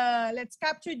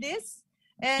capture this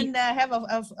and have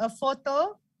a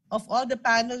photo of all the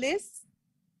panelists.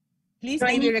 Please,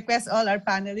 may we request all our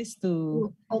panelists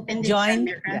to open the join.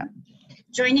 camera. Yeah.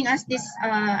 Joining us this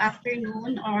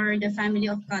afternoon are the family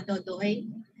of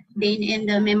Kadodoy, Dane, and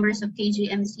the members of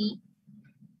KGMC.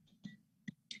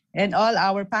 And all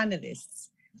our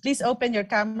panelists. Please open your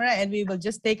camera and we will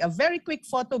just take a very quick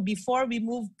photo before we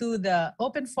move to the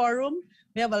open forum.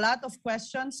 We have a lot of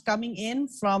questions coming in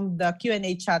from the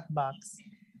Q&A chat box.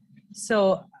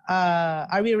 So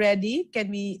are we ready?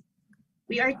 Can we?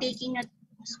 We are taking a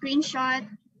screenshot.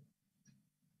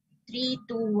 3,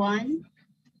 2, 1.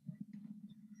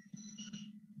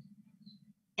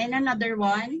 And another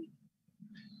one.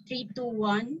 3, 2,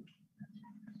 1.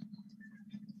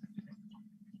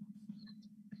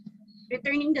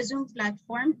 Returning the Zoom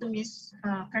platform to Ms.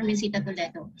 Carmencita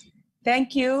Toledo.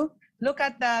 Thank you. Look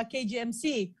at the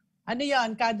KGMC. Ano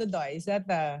yon, Kadodoy? Is that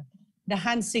the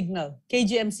hand signal?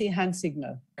 KGMC hand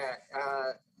signal.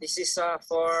 This is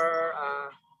for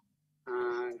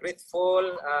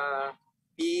grateful,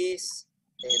 peace,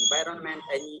 environment,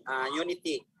 and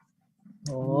unity.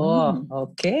 Oh,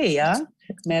 okay.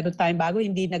 Meron tayong bago,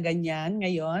 hindi na ganyan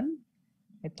ngayon.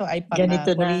 Ito ay pang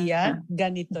Korean.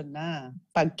 Ganito na.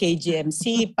 Pag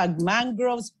KGMC, pag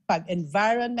mangroves, pag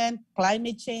environment,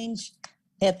 climate change,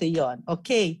 ito yon.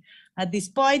 Okay. At this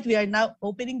point, we are now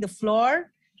opening the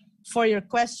floor for your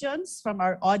questions from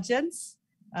our audience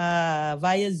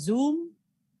via Zoom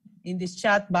in this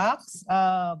chat box.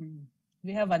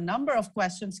 We have a number of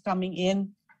questions coming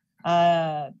in.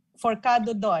 For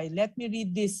Kadodoy, let me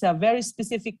read this very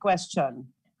specific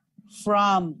question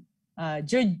from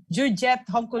Georgette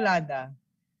Honculada.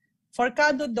 For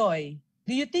Kadodoy,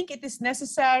 do you think it is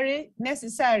necessary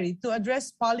to address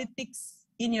politics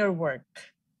in your work?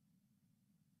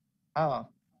 Oh.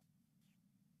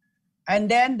 And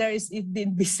then there is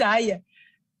in Bisaya.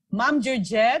 Ma'am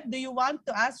Georgette, do you want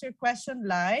to ask your question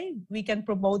live? We can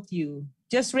promote you.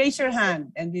 Just raise your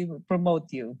hand and we will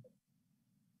promote you.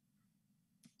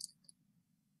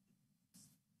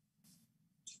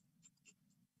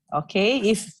 Okay,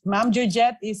 if Ma'am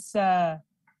Georgette is...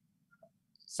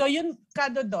 so yun,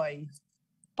 Kadodoy,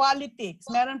 politics.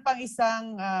 Meron pang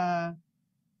isang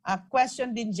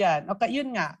question din dyan. Okay,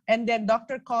 yun nga. And then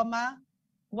Dr. Coma,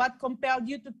 what compelled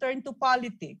you to turn to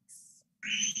politics?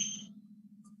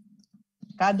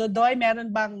 Kadodoy, meron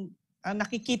bang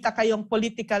nakikita kayong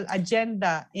political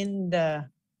agenda in the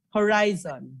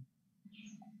horizon?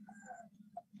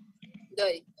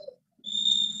 Doy.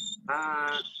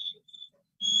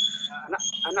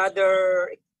 Another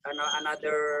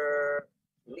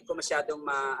hindi ko masyadong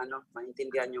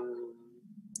maintindihan yung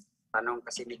tanong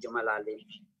kasi medyo malalim.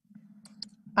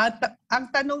 At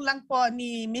ang tanong lang po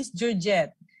ni Miss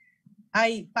Georgette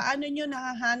ay paano nyo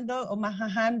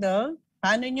mahahandle,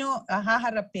 paano nyo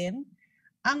haharapin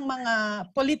ang mga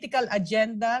political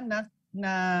agenda na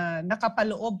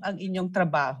nakapaloob ang inyong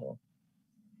trabaho?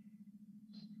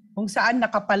 Kung saan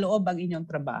nakapaloob ang inyong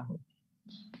trabaho?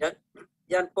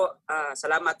 Yan po,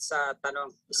 salamat sa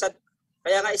tanong.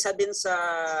 Kaya nga isa din sa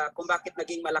kung bakit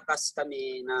naging malakas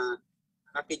kami na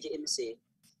PGMC.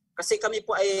 Kasi kami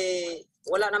po ay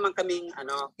wala naman kaming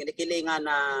kinikilingan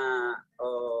na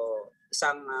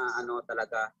isang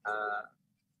talaga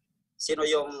sino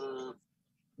yung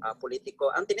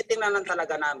politiko. Ang tinitingnan lang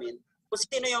talaga namin kung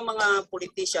sino yung mga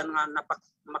politician na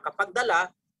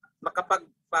makapagdala,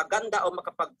 makapagpaganda o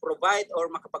makapag-provide or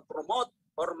makapag-promote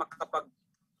or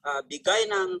bigay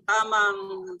ng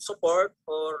tamang support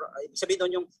or ibig sabihin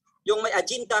doon yung may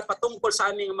agenda patungkol sa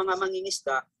aming mga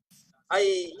mangingisda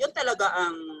ay yun talaga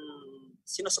ang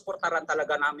sinusuportaran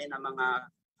talaga namin ng mga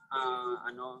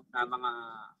na mga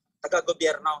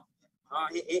taga-gobyerno.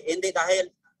 Hindi dahil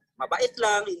mabait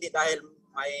lang, hindi dahil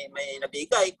may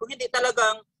nabigay, kung hindi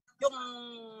talagang yung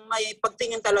may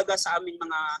pagtingin talaga sa aming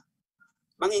mga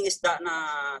mangingisda na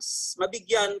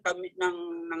mabigyan kami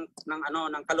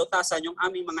ng kalutasan yung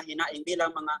aming mga hinaing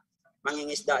bilang mga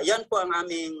mangingisda. Yan po ang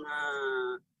aming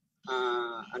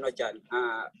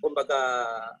kumbaga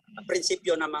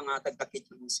prinsipyo ng mga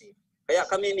taga-KGMC. Kaya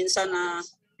kami minsan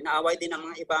inaaway din ng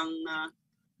mga ibang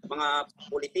mga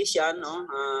politician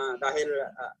dahil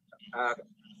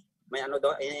may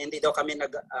hindi daw kami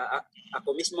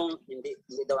ako mismo hindi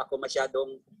daw ako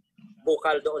masyadong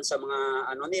bukal doon sa mga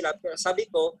nila. Pero sabi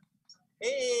ko,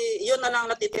 yun na lang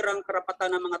natitirang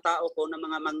karapatan ng mga tao ko, ng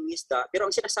mga mangingisda. Pero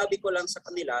ang sinasabi ko lang sa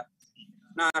kanila,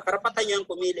 na karapatan nyo yung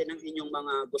pumili ng inyong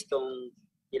mga gustong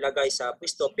ilagay sa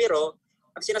pwesto. Pero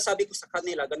ang sinasabi ko sa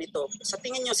kanila, ganito, sa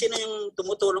tingin nyo, sino yung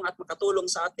tumutulong at makatulong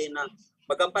sa atin na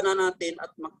magampanan natin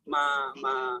at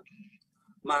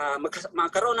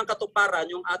magkaroon ng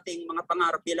katuparan yung ating mga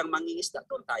pangarap bilang mangingisda,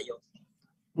 doon tayo.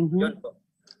 Yun po.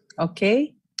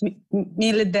 Okay.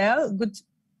 Miladel,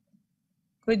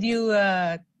 could you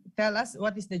tell us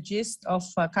what is the gist of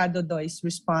Kadodoy's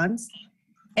response.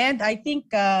 And I think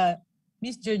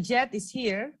Ms. Georgette is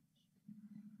here.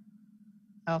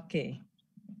 Okay.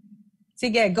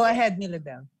 Sige, go ahead,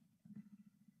 Milabel.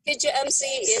 KGMC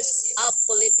is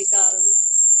apolitical.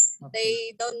 Okay. They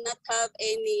do not have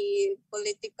any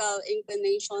political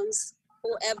inclinations.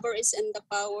 Whoever is in the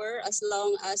power, as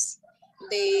long as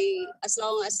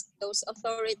those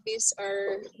authorities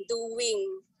are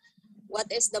doing what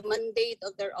is the mandate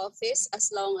of their office, as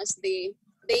long as they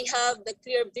have the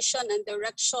clear vision and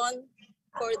direction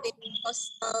for the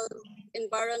coastal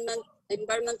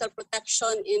environmental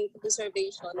protection and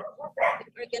conservation, the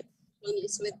organization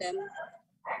is with them,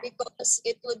 because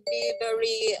it would be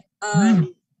very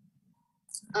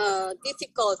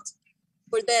difficult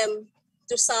for them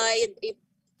to side a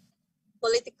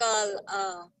political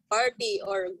party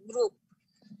or group,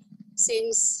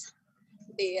 since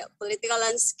the political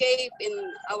landscape in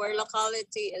our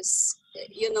locality is,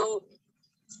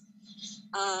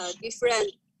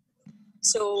 different.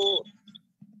 So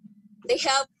they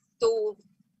have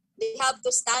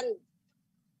to stand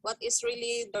what is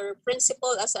really their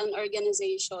principle as an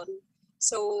organization.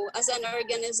 So as an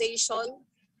organization,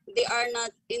 they are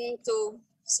not into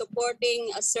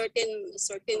supporting a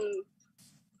certain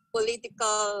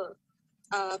political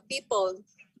people,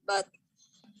 but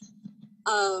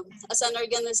as an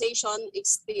organization,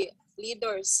 it's the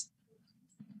leaders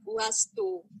who have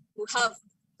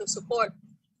to support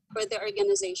for the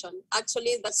organization.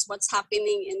 Actually, that's what's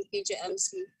happening in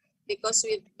KGMC, because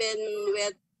we've been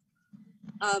with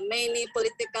many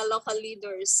political local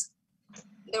leaders.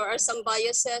 There are some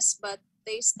biases, but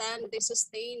they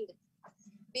sustained,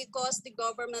 because the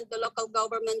local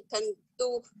government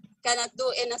cannot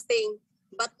do anything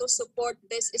but to support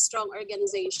this strong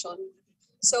organization.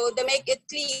 So they make it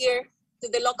clear to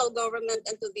the local government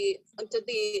and to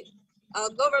the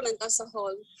government as a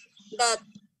whole that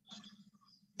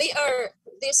they are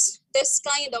this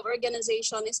kind of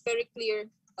organization is very clear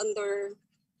on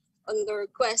their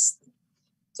quest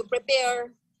to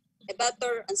prepare a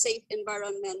better and safe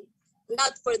environment,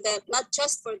 not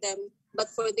just for them, but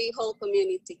for the whole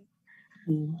community.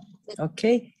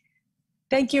 Okay.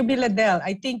 Thank you, Biladel.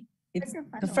 I think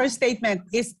the first statement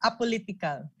is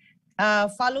apolitical.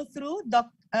 Follow through,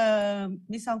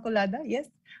 Ms. Angcolada, yes?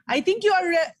 I think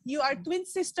you are twin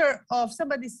sister of,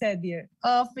 somebody said here,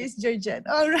 of Ms. Georgette.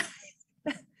 All right.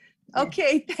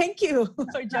 Okay, thank you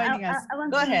for joining us.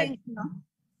 Go ahead.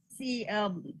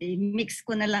 Mix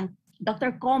ko na lang.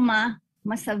 Dr. Coma,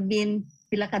 masabin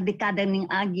pila ka dekada ning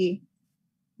agi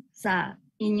sa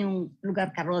inyong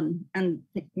lugar karon, and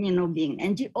being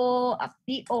NGO,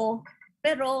 FPO,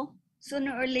 pero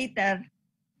sooner or later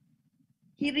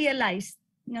he realized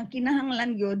nga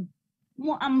kinahanglan yun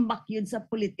mo ambak yun sa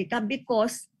politika,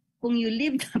 because kung you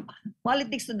leave the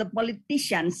politics to the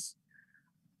politicians,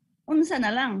 unsa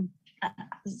na lang.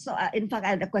 So in fact,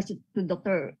 I had a question to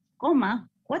Dr. Coma,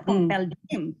 what compelled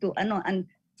him to and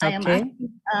I am asking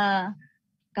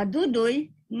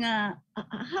Kadudoy nga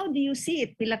how do you see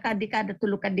it, pila ka dekada,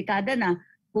 tulo ka dekada na,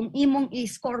 kung imong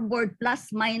i-scoreboard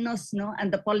plus minus, no,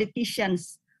 and the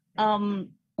politicians,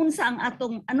 unsa ang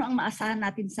ano ang maasahan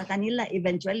natin sa kanila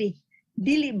eventually?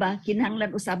 Dili ba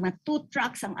kinahanglan usab nga two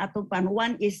tracks ang atong pan?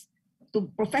 One is to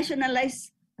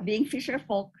professionalize being fisher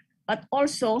folk, but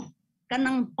also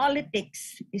kanang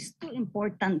politics is too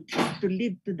important to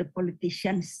leave to the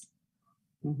politicians.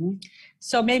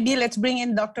 So maybe let's bring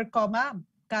in Dr. Coma,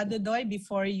 Kadodoy,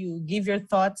 before you give your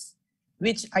thoughts,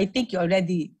 which I think you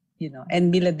already,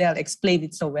 and Biladel explained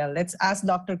it so well. Let's ask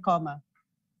Dr. Coma,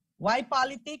 why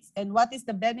politics, and what is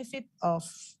the benefit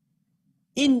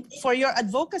for your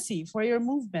advocacy, for your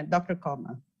movement, Dr.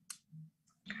 Coma?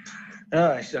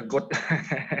 It's a good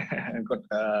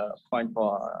point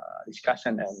for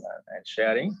discussion and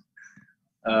sharing.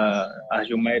 As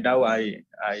you may know, I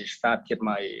started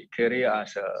my career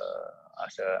as an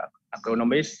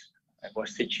agronomist. I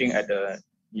was teaching at the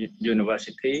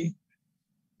university.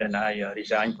 Then I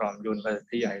resigned from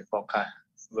university. I worked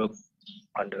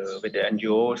with the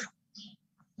NGOs,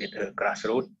 with the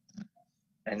grassroots.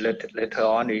 And later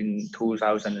on in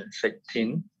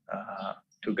 2016,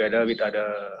 together with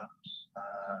other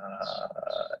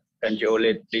NGO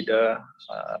leader,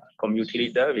 community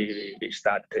leader, we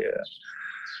start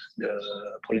the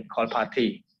political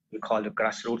party. We call the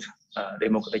Grassroots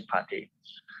Democratic Party.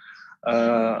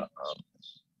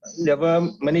 There were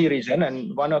many reasons,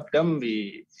 and one of them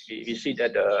we see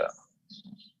that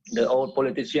the old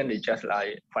politicians is just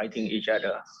like fighting each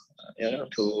other,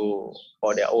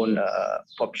 for their own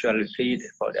popularity,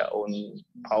 for their own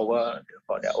power,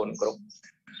 for their own group,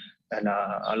 and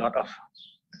a lot of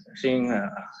thing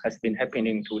has been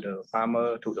happening to the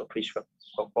farmer, to the fish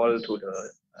people, to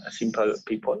the simple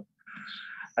people,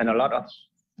 and a lot of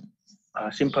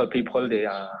simple people, they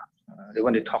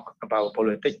when they talk about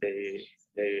politics, they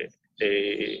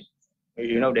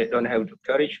you know, they don't have the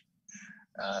courage.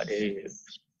 They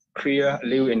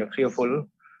live in a fearful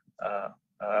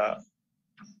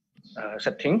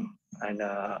setting, and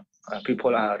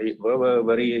people are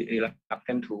very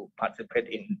reluctant to participate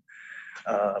in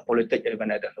politics,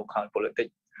 even at the local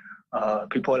politics.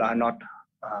 People are not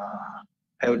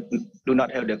do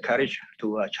not have the courage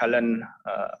to challenge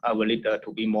our leader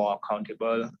to be more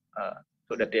accountable,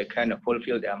 so that they can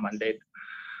fulfill their mandate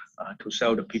to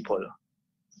serve the people.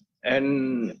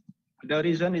 And the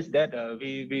reason is that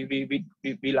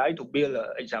we like to build an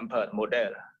example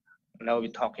model. Now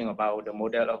we're talking about the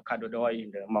model of Kadodoi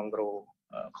in the Mongro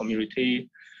community.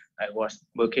 I was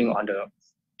working on the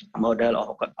model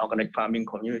of organic farming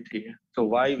community. So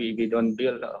why we don't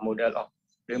build a model of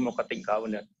democratic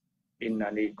governance in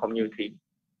any community,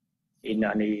 in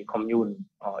any commune,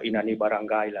 or in any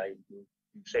barangay, like you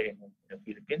say in the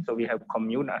Philippines? So we have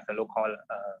commune as a local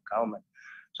government.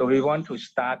 So we want to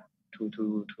start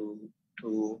to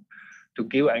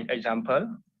give an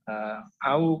example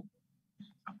how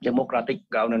democratic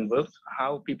governance works,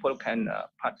 how people can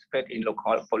participate in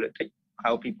local politics,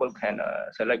 how people can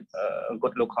select a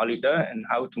good local leader, and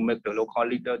how to make the local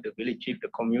leader, the village chief, the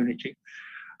community,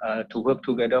 to work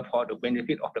together for the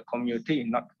benefit of the community,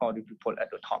 not for the people at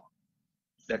the top.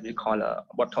 That we call a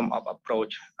bottom-up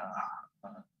approach,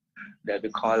 that we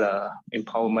call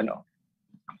empowerment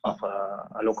of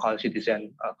a local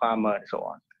citizen, a farmer, and so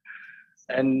on.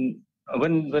 And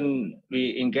when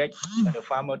we engage the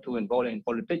farmer to involve in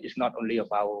politics, it's not only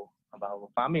about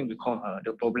farming, because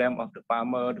the problem of the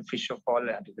farmer, the fisher folk,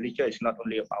 and the villager is not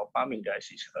only about farming. There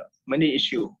is many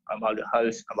issues about the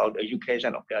health, about the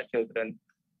education of their children,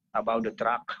 about the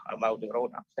drug, about the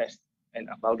road access, and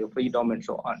about the freedom, and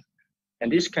so on.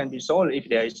 And this can be solved if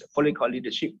there is political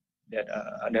leadership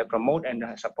that promote and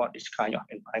support this kind of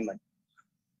environment.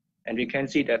 And we can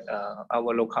see that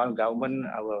our local government,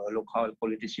 our local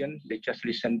politicians, they just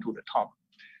listen to the top,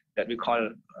 that we call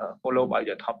followed by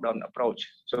the top-down approach.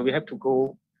 So we have to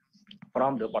go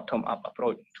from the bottom-up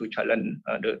approach to challenge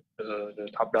the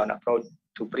top-down approach,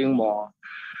 to bring more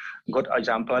good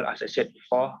example, as I said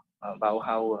before, about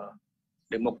how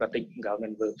democratic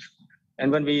governance works.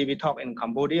 And when we talk in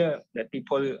Cambodia, that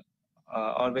people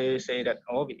always say that,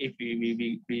 oh, if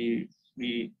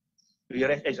we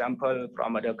raise example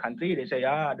from other country, they say,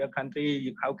 other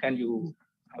country, how you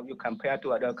compare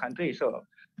to other countries?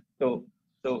 So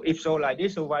if so like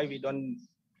this, so why we don't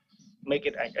make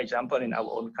it an example in our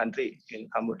own country, in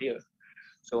Cambodia?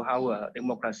 So how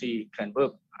democracy can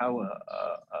work, how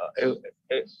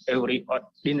every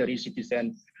ordinary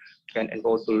citizen can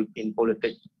involve in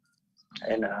politics,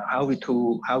 and how we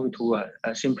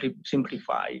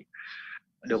simplify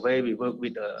the way we work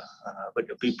with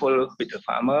the people, with the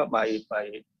farmer, by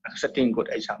setting good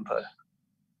example.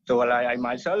 So I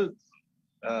myself,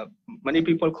 many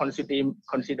people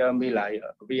consider me like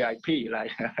a VIP,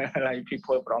 like like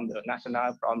people from the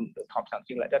national, from the top,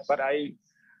 something like that. But I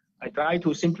try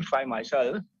to simplify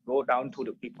myself, go down to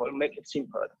the people, make it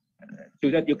simple, so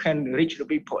that you can reach the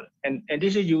people. And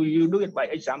this is you do it by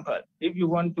example. If you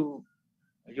want to,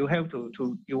 you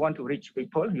want to reach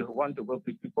people, you want to work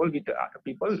with people, with the other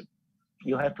people,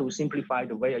 you have to simplify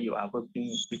the way you are working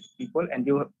with people, and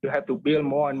you have to build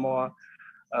more and more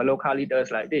local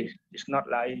leaders like this. It's not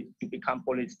like you become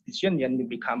politician and you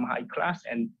become high class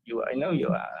and you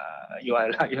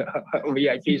are like a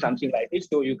VIP, something like this.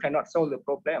 So you cannot solve the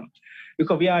problem,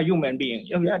 because we are human beings.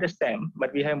 We understand,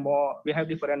 but we have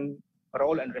different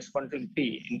role and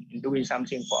responsibility in doing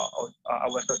something for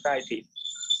our society.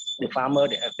 The farmer,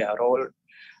 they have their role,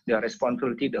 their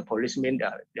responsibility. The policemen,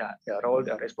 their role,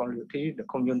 their responsibility. The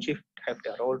community have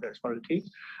their role, their responsibility.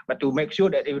 But to make sure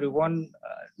that everyone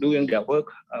doing their work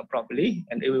properly,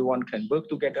 and everyone can work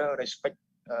together, respect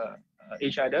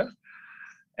each other.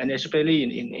 And especially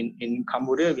in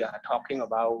Cambodia, we are talking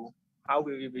about how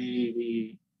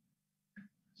we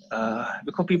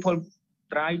because people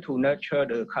try to nurture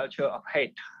the culture of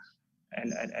hate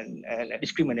and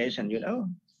discrimination, you know.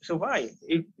 So why?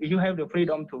 If you have the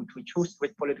freedom to choose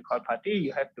which political party,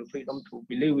 you have the freedom to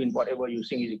believe in whatever you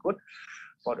think is good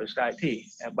for the society.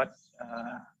 But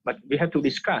we have to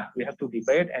discuss, we have to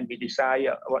debate, and we decide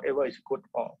whatever is good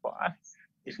for us.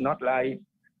 It's not like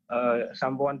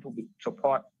someone to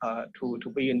support to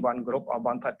be in one group or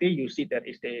one party. You see that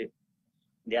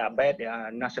they are bad, they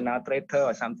are national traitor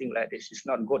or something like this. It's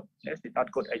not good. It's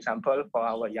not good example for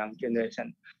our young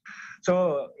generation.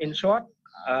 So in short,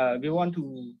 we want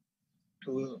to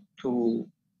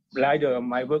like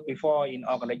my work before in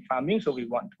organic farming, so we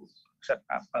want to set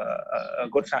up a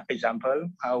good example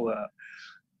how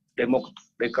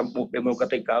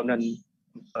democratic governance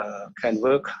can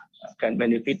work, can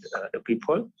benefit the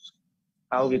people,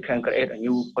 how we can create a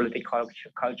new political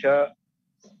culture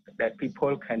that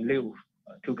people can live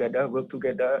together, work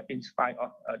together in spite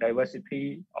of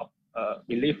diversity of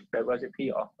belief,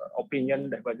 diversity of opinion,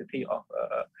 diversity of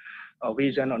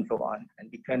vision, and so on. And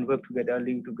we can work together,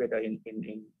 live together in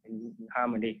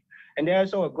harmony. And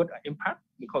there's also a good impact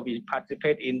because we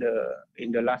participate in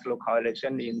the last local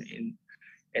election in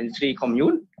 3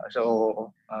 communes.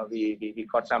 So we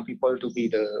got some people to be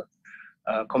the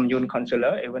commune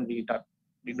councillor, even we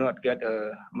did not get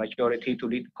a majority to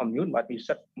lead commune, but we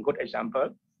set a good example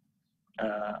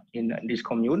in this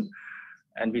commune,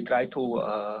 and we try to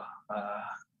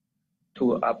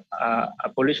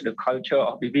abolish the culture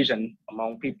of division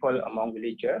among people, among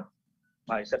villagers,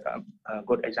 by set a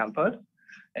good example,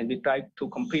 and we try to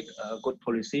complete a good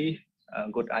policy, a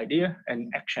good idea,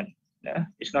 and action. Yeah?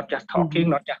 It's not just talking,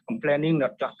 not just complaining,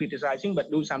 not just criticizing, but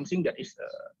do something that is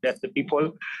that the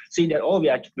people see that, oh, we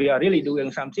are really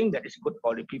doing something that is good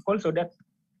for the people, so that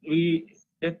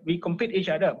we compete each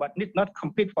other, but not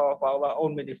compete for our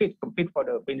own benefit, compete for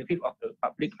the benefit of the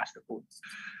public as a whole.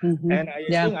 And I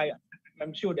think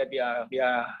I'm sure that we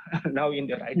are now in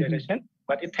the right direction,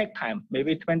 but it takes time,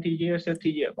 maybe 20 years, 30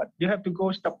 years, but you have to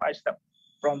go step by step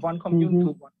from one commune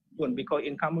to one commune, because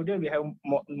in Cambodia we have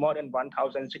more than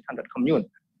 1,600 communes.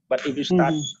 But if you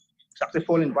start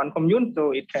successful in one commune,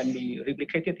 so it can be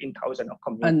replicated in thousands of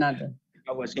communes. Another.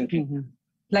 I was thinking.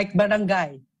 Like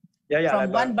barangay. From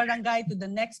like one barangay to the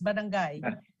next barangay.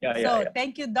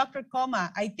 Thank you, Dr.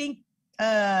 Coma. I think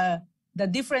the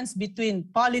difference between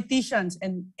politicians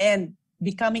and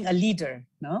becoming a leader,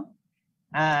 no,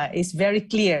 is very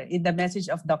clear in the message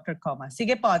of Dr. Coma.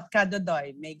 Sige po,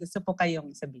 Kadodoy, may gusto po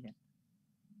kayong sabihin.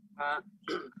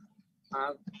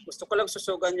 Gusto ko lang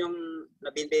susugan yung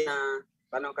nabindi na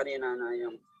tanong kanina na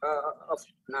yung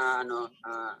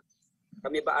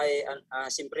kami ba ay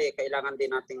siyempre kailangan din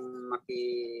nating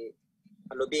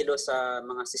makihalubilo sa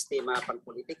mga sistema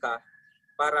pangpolitika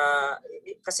para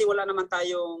kasi wala naman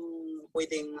tayong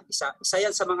pwedeng isa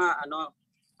yan sa mga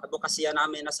advokasya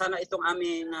namin na sana itong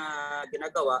aming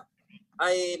ginagawa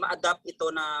ay ma-adapt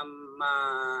ito na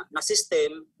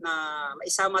system na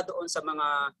maisama doon sa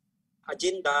mga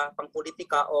agenda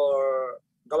pangpolitika or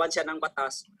gawan siya ng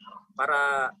batas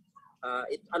para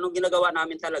anong ginagawa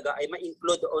namin talaga ay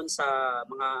ma-include doon sa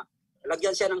mga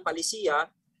lagyan siya ng palisiya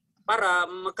para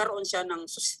magkaroon siya ng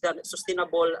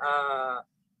sustainable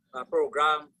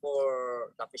program for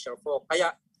the fisher folk.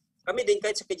 Kaya kami din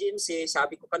kahit sa KGMC,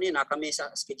 sabi ko kanina, kami sa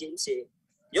KGMC,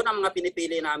 yun ang mga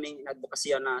pinipili naming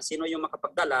advokasya na sino yung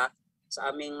makapagdala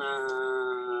sa aming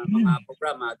mga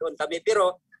programa. Doon kami,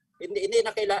 pero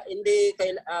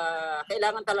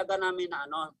kailangan talaga namin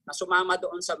na sumama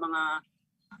doon sa mga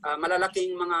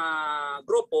malalaking mga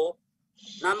grupo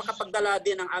na makapagdala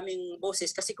din ng aming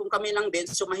boses kasi kung kami lang din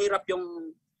so mahirap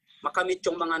yung makamit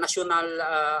yung mga national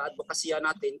advokasya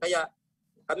natin. Kaya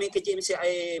kami KGMC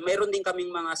ay mayroon din kaming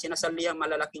mga sinasalihang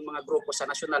malalaking mga grupo sa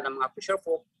national ng mga fisher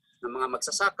folk, ng mga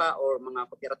magsasaka o mga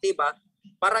kooperatiba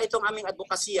para itong aming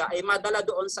advokasya ay madala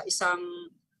doon sa isang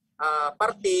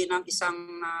parte ng isang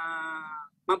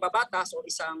mambabatas o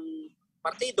isang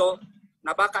partido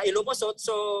na baka ilumusot,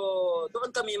 so doon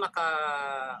kami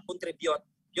maka-contribute.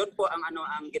 Yun po ang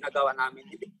ang ginagawa namin.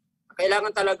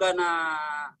 Kailangan talaga na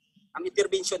ang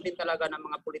intervention din talaga ng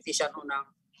mga politician o ng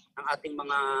ating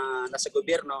mga nasa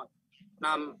gobyerno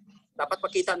na dapat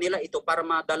pakita nila ito para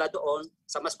madala doon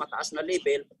sa mas mataas na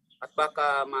level at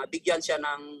baka mabigyan siya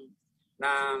ng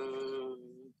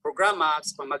programa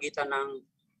sa pamamagitan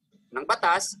ng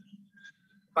batas.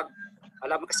 Pag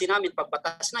alam kasi namin pag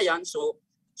batas na yan, so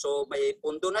may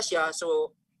pundo na siya,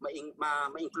 so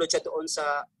ma-include siya doon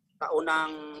sa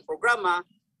taunang programa,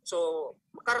 so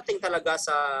makarating talaga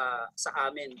sa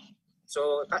amin.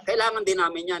 So kailangan din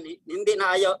namin yan, hindi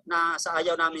na sa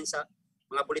ayaw namin sa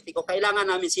mga politiko, kailangan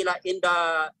namin sila in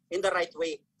the right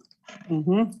way.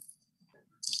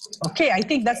 Okay, I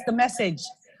think that's the message.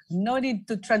 No need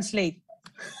to translate.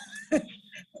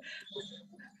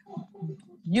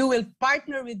 You will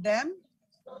partner with them,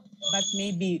 but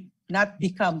maybe not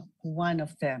become one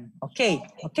of them. Okay,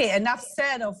 enough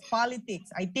said of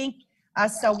politics. I think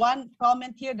as one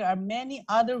comment here, there are many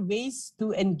other ways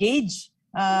to engage.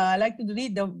 I'd like to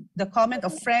read the comment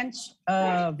of French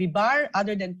Vibar.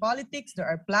 Other than politics, there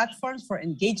are platforms for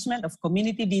engagement of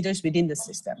community leaders within the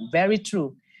system. Very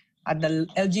true. At the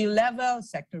LGU level,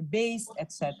 sector-based,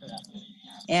 etc.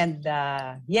 And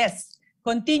yes,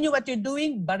 continue what you're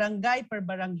doing, barangay per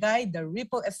barangay, the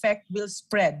ripple effect will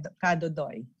spread,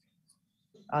 Kadodoy.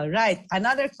 All right,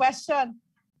 another question.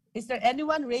 Is there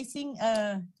anyone raising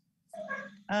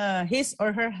his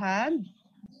or her hand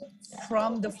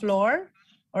from the floor?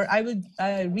 Or I would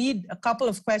read a couple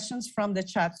of questions from the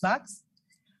chat box.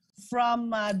 From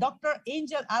Dr.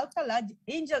 Angel Alcala.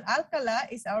 Angel Alcala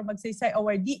is our Magsaysay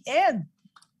awardee and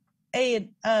an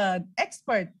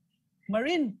expert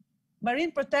marine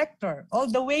protector, all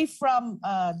the way from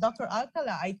Dr.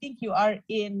 Alcala. I think you are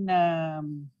in,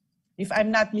 if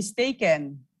I'm not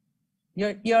mistaken,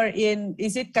 you're in,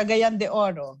 is it Cagayan de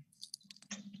Oro?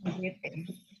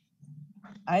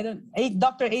 I don't,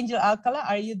 Dr. Angel Alcala,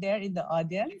 are you there in the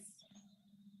audience?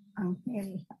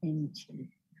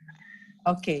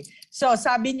 Okay, so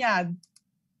sabi niya,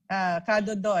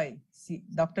 Kadodoy, si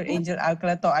Dr. Angel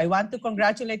Alcala to, I want to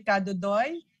congratulate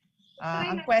Kadodoy.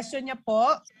 Ang question niya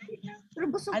po,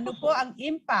 ano po ang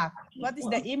impact? What is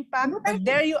the impact?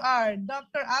 There you are,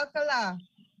 Dr. Alcala.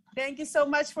 Thank you so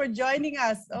much for joining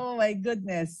us. Oh my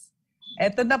goodness.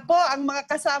 Ito na po ang mga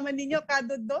kasama ninyo,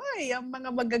 Kadodoy, ang mga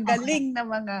magagaling na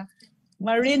mga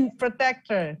marine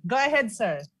protector. Go ahead,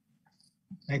 sir.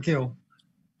 Thank you.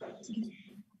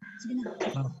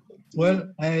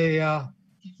 Well, I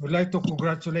would like to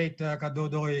congratulate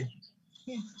Kadodoy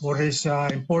for his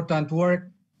important work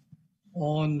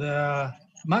on the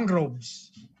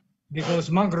mangroves,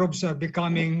 because mangroves are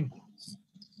becoming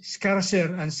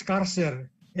scarcer and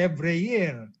scarcer every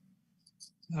year.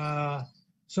 But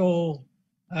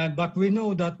we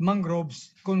know that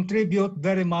mangroves contribute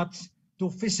very much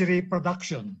to fishery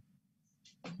production.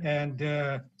 And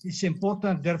it's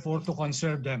important, therefore, to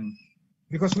conserve them,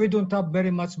 because we don't have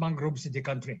very much mangroves in the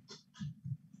country.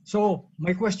 So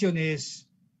my question is,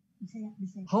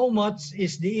 how much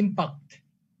is the impact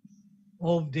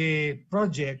of the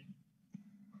project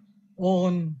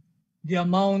on the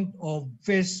amount of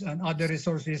fish and other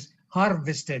resources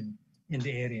harvested in the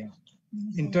area,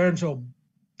 in terms of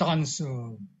tons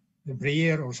every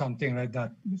year or something like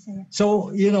that? So,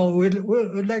 you know, we'd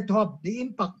like to have the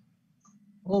impact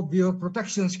of your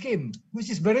protection scheme,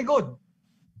 which is very good.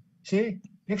 See,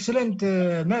 excellent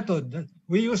method.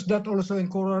 We use that also in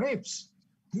coral reefs.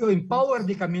 You empower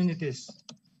the communities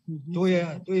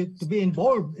to be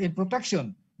involved in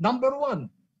protection. Number one,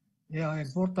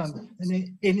 important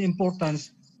in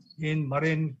importance in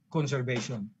marine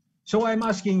conservation. So I'm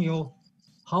asking you,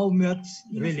 how much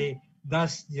really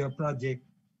does your project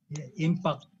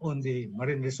impact on the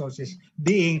marine resources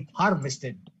being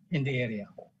harvested in the area?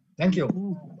 Thank you.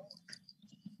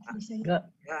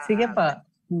 Sige pa.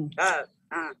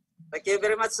 Thank you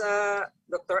very much,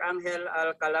 Dr. Angel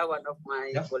Alcala, one of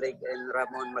my colleagues, and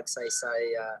Ramon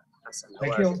Magsaysay as an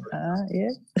award.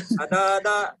 Yes.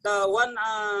 The one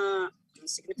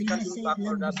significant impact,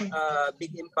 or the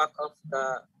big impact of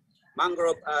the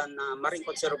mangrove and marine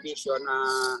conservation,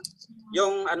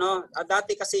 yung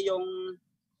dati kasi yung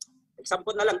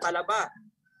example na lang, talaba.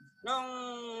 Nung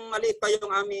maliit pa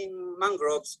yung aming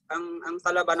mangroves, ang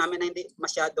talaba namin ay hindi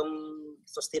masyadong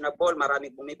sustainable,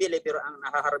 maraming bumibili, pero ang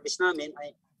nahaharvest namin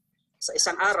ay sa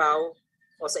isang araw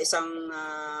o sa isang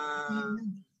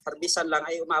harbisan lang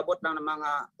ay umabot lang ng mga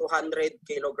 200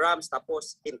 kilograms,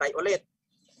 tapos hintay ulit.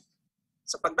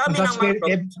 Sa pagdami ng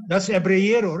mangroves, that's every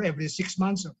year or every 6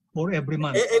 months or every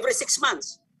month? Every 6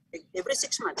 months. Every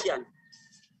 6 months yan.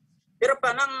 Pero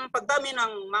pa ng pagdami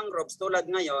ng mangroves tulad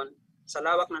ngayon, sa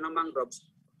lawak na ng mangroves,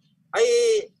 ay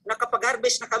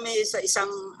nakapag-harvest na kami sa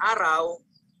isang araw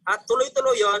at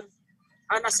tuloy-tuloy yun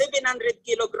na 700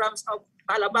 kilograms of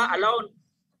talaba alone.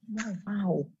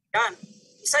 Wow. Yan.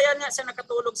 Isa yan nga sa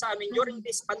nakatulong sa amin during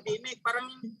this pandemic.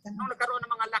 Parang nung nagkaroon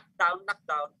ng mga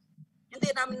lockdown, hindi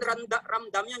namin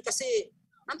ramdam yun kasi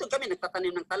nandun kami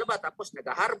nagtatanim ng talaba tapos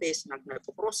nag-harvest,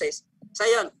 nagpo-process. Sa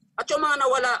yan. At yung mga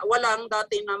nawala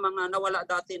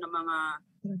dati na mga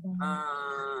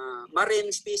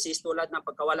marine species tulad ng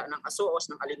pagkawala ng asuos,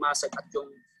 ng alimasag at yung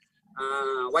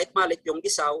white mullet, yung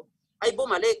gisaw, ay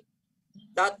bumalik.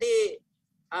 Dati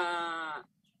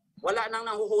wala nang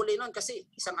nahuhuli nun kasi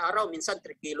isang araw minsan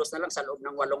 3 kilos na lang sa loob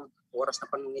ng 8 oras na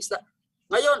pangingisda.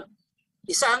 Ngayon,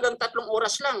 1 hanggang 3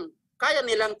 oras lang, kaya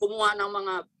nilang kumuha ng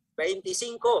mga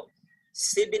 25,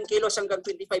 7 kilos hanggang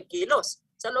 25 kilos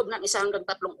sa loob ng 1 hanggang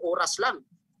 3 oras lang.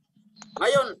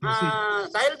 Ngayon,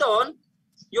 dahil doon,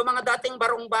 yung mga dating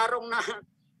barong-barong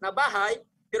na bahay,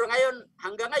 pero ngayon,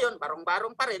 hanggang ngayon,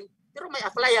 barong-barong pa rin, pero may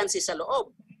appliances sa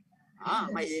loob.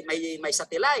 May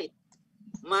satellite,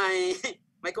 may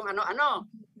kung ano-ano.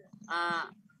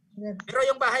 Pero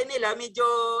yung bahay nila, medyo,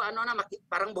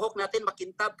 parang buhok natin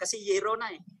makintab kasi yero na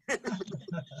eh.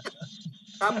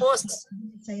 Tapos,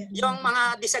 yung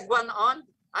mga disagwan on,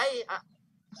 ay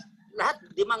lahat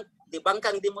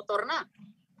dibangkang dimotor na.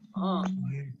 Oh.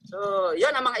 So,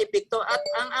 yan ang mga epekto. At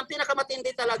ang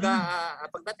pinakamatindi talaga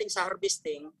pagdating sa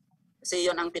harvesting, kasi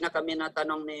yun ang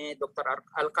pinakaminatanong ni Dr.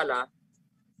 Alcala,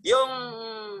 yung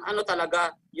ano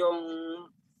talaga, yung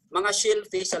mga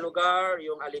shellfish sa lugar,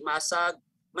 yung alimasag,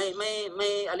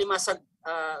 may alimasag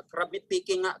crab meat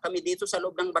picking nga kami dito sa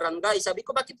loob ng barangay. Sabi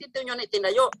ko, bakit dito nyo na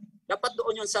itinayo? Dapat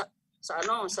doon yun sa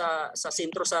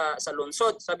sentro sa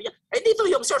lungsod. Sabi niya, ay dito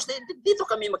yung source, dito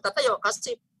kami magtatayo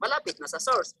kasi malapit na sa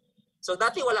source. So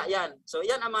dati wala yan. So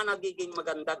yan ang mga nagiging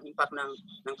magandang impact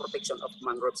ng protection of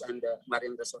mangroves and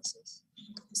marine resources.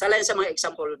 Isa lang sa mga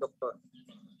example, Doktor.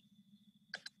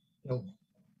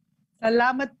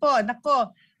 Salamat po.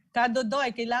 Nako, Kadodoy,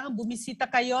 kailangan bumisita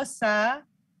kayo sa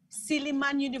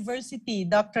Silliman University.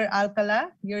 Dr.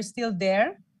 Alcala, you're still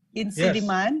there in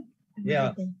Silliman?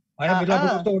 Yeah. I have a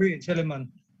laboratory in Silliman.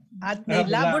 At may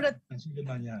laboratory.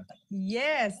 Yeah.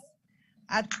 Yes.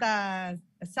 At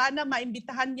sana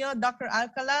maimbitahan nyo, Dr.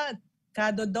 Alcala,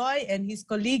 Kadodoy, and his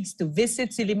colleagues to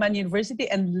visit Silliman University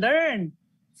and learn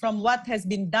from what has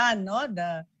been done, no?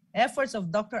 The efforts of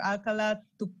Dr. Alcala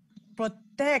to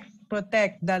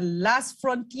protect the last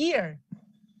frontier.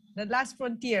 The last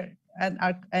frontier.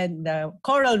 And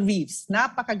coral reefs.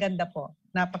 Napakaganda po.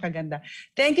 Napakaganda.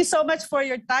 Thank you so much for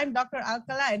your time, Dr.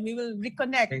 Alcala, and we will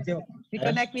reconnect. Thank you.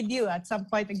 Reconnect with you at some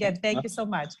point again. Thank you so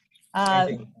much.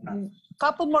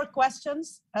 Couple more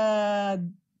questions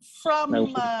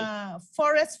from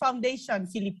Forest Foundation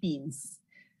Philippines.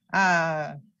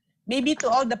 Maybe to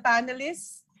all the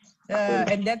panelists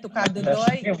and then to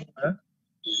Kadodoy.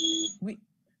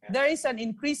 There is an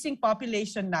increasing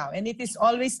population now, and it is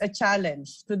always a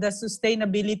challenge to the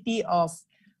sustainability of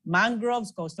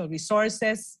mangroves, coastal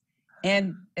resources,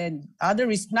 and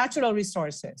other natural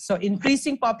resources. So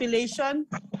increasing population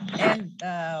and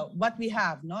what we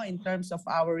have, no, in terms of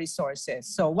our resources.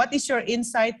 So what is your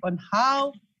insight on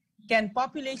how can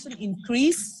population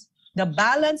increase, the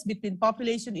balance between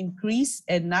population increase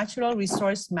and natural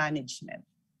resource management?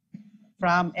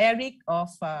 From Eric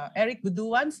Eric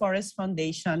Guduan, Forest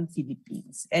Foundation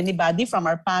Philippines. Anybody from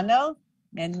our panel?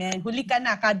 And huli ka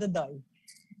na, Kadodoy.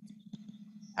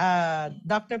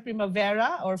 Dr.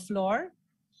 Primavera or Flor,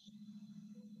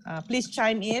 please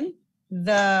chime in.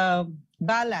 The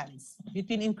balance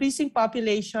between increasing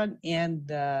population and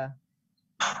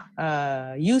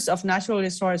use of natural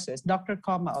resources. Dr.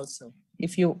 Coma also,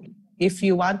 if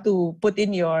you want to put in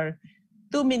your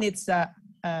 2 minutes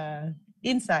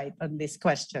insight on this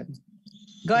question.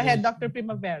 Go ahead, Dr.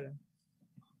 Primavera.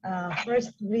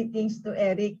 First, greetings to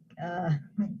Eric.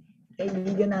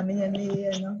 Kaibigan namin yan ni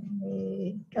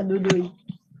Kadodoy.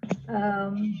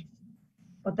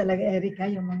 O talaga, Eric,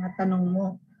 yung mga tanong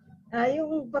mo.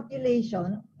 Yung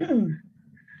population,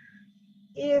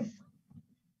 if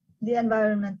the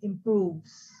environment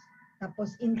improves,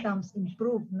 tapos incomes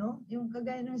improve, no? Yung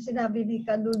kagaya ng sinabi ni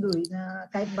Kadodoy na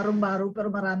kahit barong-baro pero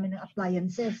marami ng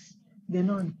appliances.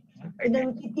 Ganon.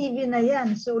 Then TV na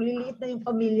yan. So liliit na yung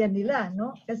pamilya nila,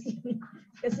 no? Kasi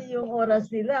yung oras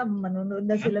nila, manonood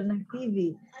na sila ng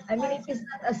TV. I mean, it is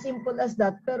not as simple as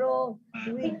that. Pero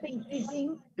with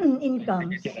increasing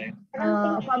incomes,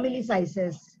 family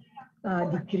sizes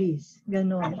decrease.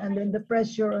 Ganon. And then the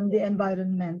pressure on the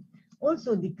environment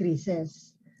also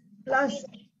decreases. Plus,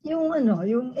 yung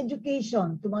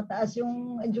education, tumataas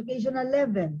yung educational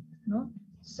level, no?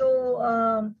 So,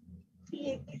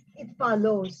 it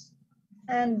follows.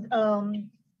 And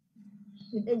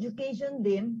with education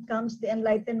din comes the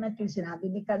enlightenment, yung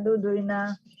sinabi ni Kadodoy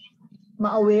na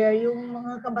ma-aware yung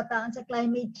mga kabataan sa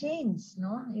climate change,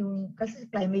 no? Kasi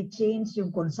climate change,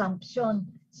 yung consumption,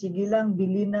 sige lang,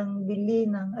 bili ng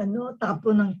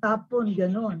tapon ng tapon,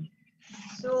 ganon.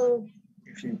 So,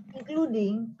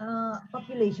 including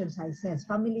population sizes,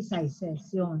 family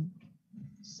sizes, yun.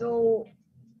 So,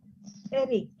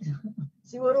 Eric,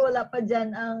 siguro wala pa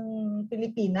dyan ang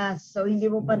Pilipinas, so hindi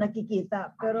mo pa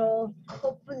nakikita. Pero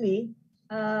hopefully,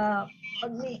 pag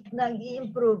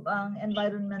nag-i-improve ang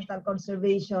environmental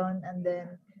conservation and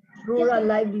then rural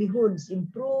livelihoods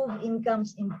improve,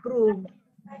 incomes improve,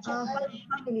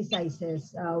 family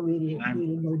sizes will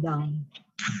go down.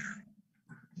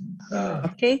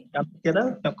 Okay.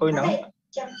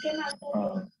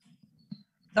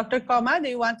 Dr. Coma,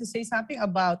 do you want to say something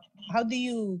about how do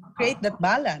you create that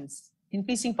balance,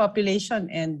 increasing population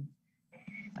and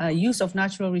use of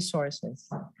natural resources?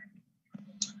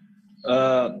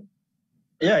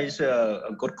 Yeah, it's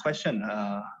a good question.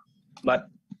 But,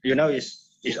 you know,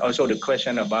 it's also the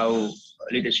question about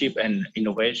leadership and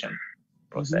innovation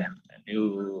process.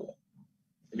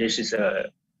 this is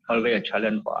always a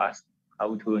challenge for us,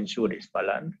 how to ensure this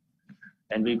balance.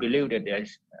 And we believe that there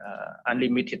is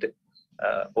unlimited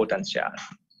potential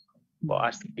for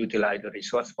us to utilize the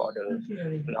resource for the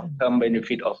long-term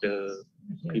benefit of the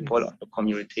people of the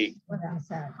community.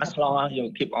 As long as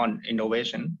you keep on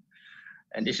innovation,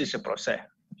 and this is a process.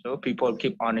 So people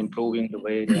keep on improving the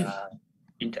way they are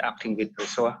interacting with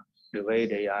resource, the way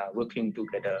they are working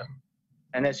together.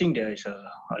 And I think there is a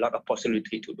lot of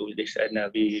possibility to do this, and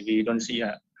we don't see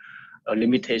a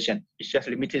limitation. It's just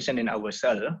limitation in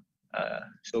ourselves.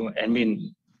 So I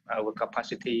mean, our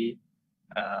capacity,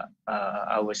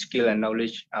 our skill and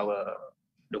knowledge,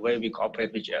 the way we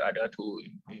cooperate with each other to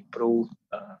improve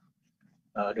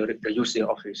the usage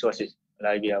of resources.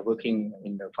 Like we are working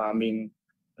in the farming,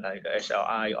 like the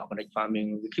SLI, organic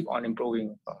farming, we keep on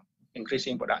improving,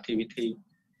 increasing productivity,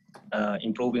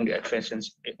 improving the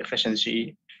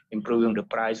efficiency, improving the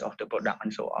price of the product,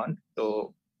 and so on.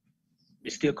 So we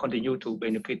still continue to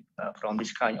benefit from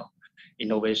this kind of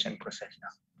innovation process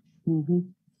now. Mm-hmm.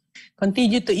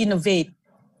 Continue to innovate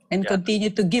and continue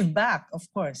to give back, of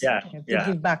course.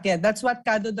 Give back. Yeah, that's what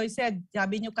Kadodoy said.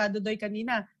 Sabi niyo, Kadodoy,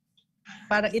 kanina,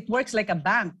 para it works like a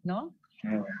bank, no?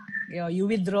 You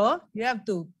withdraw, you have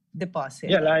to deposit.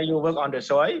 Yeah, like you work on the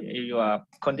soil, you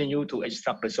continue to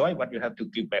extract the soil, but you have to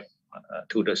give back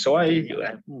to the soil. You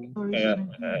have,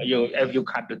 if you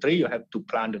cut the tree, you have to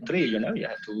plant the tree. You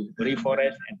have to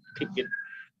reforest and keep it.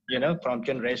 From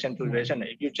generation to generation.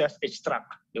 If you just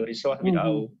extract the resource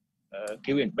without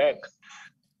giving back,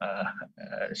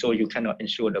 so you cannot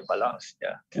ensure the balance.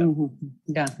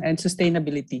 And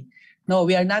sustainability. No,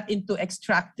 we are not into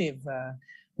extractive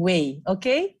way.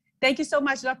 Okay. Thank you so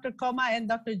much, Dr. Coma and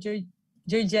Dr.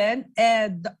 Jurgen.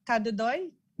 And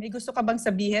Kadodoy, may gusto ka bang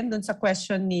sabihin dun sa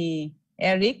question ni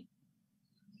Eric?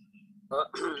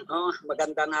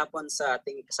 Magandang hapon sa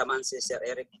ating kasamaan si Sir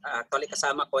Eric. Actually,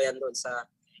 kasama ko yan doon sa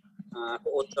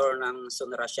co-author ng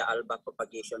Sunrasya Alba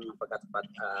propagation ng pagkatapat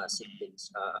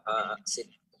seedlings,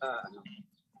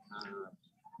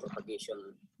 propagation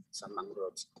sa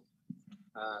mangroves.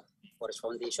 Forest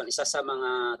Foundation, isa sa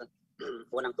mga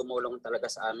unang tumulong talaga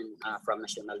sa amin from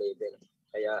national level.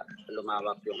 Kaya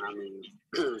lumawak yung aming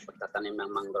pagtatanim ng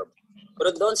mangrove.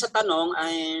 Pero doon sa tanong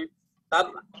ay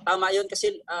tama yun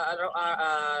kasi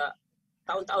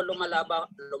taon-taon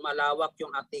lumalawak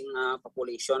yung ating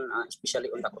population,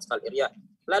 especially on the coastal area.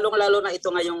 Lalo na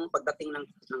ito ngayong pagdating ng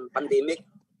pandemic.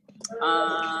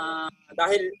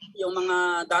 Dahil yung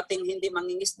mga dating hindi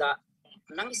mangingisda,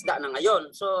 nangisda na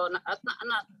ngayon. So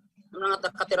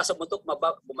nakatira sa bundok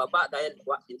bumaba dahil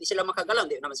hindi sila makagalaw,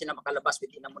 hindi naman sila makalabas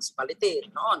within the municipality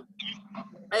noon.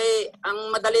 Ay ang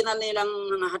madali na nilang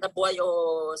hanap buhay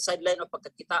o sideline o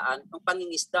pagkakitaan ng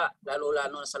pangingisda, lalo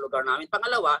sa lugar namin.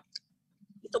 Pangalawa,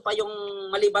 ito pa yung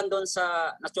maliban doon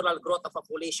sa natural growth of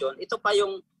population, ito pa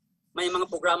yung may mga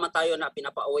programa tayo na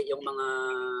pinapauwi yung mga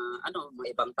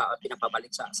ibang tao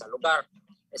pinapabalik sa lugar.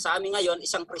 Sa amin ngayon,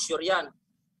 isang pressure yan.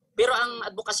 Pero ang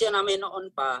advokasya namin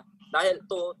noon pa, dahil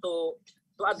to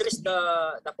address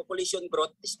the population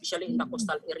growth, especially in the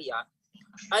coastal area,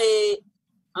 ay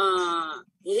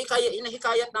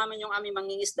hinihikayat namin yung aming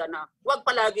mangingisda na huwag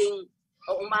palaging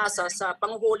umasa sa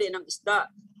panguhuli ng isda.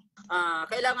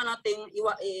 Kailangan nating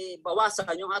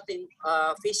bawasan yung ating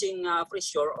fishing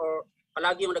pressure or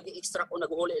palagi yung nag-i-extract o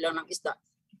naghuhuli lang ng isda.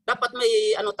 Dapat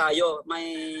may may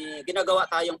ginagawa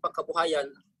tayong pagkabuhayan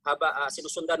haba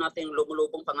sinusundan natin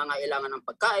lumulubong pangangailangan ng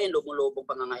pagkain, lumulubong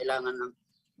pangangailangan ng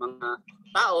mga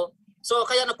tao. So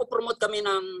kaya nagpo-promote kami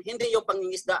ng hindi yung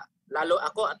pangingisda. Lalo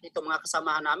ako at itong mga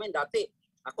kasamahan namin dati.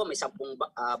 Ako may 10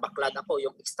 baklad ako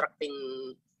yung extracting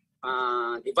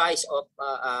device of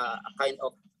a kind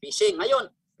of fishing.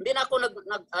 Ngayon, hindi na ako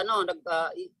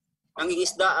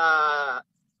nangingisda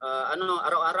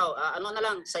araw-araw. Na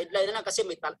lang, sideline na lang kasi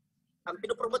ang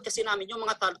pinopromote kasi namin yung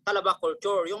mga talaba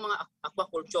culture, yung mga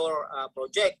aquaculture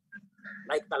project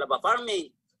like talaba farming,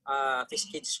 fish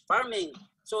cage farming.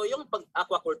 So yung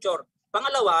aquaculture.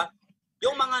 Pangalawa,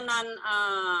 yung mga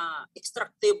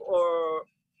non-extractive or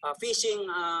fishing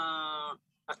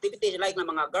activities like na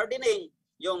mga gardening,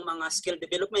 yung mga skill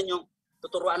development, yung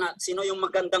tuturuan na sino yung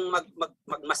magandang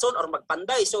magmason or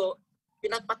magpanday. So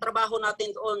pinagpatrabaho natin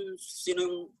doon sino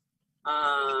yung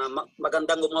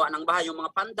magandang gumawa ng bahay, yung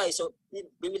mga panday. So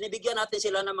binibigyan natin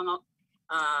sila ng mga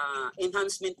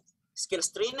enhancement skills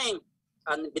training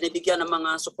and binibigyan ng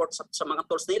mga support sa mga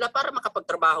tools nila para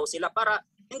makapagtrabaho sila, para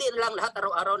hindi na lang lahat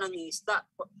araw-araw nangingisda.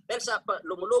 Dahil sa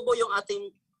lumulubo yung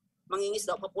ating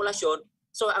mangingisda o populasyon,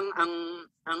 So ang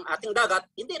ating dagat,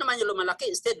 hindi naman yung lumalaki.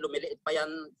 Instead, lumiliit pa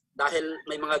yan dahil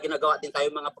may mga ginagawa din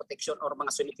tayo mga protection or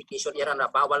mga zonification area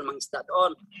na bawal mangisda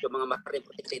doon, yung mga marine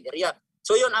protected area.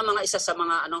 So yun ang mga isa sa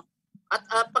mga ano.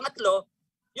 At pangatlo,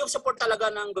 yung support talaga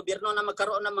ng gobyerno na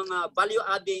magkaroon ng mga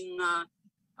value-adding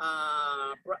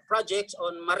projects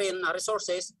on marine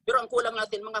resources, pero ang kulang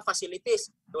natin mga facilities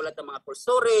tulad ng mga cold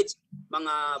storage,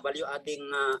 mga value-adding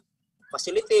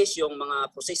facilities, yung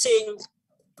mga processing,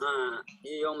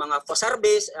 yung mga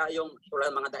service, yung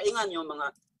tulad ng mga daingan, yung mga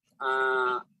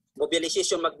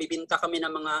mobilization, magbibinta kami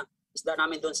ng mga isda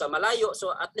namin doon sa malayo.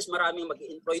 So at least maraming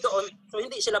mag-employ doon. So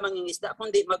hindi sila mangingisda,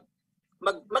 kundi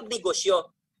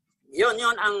magnegosyo. Yun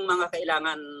ang mga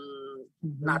kailangan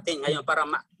natin ngayon para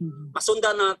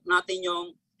masundan natin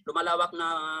yung lumalawak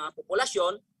na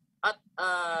populasyon at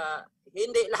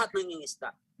hindi lahat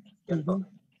nangingisda. Yun po.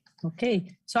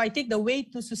 Okay. So I think the way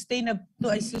to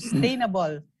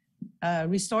sustainable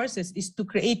resources is to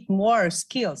create more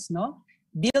skills, no?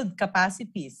 Build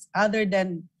capacities other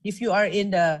than if you are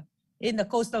in the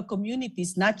coastal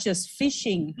communities, not just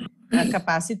fishing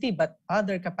capacity but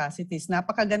other capacities.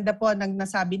 Napakaganda po ng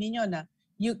nasabi ninyo na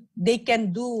they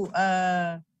can do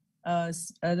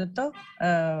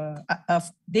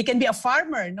they can be a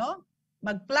farmer, no?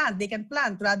 They can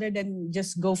plant rather than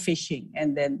just go fishing.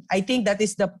 And then I think that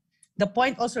is the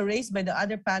point also raised by the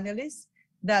other panelists,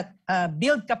 that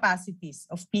build capacities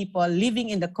of people living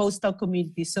in the coastal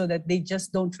communities so that they just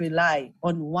don't rely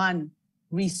on one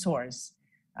resource.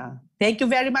 Thank you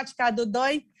very much,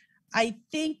 Kadodoy. I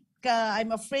think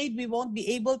I'm afraid we won't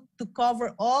be able to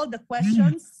cover all the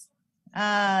questions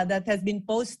that has been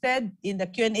posted in the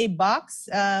Q&A box.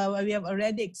 We have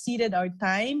already exceeded our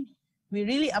time. We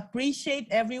really appreciate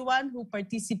everyone who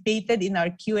participated in our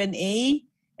Q&A.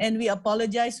 And we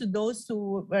apologize to those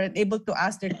who weren't able to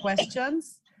ask their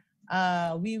questions.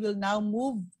 We will now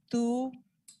move to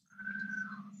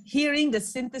hearing the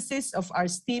synthesis of our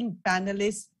esteemed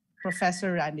panelist,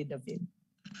 Professor Randy David.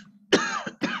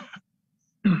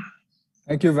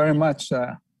 Thank you very much,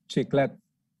 Chiclet.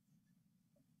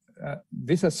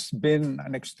 This has been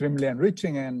an extremely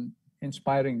enriching and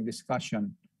inspiring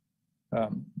discussion,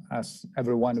 as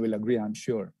everyone will agree, I'm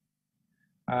sure.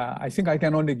 I think I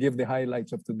can only give the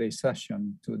highlights of today's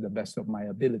session to the best of my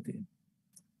ability.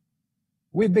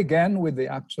 We began with the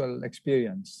actual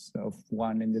experience of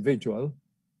one individual,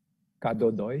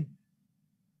 Kadodoy,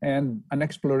 and an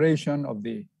exploration of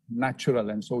the natural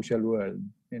and social world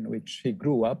in which he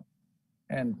grew up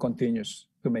and continues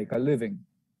to make a living.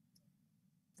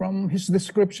 From his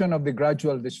description of the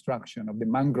gradual destruction of the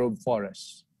mangrove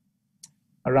forests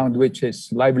around which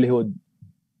his livelihood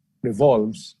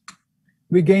revolves,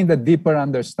 we gained a deeper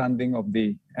understanding of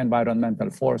the environmental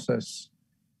forces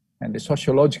and the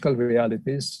sociological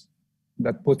realities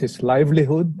that put his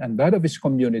livelihood and that of his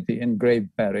community in grave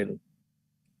peril.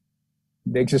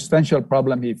 The existential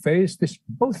problem he faced is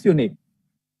both unique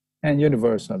and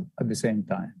universal at the same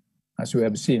time, as we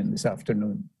have seen this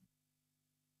afternoon.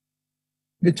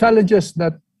 The challenges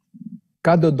that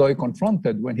Kadodoy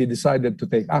confronted when he decided to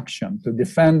take action to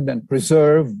defend and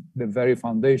preserve the very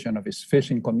foundation of his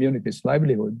fishing community's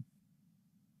livelihood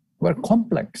were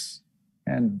complex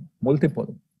and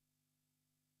multiple.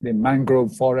 The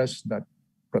mangrove forests that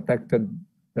protected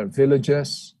their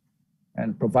villages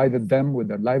and provided them with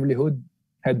their livelihood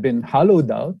had been hollowed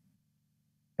out,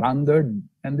 plundered,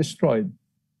 and destroyed.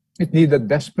 It needed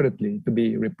desperately to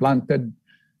be replanted,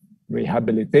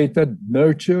 rehabilitated,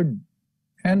 nurtured,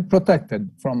 and protected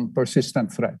from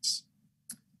persistent threats.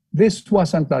 This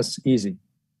wasn't as easy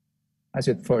as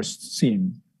it first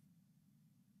seemed.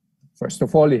 First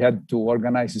of all, he had to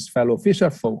organize his fellow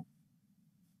fisherfolk,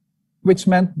 which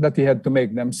meant that he had to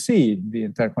make them see the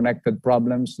interconnected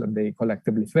problems that they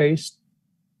collectively faced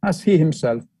as he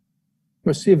himself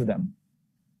perceived them.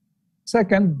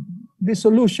 Second, the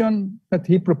solution that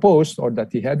he proposed or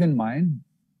that he had in mind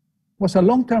was a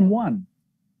long-term one: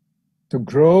 to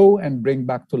grow and bring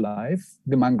back to life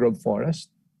the mangrove forest,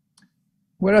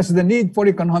 whereas the need for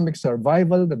economic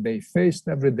survival that they faced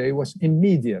every day was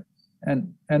immediate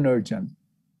and urgent.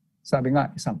 Sabi nga,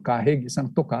 isang kahig,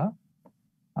 isang tuka,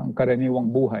 ang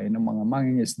karaniwang buhay ng mga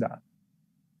mangingisda.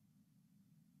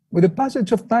 With the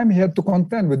passage of time, he had to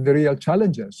contend with the real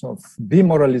challenges of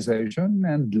demoralization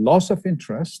and loss of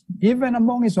interest, even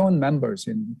among his own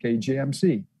members in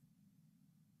KGMC.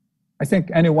 I think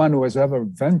anyone who has ever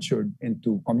ventured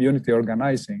into community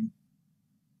organizing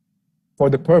for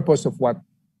the purpose of what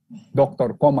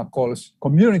Dr. Coma calls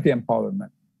community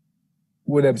empowerment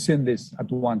would have seen this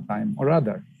at one time or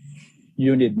other.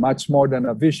 You need much more than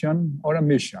a vision or a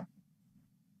mission.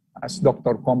 As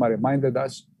Dr. Coma reminded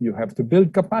us, you have to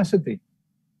build capacity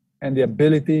and the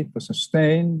ability to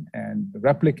sustain and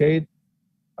replicate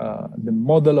the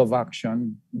model of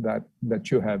action that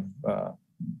you have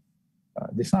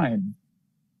designed.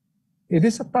 It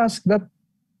is a task that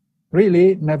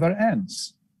really never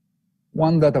ends.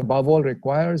 One that above all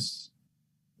requires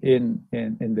in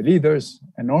the leaders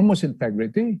enormous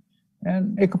integrity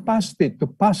and a capacity to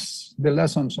pass the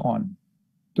lessons on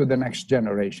to the next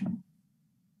generation.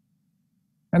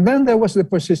 And then there was the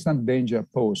persistent danger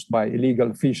posed by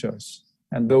illegal fishers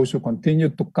and those who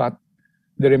continued to cut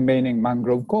the remaining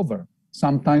mangrove cover,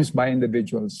 sometimes by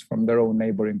individuals from their own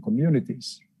neighboring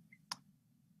communities.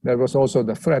 There was also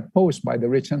the threat posed by the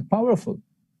rich and powerful,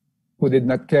 who did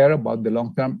not care about the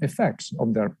long-term effects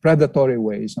of their predatory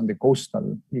ways on the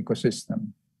coastal ecosystem.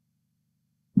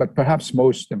 But perhaps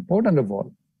most important of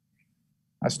all,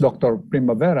 as Dr.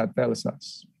 Primavera tells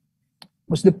us,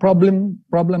 was the problem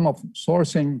of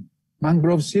sourcing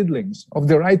mangrove seedlings of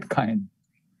the right kind,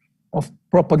 of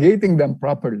propagating them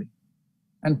properly,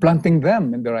 and planting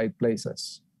them in the right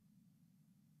places.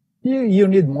 You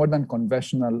need more than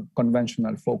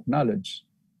conventional folk knowledge.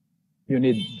 You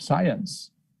need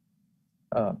science.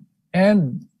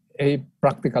 And a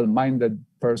practical-minded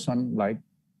person like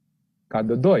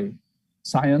Kadodoy,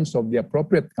 science of the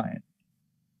appropriate kind.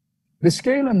 The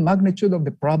scale and magnitude of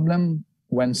the problem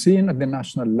when seen at the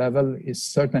national level is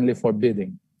certainly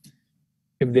forbidding.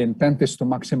 If the intent is to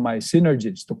maximize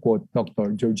synergies, to quote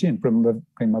Dr. Georgine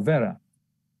Primavera,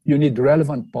 you need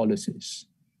relevant policies,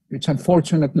 which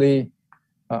unfortunately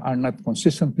are not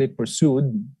consistently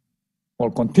pursued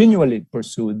or continually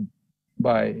pursued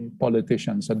by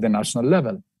politicians at the national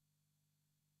level.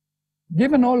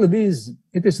 Given all of these,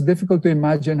 it is difficult to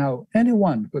imagine how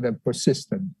anyone could have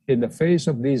persisted in the face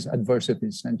of these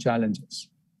adversities and challenges.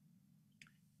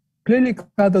 Clearly,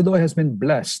 Kadodoy has been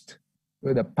blessed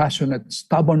with a passionate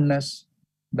stubbornness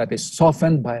that is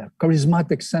softened by a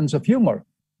charismatic sense of humor,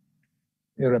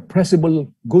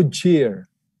 irrepressible good cheer,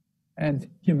 and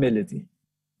humility.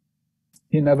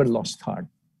 He never lost heart.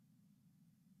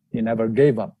 He never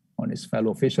gave up on his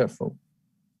fellow fisherfolk.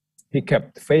 He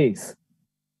kept faith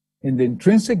in the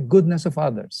intrinsic goodness of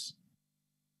others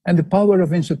and the power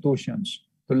of institutions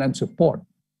to lend support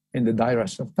in the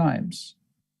direst of times.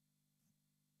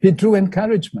 He drew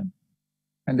encouragement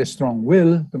and a strong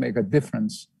will to make a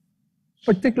difference,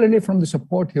 particularly from the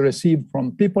support he received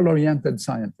from people-oriented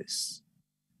scientists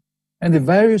and the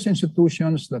various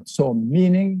institutions that saw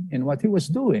meaning in what he was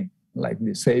doing, like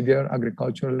the Xavier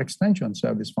Agricultural Extension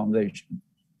Service Foundation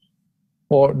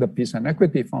or the Peace and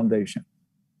Equity Foundation.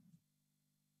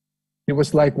 He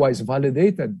was likewise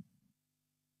validated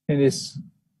in his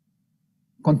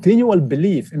continual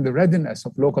belief in the readiness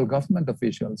of local government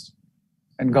officials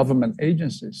and government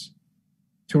agencies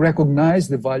to recognize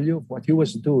the value of what he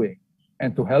was doing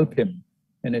and to help him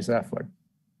in his effort.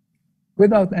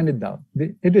 Without any doubt,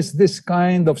 it is this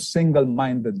kind of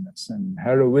single-mindedness and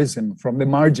heroism from the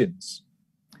margins,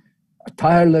 a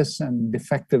tireless and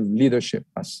effective leadership,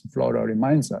 as Flora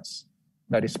reminds us,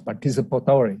 that is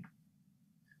participatory,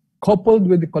 coupled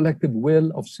with the collective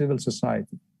will of civil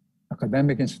society,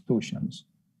 academic institutions,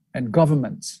 and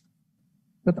governments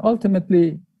that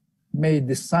ultimately may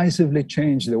decisively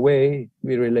change the way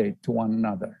we relate to one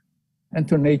another and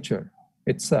to nature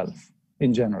itself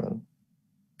in general.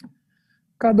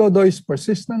 Kadodoy's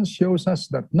persistence shows us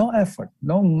that no effort,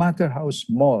 no matter how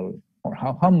small or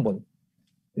how humble,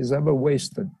 is ever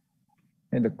wasted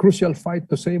in the crucial fight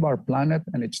to save our planet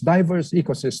and its diverse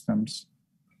ecosystems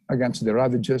against the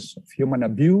ravages of human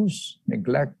abuse,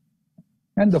 neglect,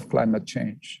 and of climate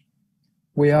change.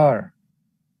 We are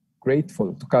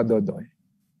grateful to Kadodoy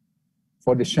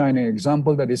for the shining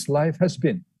example that his life has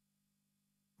been,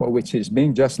 for which he is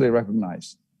being justly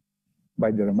recognized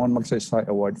by the Ramon Magsaysay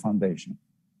Award Foundation.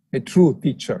 A true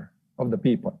teacher of the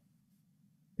people.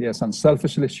 He has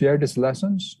unselfishly shared his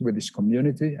lessons with his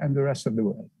community and the rest of the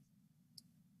world.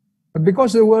 But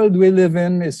because the world we live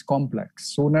in is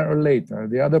complex, sooner or later,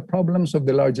 the other problems of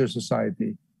the larger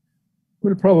society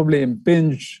will probably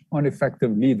impinge on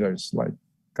effective leaders like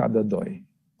Kadodoy.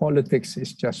 Politics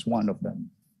is just one of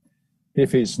them.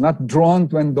 If he is not drawn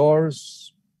to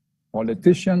endorse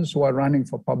politicians who are running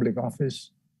for public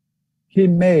office, he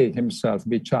may himself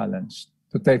be challenged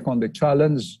to take on the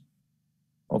challenge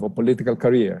of a political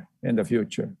career in the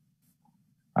future.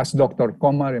 As Dr.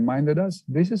 Coma reminded us,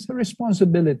 this is a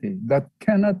responsibility that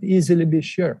cannot easily be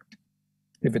shirked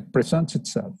if it presents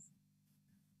itself.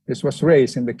 This was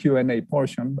raised in the Q&A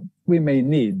portion, but we may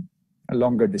need a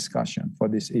longer discussion for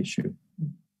this issue.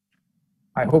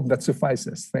 I hope that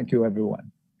suffices. Thank you,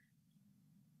 everyone.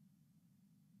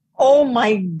 Oh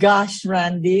my gosh,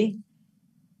 Randy.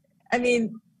 I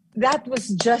mean, that was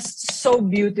just so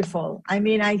beautiful. I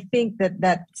mean, I think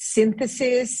that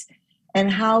synthesis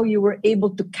and how you were able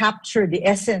to capture the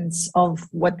essence of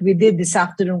what we did this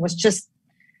afternoon was just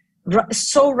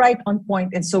so right on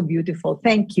point and so beautiful.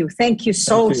 Thank you. Thank you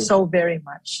so very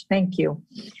much. Thank you.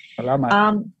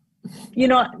 Salamat. You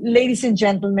know, ladies and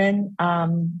gentlemen,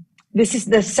 this is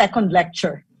the second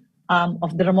lecture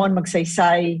of the Ramon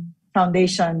Magsaysay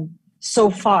Foundation so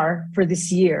far for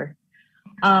this year.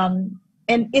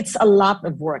 And it's a lot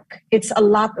of work. It's a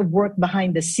lot of work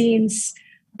behind the scenes,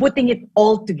 putting it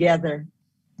all together.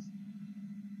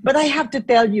 But I have to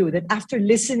tell you that after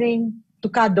listening to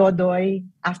Ka Dodoy,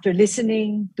 after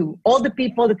listening to all the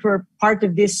people that were part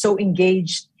of this so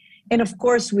engaged, and of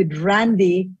course with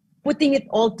Randy, putting it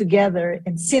all together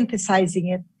and synthesizing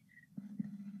it,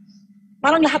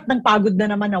 parang lahat ng pagod na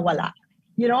naman nawala.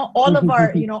 You know, all of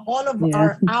our,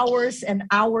 our hours and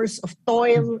hours of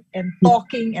toil and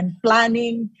talking and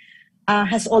planning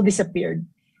has all disappeared.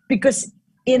 Because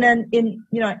in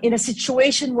a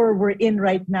situation where we're in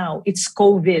right now, it's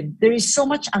COVID. There is so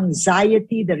much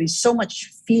anxiety, there is so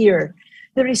much fear,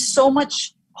 there is so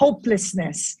much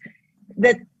hopelessness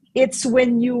that it's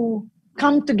when you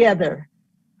come together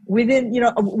within,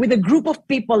 with a group of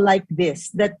people like this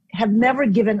that have never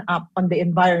given up on the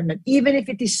environment, even if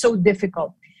it is so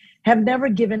difficult, have never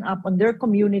given up on their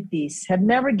communities, have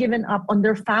never given up on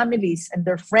their families and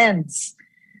their friends.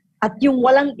 At yung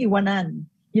walang iwanan,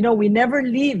 we never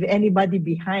leave anybody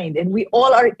behind, and we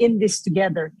all are in this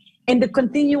together. And the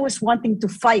continuous wanting to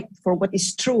fight for what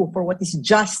is true, for what is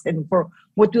just, and for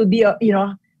what will be,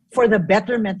 for the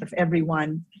betterment of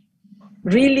everyone,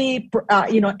 really,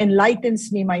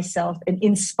 enlightens me myself and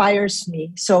inspires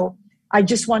me. So I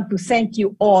just want to thank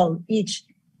you all, each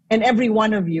and every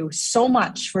one of you, so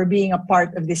much for being a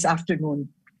part of this afternoon.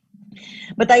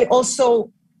 But I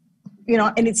also,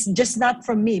 and it's just not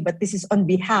from me, but this is on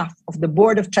behalf of the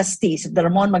Board of Trustees of the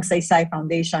Ramon Magsaysay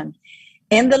Foundation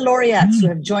and the laureates who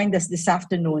have joined us this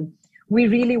afternoon. We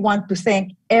really want to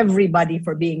thank everybody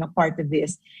for being a part of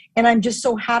this. And I'm just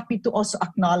so happy to also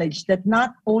acknowledge that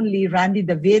not only Randy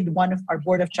David, one of our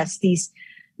Board of Trustees,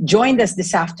 joined us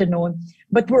this afternoon,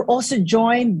 but we're also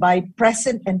joined by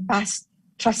present and past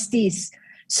trustees.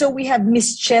 So we have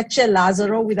Miss Cheche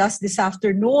Lazaro with us this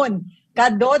afternoon. Ka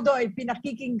Dodoy,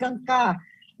 pinakikinggan ka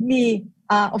ni,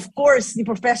 of course, ni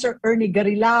Professor Ernie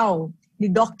Garilao, ni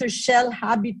Dr. Shell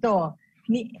Habito,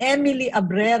 ni Emily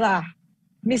Abrera.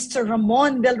 Mr.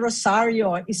 Ramon Del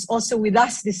Rosario is also with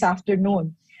us this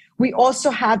afternoon. We also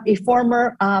have a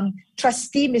former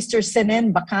trustee, Mr.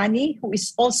 Senen Bakani, who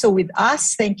is also with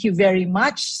us. Thank you very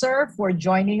much, sir, for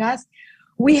joining us.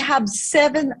 We have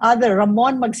 7 other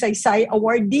Ramon Magsaysay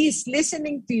awardees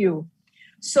listening to you.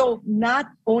 So not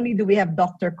only do we have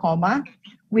Dr. Coma,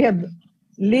 we have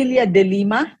Lilia de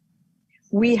Lima,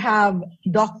 we have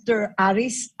Dr.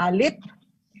 Aris Alip,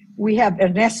 we have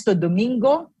Ernesto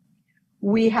Domingo,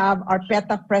 we have our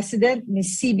PETA president,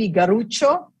 Ms. CB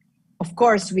Garucho. Of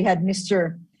course, we had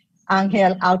Mr.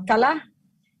 Angel Alcala.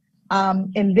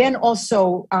 And then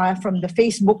also from the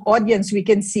Facebook audience, we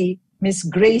can see Ms.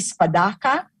 Grace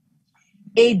Padaka,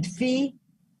 Aidfi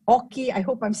Oki, I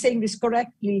hope I'm saying this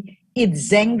correctly,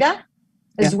 Idzenga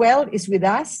as well is with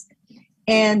us.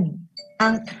 And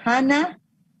Ankhana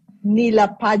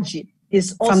Nilapajit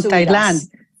is also from Thailand. with us.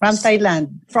 From Thailand.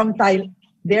 From Thailand.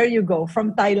 There you go,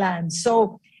 from Thailand.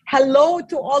 So hello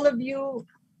to all of you.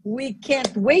 We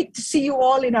can't wait to see you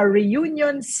all in our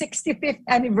reunion 65th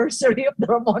anniversary of the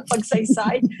Ramon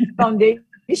Magsaysay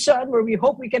Foundation, where we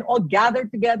hope we can all gather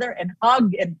together and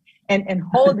hug and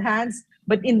hold hands.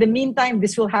 But in the meantime,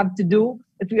 this will have to do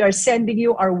that we are sending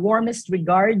you our warmest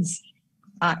regards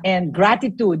and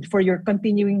gratitude for your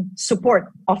continuing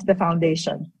support of the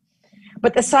foundation.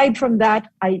 But aside from that,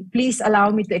 please allow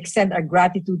me to extend our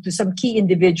gratitude to some key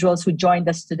individuals who joined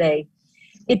us today.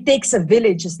 It takes a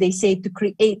village, as they say, to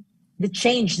create the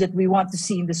change that we want to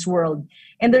see in this world.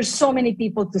 And there's so many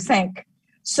people to thank.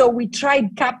 So we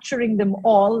tried capturing them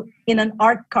all in an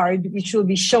art card, which will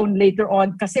be shown later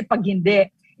on. Kasi pag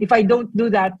hindi, if I don't do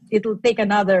that, it'll take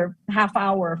another half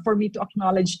hour for me to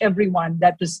acknowledge everyone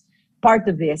that was part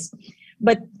of this.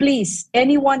 But please,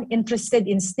 anyone interested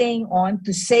in staying on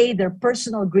to say their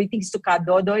personal greetings to Ka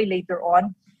Dodoy later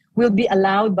on will be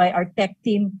allowed by our tech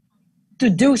team to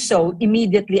do so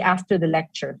immediately after the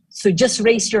lecture. So just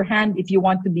raise your hand if you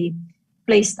want to be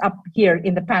placed up here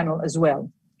in the panel as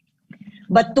well.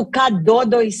 But to Ka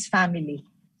Dodoy's family,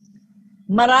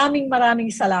 maraming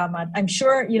salamat. I'm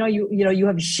sure you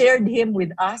have shared him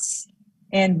with us,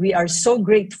 and we are so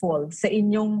grateful sa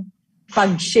inyong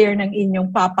pag-share ng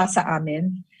inyong papa sa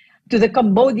amin. To the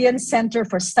Cambodian Center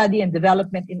for Study and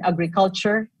Development in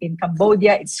Agriculture in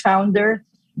Cambodia, its founder,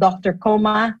 Dr.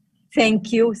 Koma,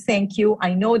 thank you, thank you.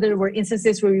 I know there were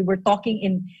instances where we were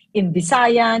talking in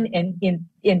Visayan and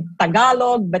in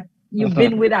Tagalog, but you've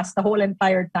been with us the whole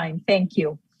entire time. Thank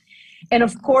you. And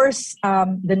of course,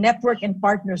 the network and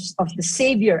partners of the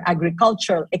Savior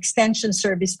Agricultural Extension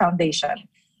Service Foundation.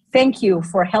 Thank you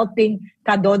for helping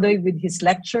Kadodoy with his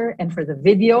lecture and for the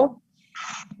video.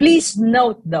 Please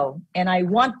note though, and I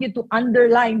want you to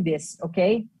underline this,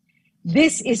 okay?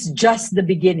 This is just the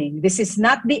beginning. This is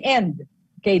not the end,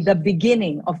 okay? The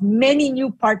beginning of many new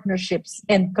partnerships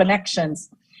and connections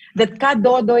that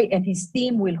Kadodoy and his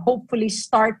team will hopefully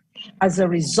start as a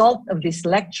result of this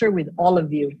lecture with all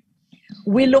of you.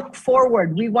 We look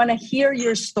forward. We want to hear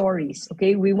your stories,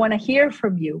 okay? We want to hear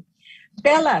from you.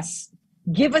 Tell us,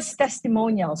 give us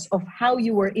testimonials of how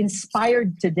you were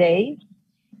inspired today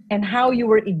and how you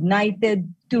were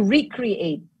ignited to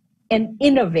recreate and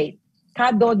innovate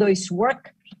Kadodoy's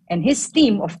work and his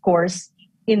team, of course,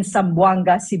 in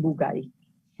Zamboanga, Sibugay.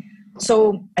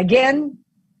 So again,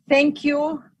 thank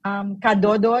you,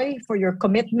 Kadodoy, for your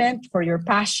commitment, for your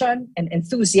passion and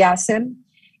enthusiasm,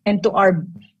 and to our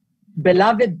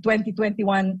beloved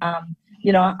 2021,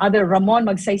 other Ramon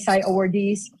Magsaysay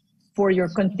awardees for your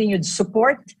continued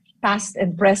support, past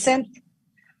and present.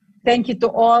 Thank you to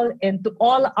all, and to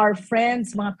all our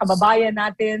friends, mga kababayan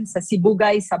natin sa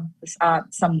Sibugay, sa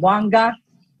Zamboanga.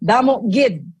 Damo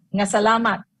gid nga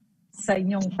salamat sa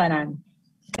inyong tanan.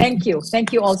 Thank you.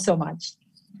 Thank you all so much.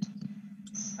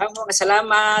 Damo nga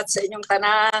salamat sa inyong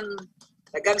tanan.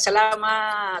 Daghang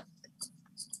salamat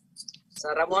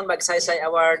sa Ramon Magsaysay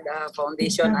Award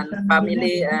Foundation and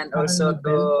family, and also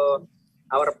to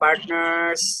our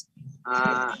partners.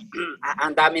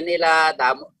 Ang dami nila,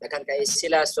 daghang kay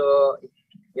sila, so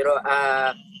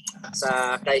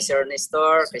sa kay Sir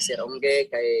Nestor, kay Sir Ongge,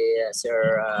 kay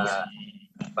Sir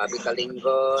Bobby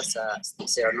Kalingo, sa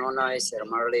Sir Nonoy, Sir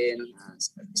Marlin,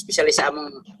 especially sa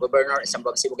among Governor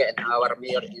Zamboanga Sibugay and our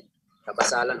Mayor in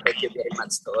Kabasalan. Thank you very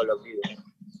much to all of you.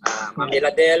 Ma'am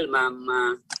Iladel, Ma'am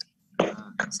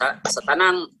sa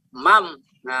tanang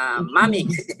mami.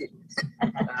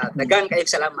 Daghang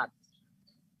kayong salamat.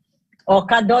 O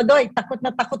Kadodoy, takot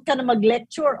ka na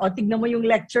mag-lecture. O tignan mo yung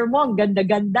lecture mo, ang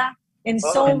ganda-ganda. And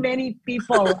so many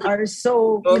people are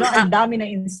so, ang dami na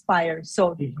inspire.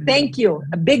 So thank you.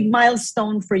 A big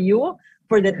milestone for you,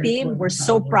 for the team. We're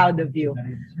so proud of you.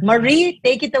 Marie,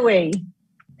 take it away.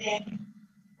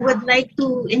 Would like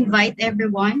to invite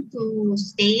everyone to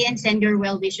stay and send your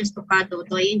well wishes to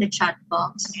Kadodoy in the chat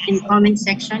box and comment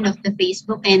section of the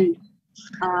Facebook and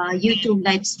YouTube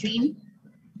live stream.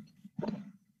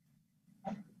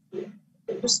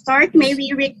 To start, may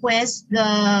we request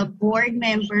the board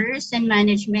members and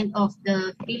management of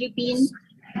the Philippine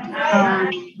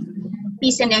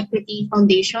Peace and Equity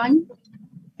Foundation.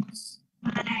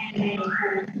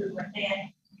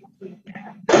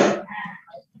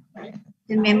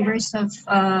 The members of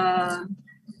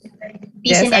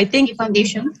Peace and Equity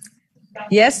Foundation.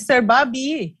 Yes, Sir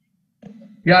Bobby.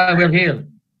 Yeah, we're here.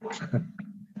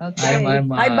 Okay.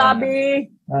 Hi, Bobby.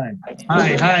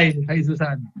 Hi,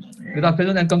 Susan. Good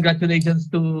afternoon and congratulations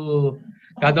to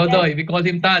Kadodoy. We call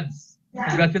him Tads.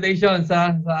 Congratulations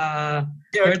sa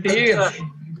 30 years.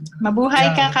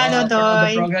 Mabuhay ka,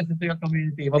 Kadodoy. The progress to your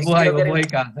community. Mabuhay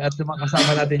ka. At sa mga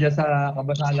kasama natin dyan sa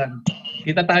Kabasalan.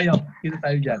 Kita tayo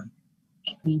dyan.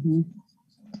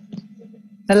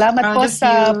 Salamat po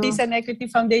sa Peace and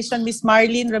Equity Foundation. Miss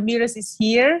Marlene Ramirez is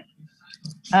here.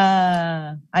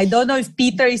 I don't know if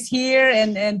Peter is here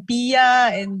and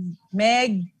Pia and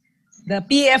Meg. The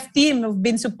PF team have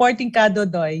been supporting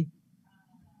Kadodoy.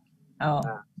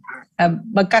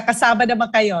 Magkakasama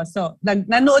naman kayo. So,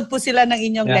 nanood po sila ng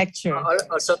inyong lecture.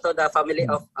 Also to the family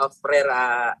of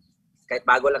Frere, kahit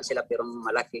bago lang sila pero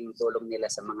malaking tulong nila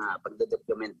sa mga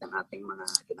pagdodocument ng ating mga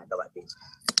ginagawa dito.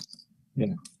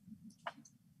 Yeah.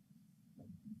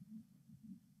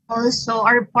 Also,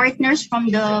 our partners from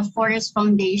the Forest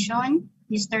Foundation,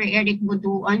 Mr. Eric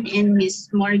Buduan and Ms.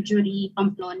 Marjorie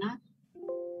Pamplona.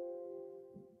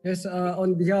 Yes,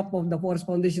 on behalf of the Forest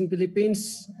Foundation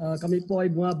Philippines, kami po ay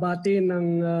bumabati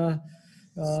ng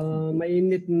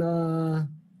mainit na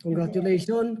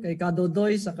congratulations kay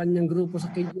Kadodoy sa kanyang grupo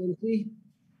sa KGMC.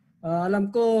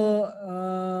 Alam ko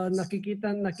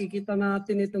nakikita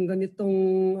natin itong ganitong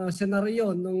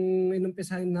senaryo nung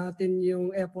inumpisahan natin yung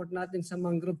effort natin sa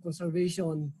mangrove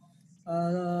conservation.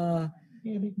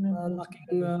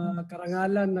 Laking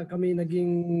karangalan na kami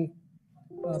naging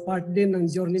part din ng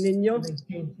journey ninyo.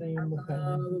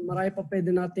 Marami pa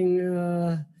pwede nating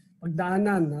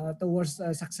pagdaanan towards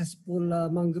successful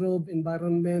mangrove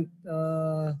environment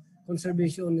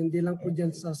conservation, hindi lang po dyan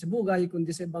sa Sibugay,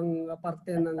 kundi sa ibang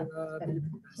parte ng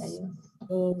Pilipinas.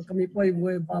 So kami po ay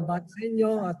babati sa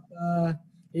inyo at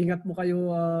ingat po kayo,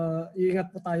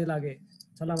 ingat po tayo lagi.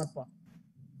 Salamat po.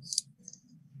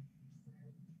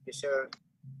 Yes, sir.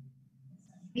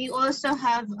 We also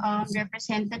have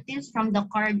representatives from the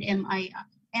CARD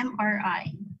MRI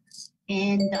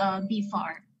and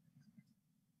BFAR.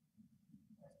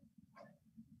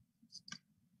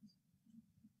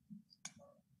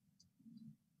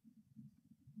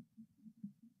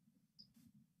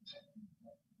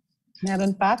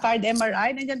 Meron pa, CARD MRI.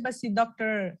 Nandiyan ba si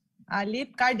Dr.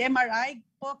 Alip? CARD MRI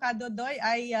po, Kadodoy,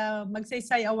 ay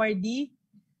Magsaysay Awardee.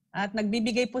 At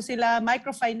nagbibigay po sila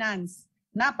microfinance.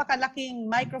 Napakalaking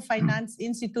microfinance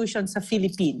institution sa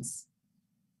Philippines.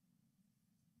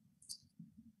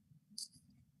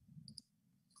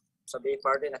 Sabi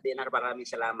pardon at Dinar, maraming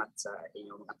salamat sa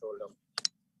inyong mga tulong.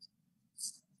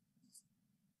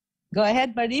 Go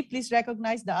ahead, Marie. Please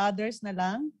recognize the others na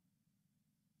lang.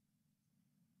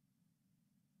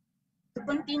 To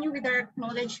continue with our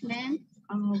acknowledgement,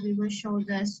 we will show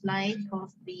the slide of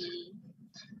the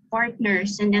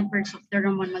partners and networks of the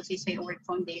Ramon Magsaysay Award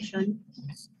Foundation.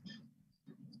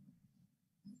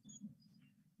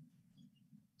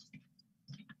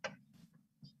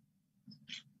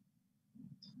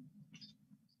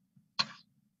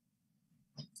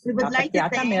 We would like to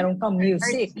thank meron kang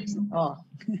music.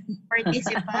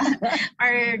 Participants,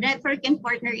 our network and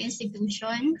partner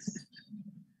institutions.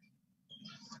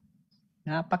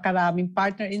 Napakaraming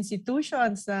partner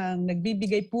institutions ang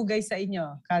nagbibigay pugay sa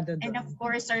inyo, Kadodoy. And of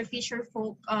course, our Fisher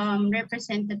Folk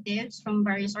representatives from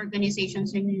various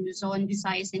organizations in Luzon,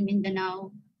 Visayas, and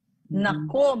Mindanao.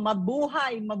 Nako,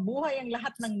 mabuhay ang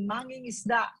lahat ng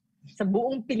mangingisda sa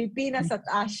buong Pilipinas at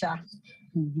Asia.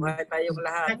 Mabuhay tayong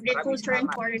lahat. Agriculture and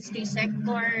Forestry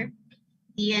Sector,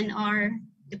 DNR,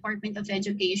 Department of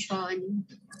Education,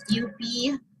 UP,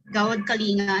 Gawad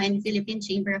Kalinga, and Philippine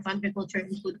Chamber of Agriculture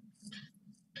and Food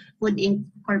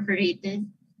Incorporated,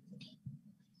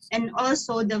 and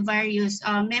also the various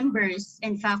members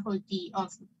and faculty of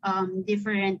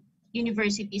different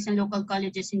universities and local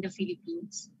colleges in the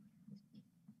Philippines.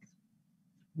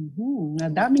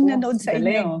 Daming nanood sa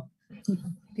inyo.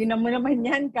 Tinan mo naman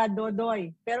yan,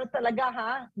 Kadodoy. Pero talaga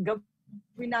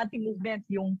gawin natin movement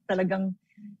yung talagang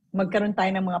magkaroon tayo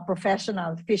ng mga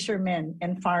professional fishermen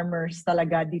and farmers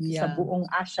talaga dito sa buong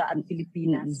Asia at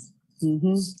Pilipinas.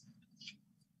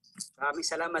 Maraming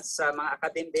salamat sa mga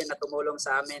academy din na tumulong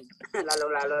sa amin.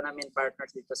 Lalo-lalo namin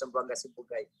partners dito sa Buanga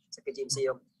Sibugay. Sa KGMC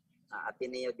yung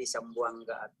Ateneo di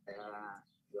Sambuanga at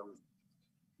yung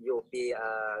UP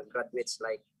graduates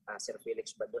like Sir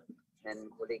Felix Badon and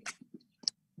Ulig.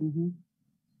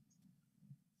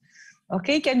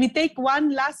 Okay, can we take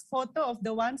one last photo of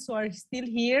the ones who are still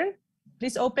here?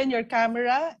 Please open your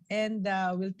camera and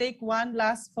we'll take one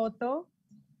last photo.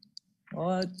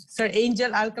 Oh, Sir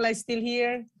Angel Alcala is still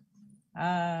here.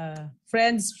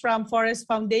 Friends from Forest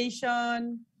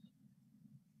Foundation.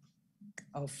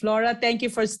 Oh, Flora, thank you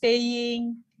for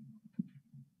staying.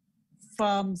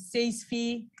 From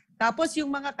SACFI. Tapos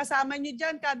yung mga kasama nyo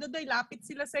dyan, Kadodoy, lapit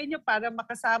sila sa inyo para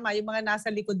makasama yung mga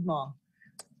nasa likod mo.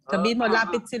 Sabihin mo,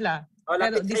 lapit sila.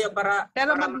 Lapit kayo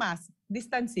pero mag-mask.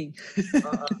 Distancing.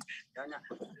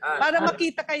 Para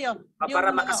makita kayo. Para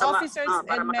yung makasama, officers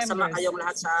para and makasama members. kayong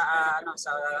lahat sa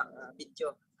sa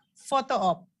video. Photo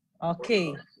op.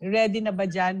 Okay. Ready na ba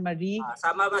dyan, Marie?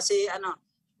 Sama ba si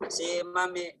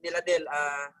Mami Miladel?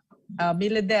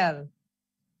 Miladel.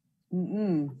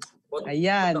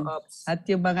 Ayan. At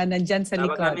yung mga nandyan sa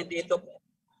likod.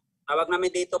 Tawag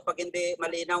namin dito pag hindi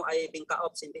malinaw ay bingka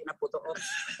ops, hindi na puto ops.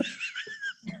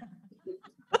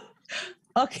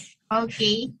 Okay.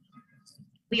 Okay.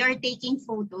 We are taking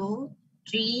photo.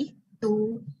 3,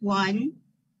 2, 1.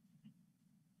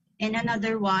 And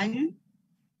another one.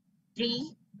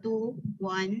 3, 2,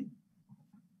 1.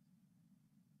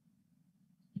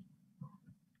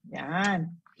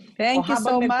 Yan. Thank you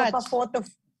so much.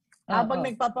 Habang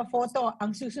nagpapafoto,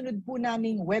 ang susunod po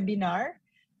naming webinar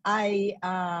ay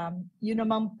yun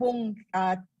naman pong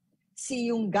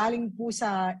yung galing po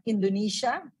sa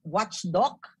Indonesia,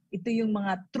 Watchdog. Ito yung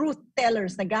mga truth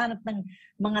tellers, naghahanap ng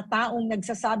mga taong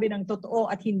nagsasabi ng totoo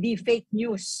at hindi fake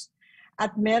news.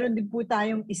 At meron din po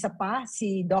tayong isa pa,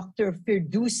 si Dr.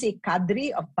 Firdousi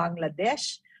Kadri of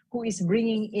Bangladesh, who is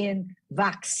bringing in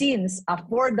vaccines,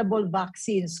 affordable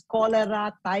vaccines,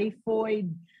 cholera,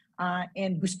 typhoid,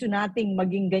 and gusto nating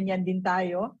maging ganyan din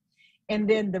tayo.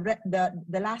 And then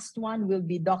the last one will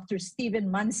be Dr. Stephen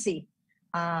Mansi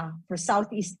for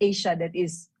Southeast Asia that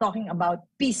is talking about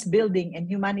peace building and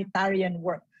humanitarian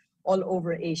work all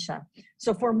over Asia.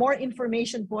 So for more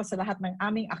information po sa lahat ng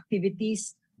aming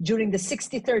activities during the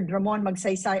 63rd Ramon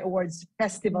Magsaysay Awards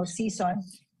Festival season,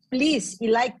 please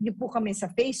i-like niyo po kami sa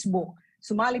Facebook.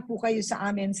 Sumali po kayo sa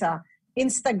amin sa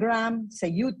Instagram, sa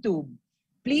YouTube.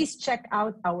 Please check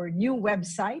out our new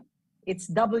website. It's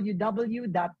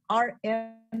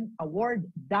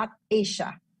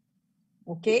www.rmaward.asia.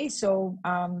 Okay, so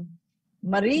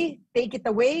Marie, take it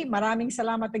away. Maraming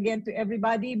salamat again to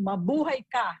everybody. Mabuhay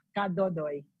ka,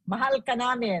 Kadodoy. Mahal ka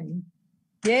namin.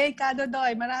 Yay,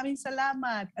 Kadodoy. Maraming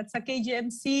salamat. At sa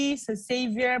KGMC, sa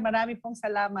Xavier, marami pong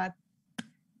salamat.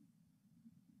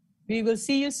 We will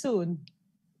see you soon.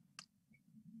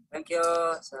 Thank you.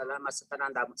 Salamat sa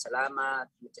tanan. Damot salamat.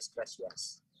 Muchas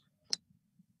gracias.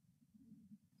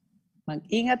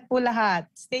 Mag-ingat po lahat.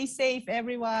 Stay safe,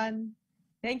 everyone.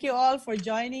 Thank you all for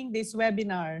joining this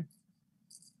webinar.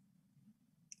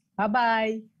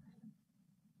 Bye-bye.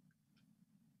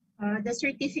 The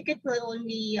certificate will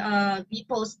only be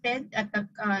posted at the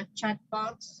chat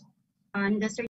box on the